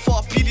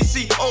CFR,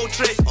 PDC,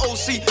 O-Tray,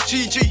 OC,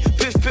 GG,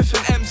 Piff, Piff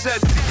and MZ.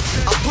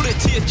 I put it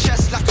to your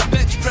chest like a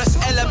bench press.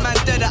 Element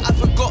dead, I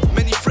haven't got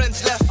many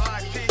friends left.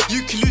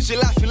 You can lose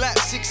your life in like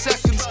 6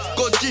 seconds.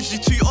 God gives you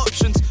 2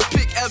 options,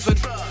 pick Evan.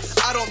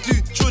 I don't do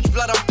judge,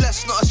 blood, I'm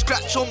blessed. Not a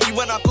scratch on me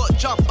when I got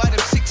jumped by them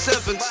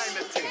 6'7s.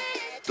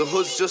 The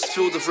hood's just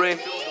filled with rain.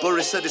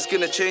 Boris said it's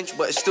gonna change,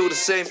 but it's still the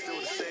same.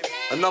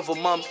 Another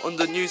mum on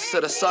the news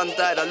said her son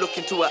died. I look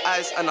into her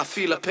eyes and I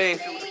feel her pain.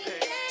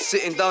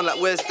 Sitting down like,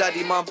 where's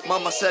daddy, mum?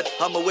 Mama said,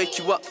 I'ma wake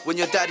you up when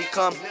your daddy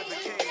come.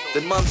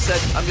 Then mum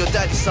said, I'm your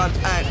daddy's son.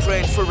 I ain't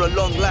praying for a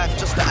long life,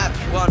 just a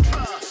happy one.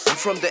 I'm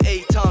from the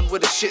A-town where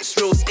the shit's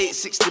real.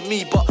 8-6 to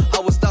me, but I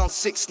was down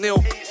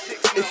 6-0.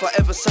 If I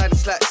ever sign,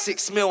 it's like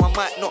 6 mil. I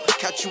might not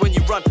catch you when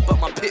you run, but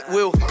my pit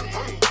will.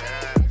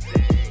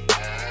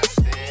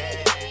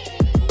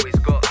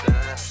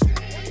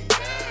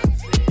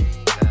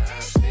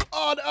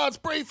 Hard odds,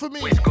 pray for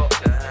me. We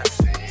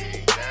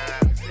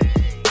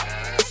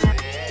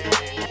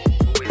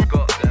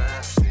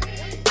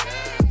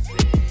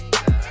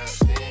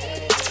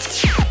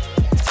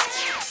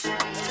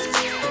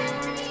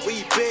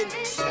been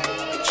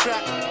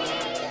track,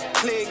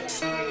 cling,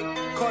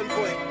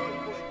 convoy.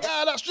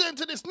 Yeah, that's straight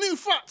into this new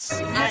facts.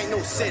 I ain't no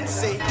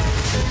sensei.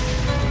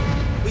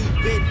 We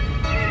been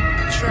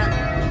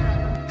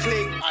track,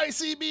 cling.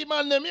 ICB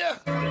man them, yeah.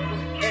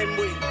 And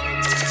we.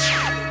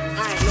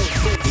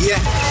 Yeah,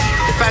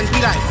 the fans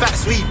be like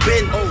facts, we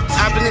been.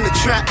 I've been in the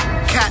trap,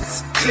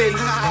 cats, clean.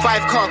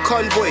 5-car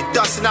convoy,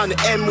 dusting down the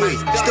M-way.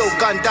 Still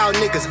gun down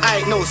niggas, I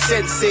ain't no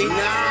sensei.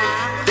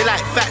 They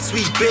like facts,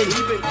 we been.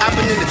 I've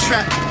been in the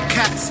trap,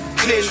 cats,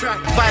 clean.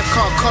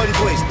 5-car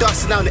convoys,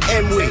 dusting down the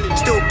M-way.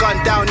 Still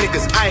gun down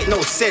niggas, I ain't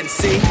no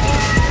sensei.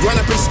 Run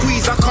up and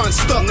squeeze, I can't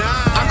stop.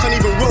 I can't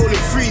even roll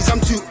and freeze,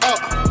 I'm too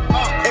up.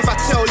 If I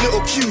tell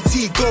little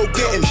QT, go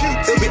get him.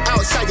 They'll be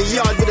outside the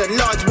yard with a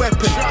large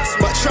weapon.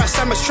 But trust,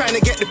 I'm just trying to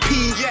get the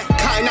P.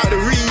 Cutting out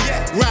the reed,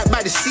 right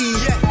by the sea.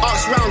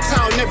 Arts round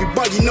town,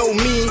 everybody know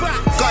me.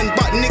 Gun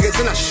butt niggas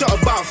and I shot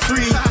about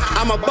 3.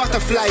 I'm a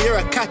butterfly, you're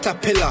a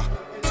caterpillar.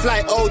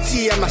 Fly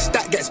OT and my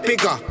stack gets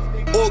bigger.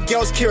 All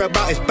girls care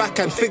about his back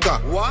and figure.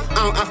 I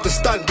don't have to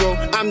stunt, bro,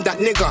 I'm that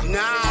nigga.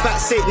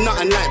 Facts ain't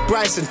nothing like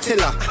Bryson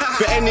Tiller.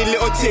 For any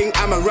little thing,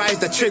 I'ma rise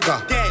the trigger.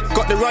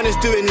 Got the runners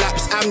doing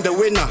laps, I'm the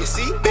winner.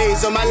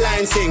 Bays on my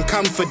line saying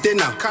come for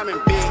dinner.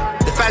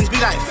 The fans be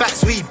like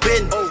facts, we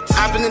been.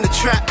 I've been in the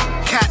trap,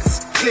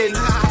 cats, clean.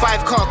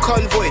 5-car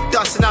convoy,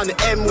 dusting down the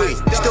M-way.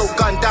 Still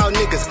gun down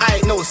niggas,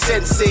 I ain't no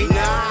sensei.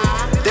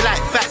 They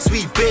like facts,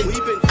 we been.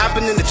 I've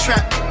been in the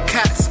trap,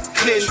 cats,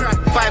 clean.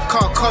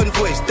 5-car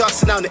convoys,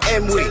 dusting down the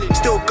M-way.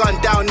 Still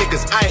gun down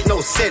niggas, I ain't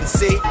no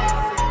sensei.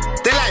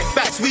 They like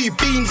facts, we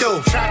been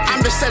though.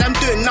 I'm just said I'm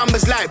doing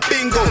numbers like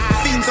bingo.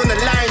 Fiends on the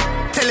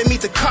line, telling me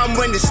to come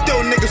when there's still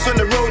niggas on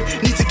the road.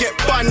 Need to get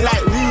bun like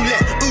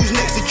roulette. Who's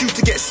next to you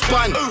to get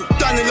spun?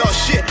 Done a lot of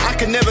shit, I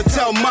can never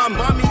tell mum.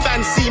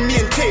 Fans see me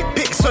and take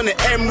pics on the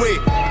M-way.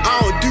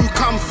 I don't do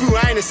come through,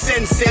 I ain't a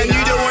sensei. And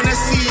you don't wanna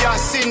see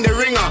us in the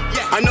ringer.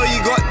 I know you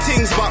got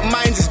things, but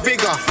mine's is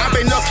bigger. I've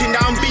been knocking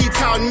down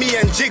B-Town,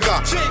 me and Jigger.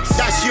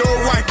 That's your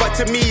wife, but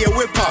to me a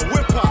whipper.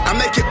 I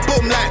make it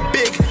boom like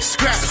big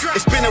scraps.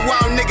 It's been a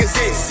while, niggas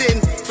ain't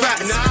seen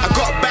facts. I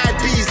got bad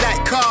bees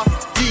like car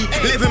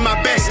Living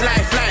my best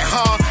life like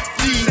Hardy.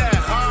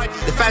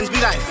 The fans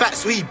be like,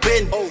 Fats, we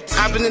been.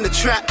 I've been in the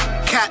trap,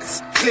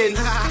 cats, clean.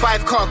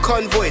 5-car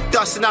convoy,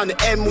 dusting down the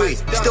M-way.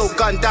 Still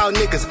gun down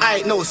niggas, I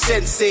ain't no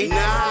sensei.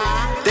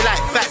 They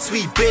like, Fats,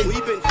 we been.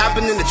 I've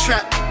been in the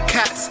trap,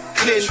 cats,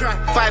 clean.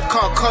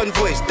 5-car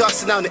convoys,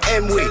 dusting down the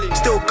M-way.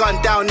 Still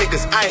gun down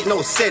niggas, I ain't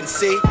no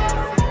sensei.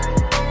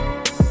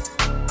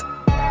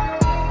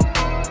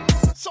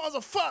 Sons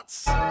of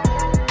Fats.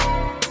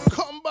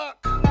 Come back.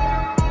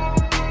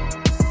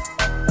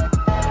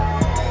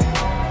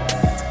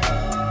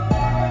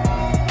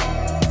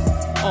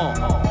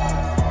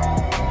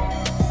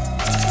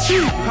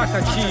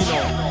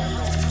 Pacachino,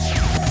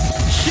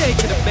 Shake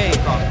the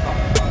Baker,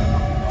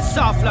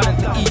 South London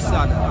to East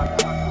London,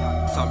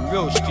 some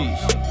real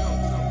streets.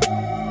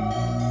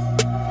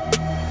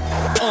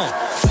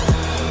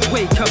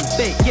 Wake up,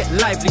 bake, get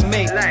lively,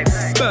 mate.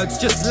 Birds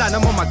just land,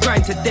 I'm on my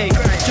grind today.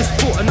 Just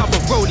bought another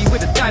rollie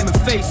with a diamond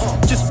face.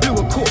 Just blew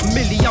a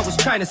 $250,000 I was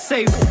trying to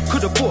save.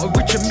 Could've bought a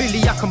richer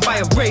milli, I can buy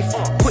a Wraith.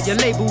 Put your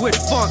label with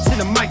France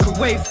in a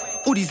microwave.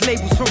 All these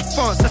labels from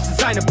France, that's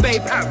designer,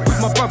 babe. With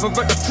my brother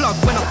at the plug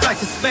when I fly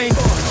to Spain.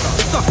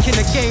 Stuck in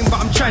the game,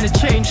 but I'm trying to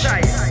change.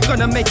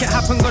 Gonna make it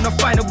happen, gonna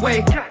find a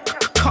way.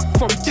 Cut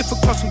from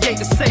different cloths, we ain't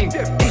the same.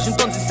 Asian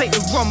dons and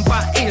Satan rum, but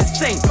I ain't a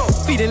saint.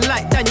 Feeling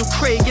like Daniel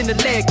Craig in the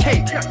layer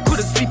cake.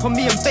 Couldn't sleep on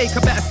me and bake,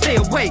 I better stay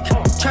awake.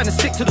 Trying to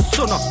stick to the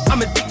sunna,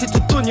 I'm addicted to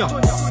dunya.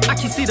 I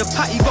can see the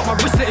patty, got my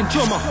wristlet in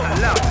drummer.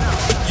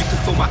 You can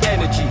feel my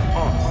energy.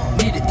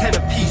 Need it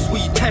 10 apiece, what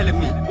you telling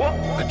me?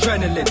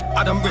 Adrenaline,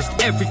 I done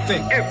risked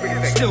everything.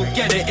 Still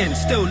get it in,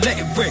 still let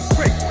it ring.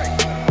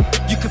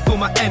 You can feel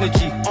my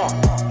energy.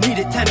 Need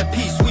it 10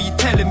 apiece, what you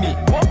telling me?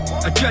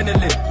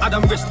 Adrenaline, I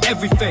done risked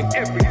everything.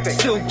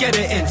 Still get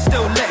it in,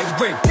 still let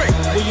it ring.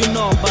 What you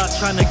know about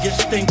trying to get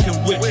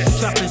stinking rich?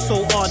 Trapping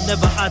so hard,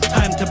 never had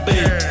time to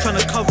bathe. Trying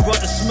to cover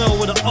up the smell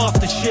with an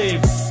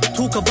aftershave.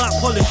 Talk about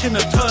polishing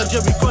a turd,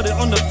 yeah, we got it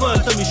on the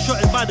first, then we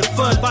shot it by the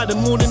third. By the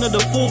morning of the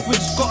fourth, we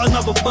just got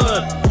another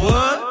bird.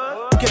 Word?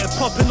 Get it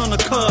popping on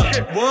the curb.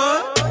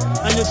 Word?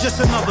 And you're just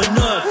another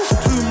nerd.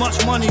 Too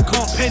much money,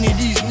 can't penny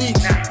these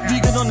neeks.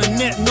 Vegan on the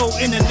net, no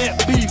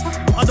internet beef.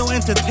 I don't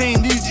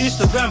entertain these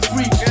Instagram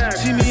freaks.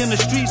 See me in the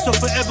streets, so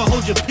forever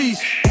hold your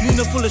peace.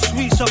 Nina full of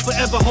sweets, so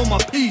forever hold my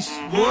peace.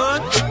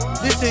 Word?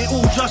 This ain't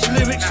all just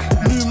lyrics.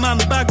 New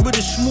man bag with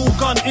a small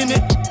gun in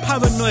it.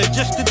 Paranoid,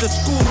 just did the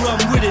school run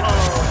with it.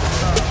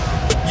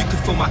 You can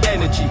feel my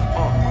energy.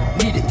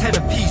 Need it 10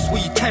 apiece,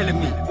 what you telling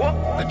me?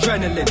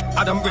 Adrenaline,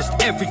 I done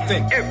risked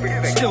everything.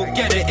 Still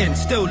get it in,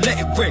 still let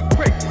it ring.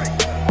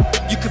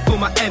 You can feel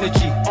my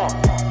energy.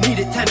 Need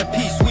it 10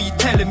 apiece, what you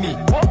telling me?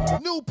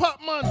 New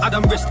Pacman, I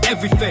done risked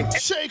everything.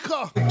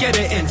 Shaker, get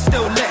it in,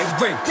 still let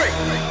it ring.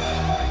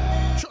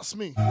 Trust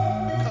me,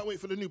 can't wait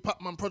for the new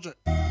Pacman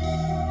project.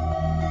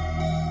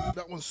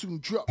 That one soon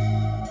drop.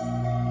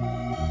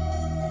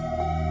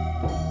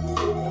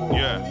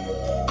 Yeah.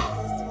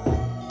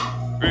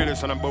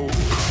 Realist and a boat.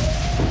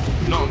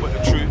 Nothing but the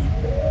truth.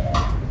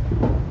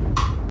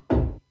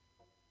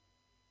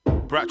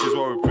 Bratch is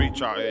what we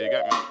preach out here, you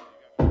get me?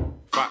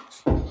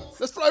 Facts.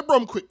 Let's fly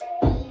Brom quick.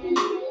 You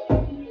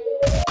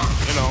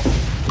know.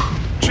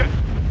 Check.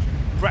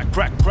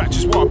 Bratch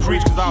is what I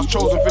preach, cause I was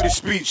chosen for this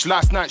speech.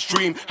 Last night's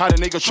dream had a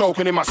nigga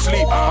choking in my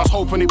sleep. I was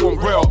hoping it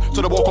wasn't real,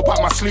 till I woke up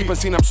out my sleep and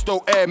seen I'm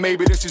still air.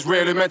 Maybe this is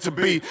really meant to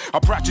be. I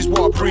practice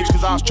what I preach,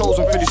 cause I was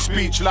chosen for this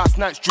speech. Last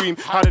night's dream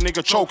had a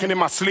nigga choking in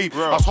my sleep.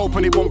 I was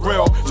hoping it wasn't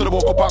real, till I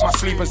woke up out my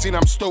sleep and seen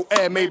I'm still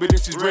air. Maybe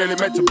this is really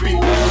meant to be.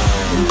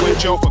 Went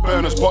jail for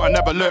burners, but I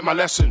never learnt my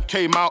lesson.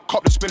 Came out,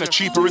 cop the spinner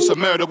cheaper, it's a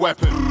murder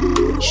weapon.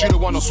 She the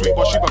one on sweet,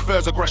 but she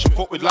prefers aggression.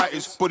 Fuck with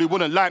lighters, but he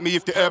wouldn't like me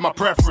if they heard my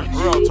preference.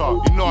 Real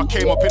talk, you know I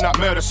came up in that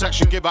murder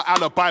section. Give her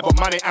alibi, but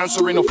man ain't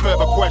answering no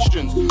further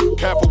questions.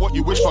 Careful what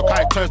you wish for,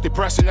 guy turns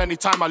depressing.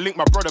 Anytime I link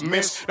my brother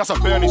miss, that's a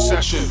burning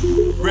session.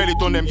 Really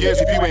done them years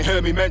if you ain't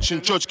heard me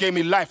mention. Judge gave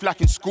me life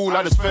like in school,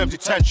 I just firm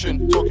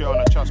detention. Took it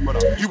on the chest, brother.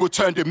 You would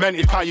turn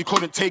demented, how you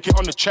couldn't take it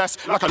on the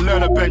chest like a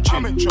learner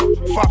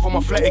benching. Fight from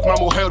athletic, man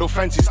will hurdle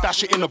fences.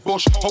 Stash it in the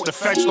bush, hope the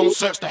fence don't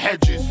search the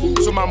hedges.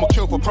 Some man will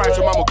kill for pride,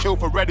 some man will kill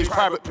for Reddit.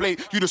 Private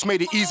plate, you just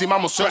made it easy,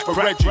 man will search for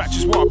Reggie. Ratch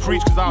is what I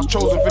preach, cause I was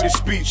chosen for this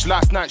speech.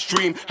 Last night's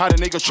dream had a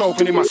nigga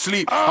choking in my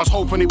sleep. I was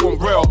hoping it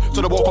wasn't real,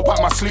 till I woke up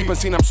out my sleep and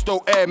seen I'm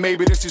still air.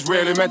 Maybe this is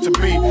really meant to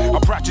be. I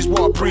practice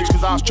what I preach,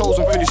 cause I was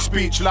chosen for this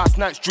speech. Last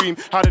night's dream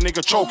had a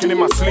nigga choking in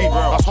my sleep.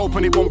 I was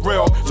hoping it wasn't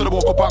real, till I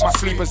woke up out my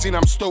sleep and seen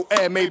I'm still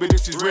air. Maybe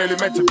this is really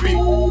meant to be.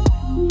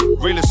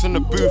 Realist in the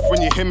booth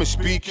when you hear me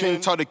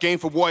speaking. Tell the game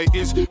for what it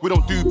is, we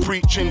don't do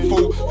preaching.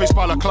 Full face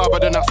by the club,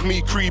 but then that's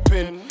me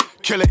creeping.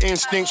 Killer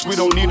instincts, we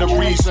don't need a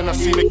reason. I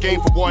see the game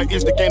for what it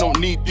is, the game don't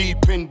need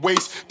deep in.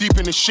 Waist deep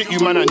in the shit you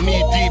man I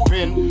need deep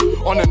in.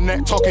 On the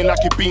neck, talking like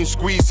he been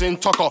squeezing.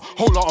 Talk a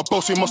whole lot of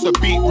boss, he must have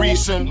beat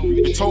recent.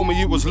 He told me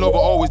you was love, I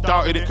always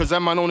doubted it, cause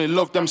that man only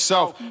loved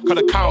themselves.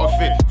 Coulda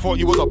counterfeit, thought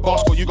you was a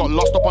boss, but you got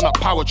lost up on that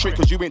power trick,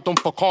 cause you ain't done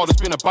for call,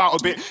 it's been about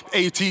a bit.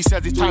 AT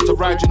says it's time to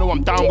ride, you know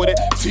I'm down with it.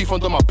 Teeth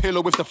under my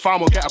pillow, if the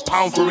farm will get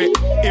 £1 for it.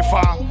 If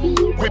I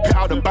whip it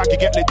out the bag, you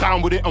get lit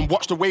down with it, and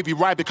watch the wavy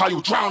ride because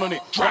you drown on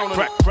it.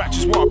 Crack,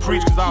 just what I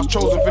preach, cause I was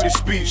chosen for this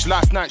speech.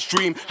 Last night's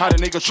dream had a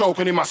nigga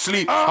choking in my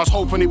sleep. I was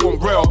hoping it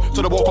wasn't real,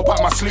 so I woke up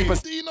out my sleep and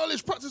see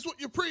knowledge, practice what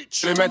you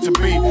preach. It meant to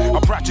be. I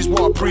practice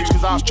what I preach,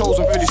 cause I was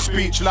chosen for this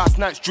speech. Last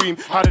night's dream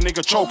had a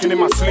nigga choking in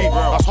my sleep.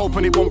 I was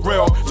hoping it wasn't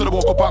real, so I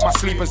woke up out my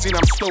sleep and seen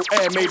I'm still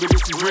air. Maybe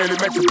this is really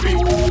meant to be.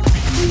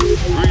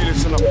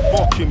 Realist in a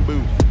fucking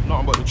booth.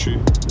 Nothing but the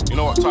truth. You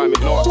know what time it,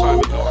 you know what time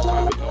it, you know what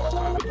time it, you know what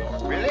time it, you know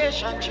what time it.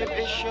 Relationship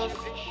issues.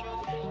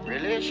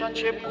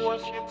 Relationship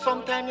goals.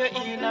 Sometimes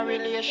you're in a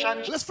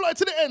relationship. Let's fly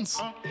to the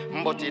ends.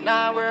 But it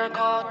not work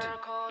out.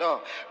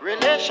 No.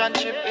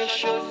 Relationship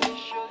issues.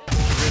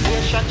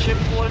 Relationship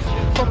goals.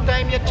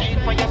 Sometimes you cheat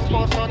for your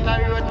spouse on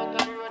the road.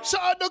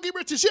 Shout out Dougie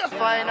British, yeah.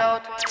 Find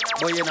out.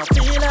 But you know,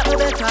 feel like me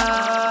better.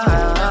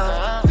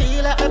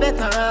 Feel like me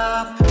better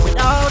off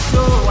without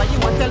you. Why you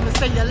want tell me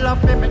say you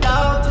love me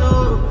without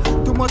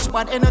you? Too much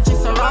bad energy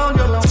surround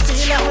you. Now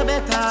feel like me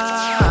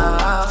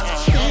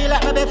better. Feel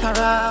like me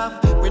better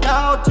off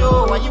without you.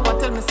 Why you want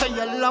tell me say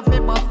you love me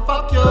but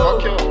fuck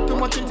you? Too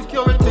much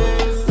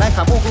insecurities. Like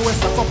a booger with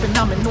stuck up in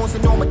my nose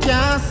and no me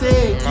can't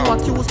say. You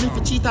accuse me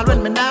for cheat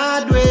when me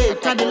not do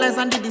it. Tell the lies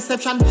and the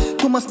deception.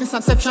 Too much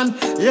misconception.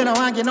 You know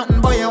I get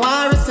nothing boy you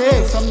want to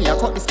say. So me I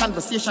cut this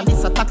conversation.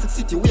 This a toxic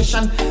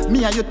situation.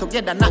 Me and you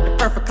together not the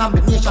perfect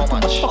combination. Too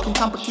much fucking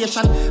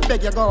complication.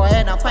 Beg you go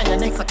ahead and find your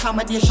next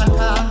accommodation.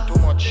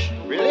 Too much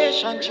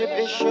relationship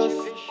issues.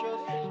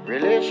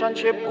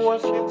 Relationship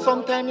goals.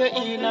 Sometimes you're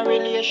in a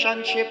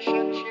relationship,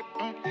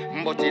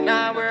 but it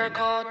not work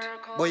out.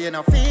 But you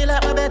know feel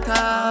like me better.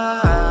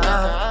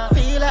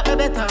 Feel like me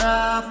better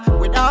off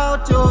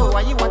without you.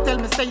 Why you want tell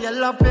me say you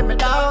love me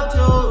without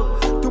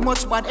you? Too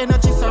much bad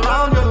energy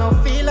surround you. Now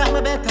feel like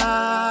me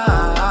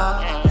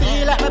better.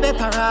 Feel like me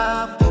better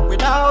off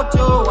without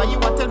you. Why you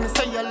want tell me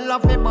say you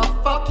love me but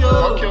fuck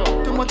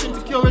you? Too much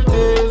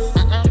insecurities.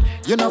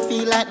 You no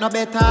feel like no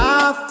better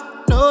off.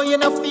 No, you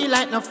no feel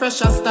like no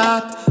fresher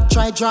start.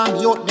 Try draw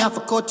me out, me have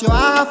to cut you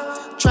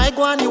off. Try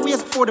go on your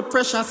ways before the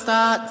pressure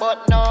start.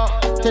 But no.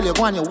 Tell you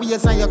go on your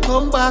ways and you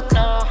come back.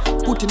 No.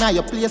 Put in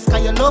your place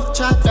cause you love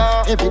chat.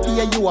 No. Every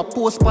day you a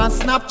post on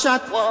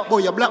Snapchat. Whoa. Boy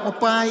you block me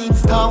on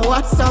Insta and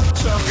WhatsApp.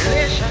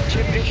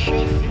 Relationship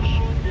issues.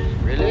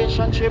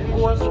 Relationship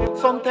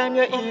goals. Sometimes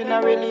you're in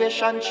a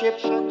relationship,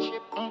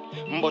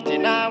 but it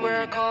not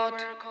work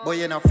out. But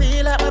you know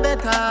feel like me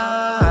better.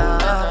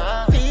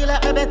 Feel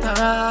like me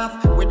better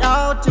off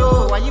without you.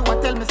 Why you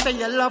want tell me say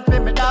you love me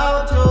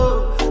without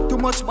you? Too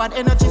much bad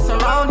energy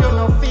surround you.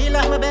 Now feel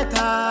like me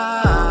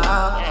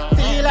better.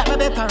 Feel like me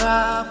better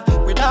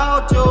off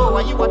without you.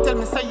 Why you want tell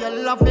me say you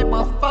love me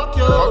but fuck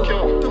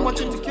you? Too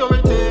much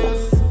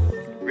insecurities.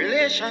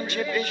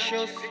 Relationship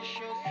issues.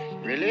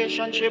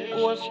 Relationship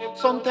goals.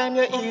 Sometimes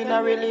you're in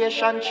a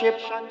relationship,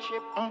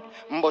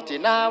 but it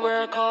not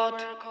work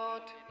out.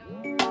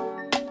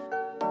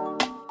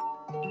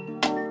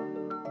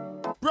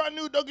 Brand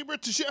new Dougie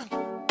British,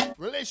 yeah.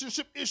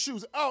 Relationship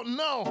issues out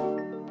now.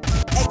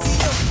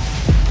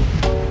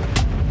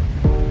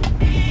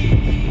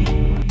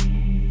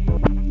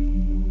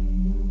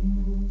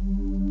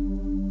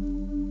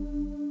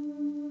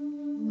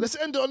 Let's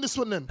end it on this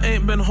one then.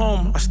 Ain't been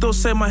home, I still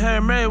say my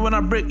Hail Mary when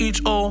I break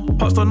each O.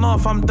 Pops don't know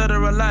if I'm dead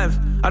or alive.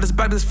 I just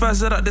bagged this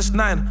first set at this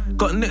 9.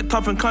 Got nicked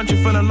up in country,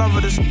 fell in love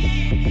with this.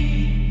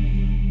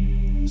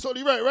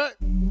 Solly right?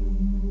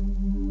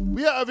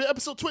 We out of it,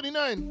 episode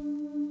 29.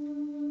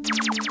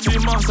 2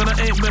 months and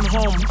I ain't been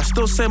home. I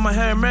still say my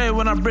Hail Mary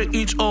when I break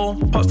each O.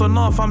 Pops don't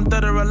know if I'm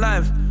dead or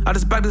alive. I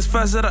just bagged this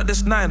first set at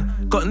this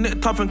 9. Got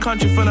nicked up in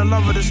country, fell in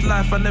love with this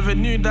life. I never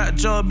knew that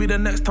job would be the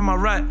next time I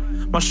write.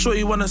 My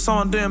shorty wanted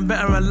someone doing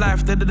better in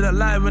life. They did a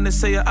lie when they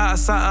say you're out of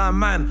sight, out of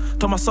mind.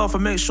 Told myself I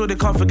make sure they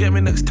can't forget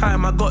me next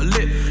time. I got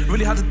lit,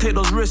 really had to take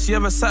those risks. You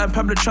ever sat in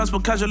public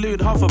transport casually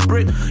with half a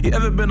brick? You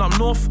ever been up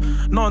north?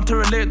 No one to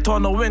relate to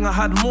on the wing. I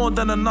had more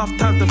than enough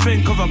time to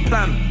think of a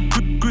plan.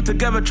 Grew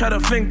together, try to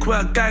think we're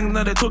a gang.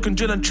 Now they talking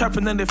drill and trap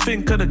and then they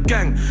think of the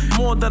gang.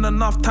 More than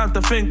enough time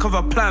to think of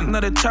a plan. Now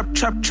they trap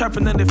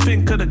and then they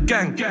think of the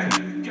gang.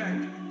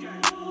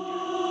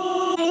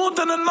 More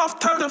than enough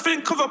time to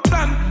think of a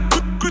plan.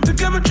 Grew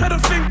together, try to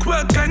think we're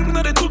a gang.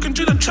 Now they talking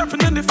drill and trap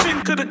and then they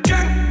think of the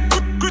gang.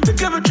 Grew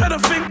together, try to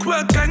think we're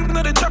a gang.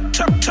 Now they trap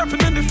and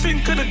then they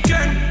think of the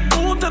gang.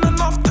 More than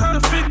enough time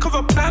to think of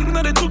a plan.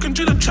 Now they talking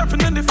drill and trap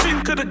and then they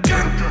think of the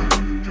gang.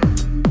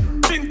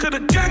 Think of the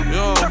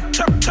gang.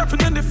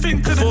 trapping and they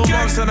think of the 4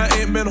 months and I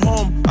ain't been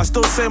home. I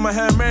still say my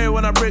Hail Mary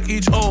when I break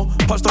each O.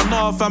 Pops don't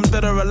know if I'm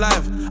dead or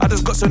alive. I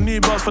just got some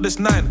new bars for this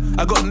 9.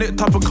 I got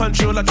nicked up a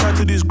country, all I try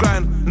to do is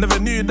grind. Never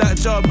knew that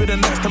job be the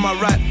next to my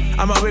right.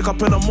 I might wake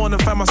up in the morning,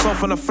 find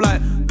myself on a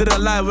flight.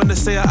 Didn't lie when they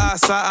say I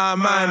eyesight, I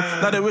mine.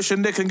 Now they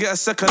wishing they can get a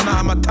second out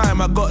of my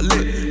time. I got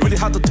lit, really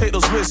had to take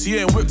those risks. You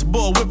ain't whipped,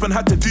 bought a whip and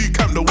had to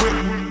decamp the whip.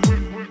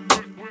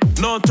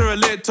 No one to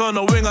relate to on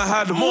the wing. I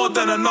had more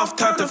than enough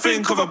time to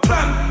think of a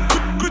plan.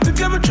 Group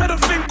together, try to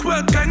think we're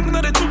a gang.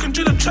 Now they talking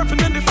drill and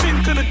trapping and they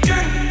think of the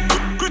gang.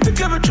 Group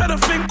together, try to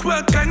think we're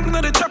a gang.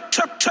 Now they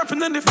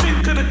trapping and they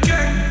think of the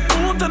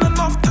gang. More than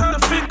enough time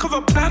to think of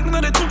a plan.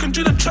 Now they talking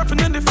drill and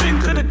trapping and they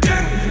think of the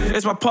gang.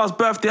 It's my past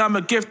birthday, I'm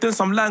a gift in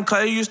some land.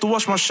 Cause he used to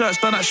wash my shirts,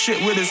 done that shit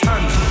with his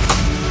hands.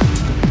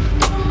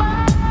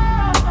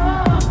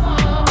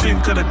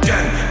 Think of the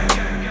gang.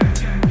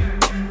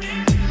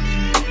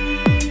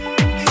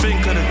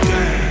 Think of the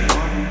gang.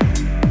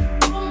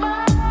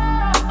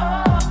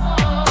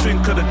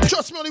 Think of the gang.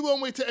 Trust me, only one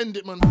way to end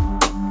it, man.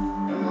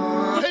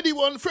 Heady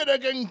one, Fred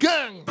again,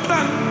 gang.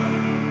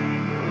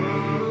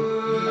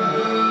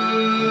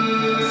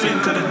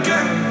 Think of the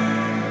gang.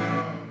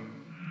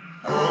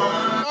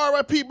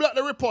 R.I.P. Black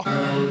the Ripper.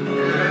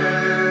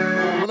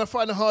 When I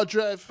find a hard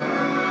drive,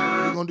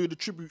 we're gonna do the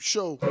tribute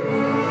show.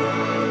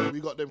 We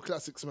got them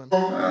classics, man.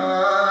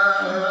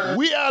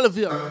 We out of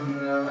here.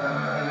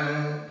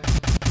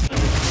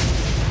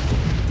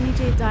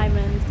 DJ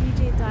Diamond,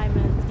 DJ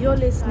Diamond. You're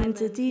listening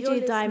to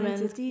DJ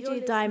Diamond,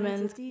 DJ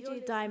Diamond,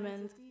 DJ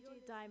Diamond,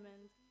 DJ Diamond.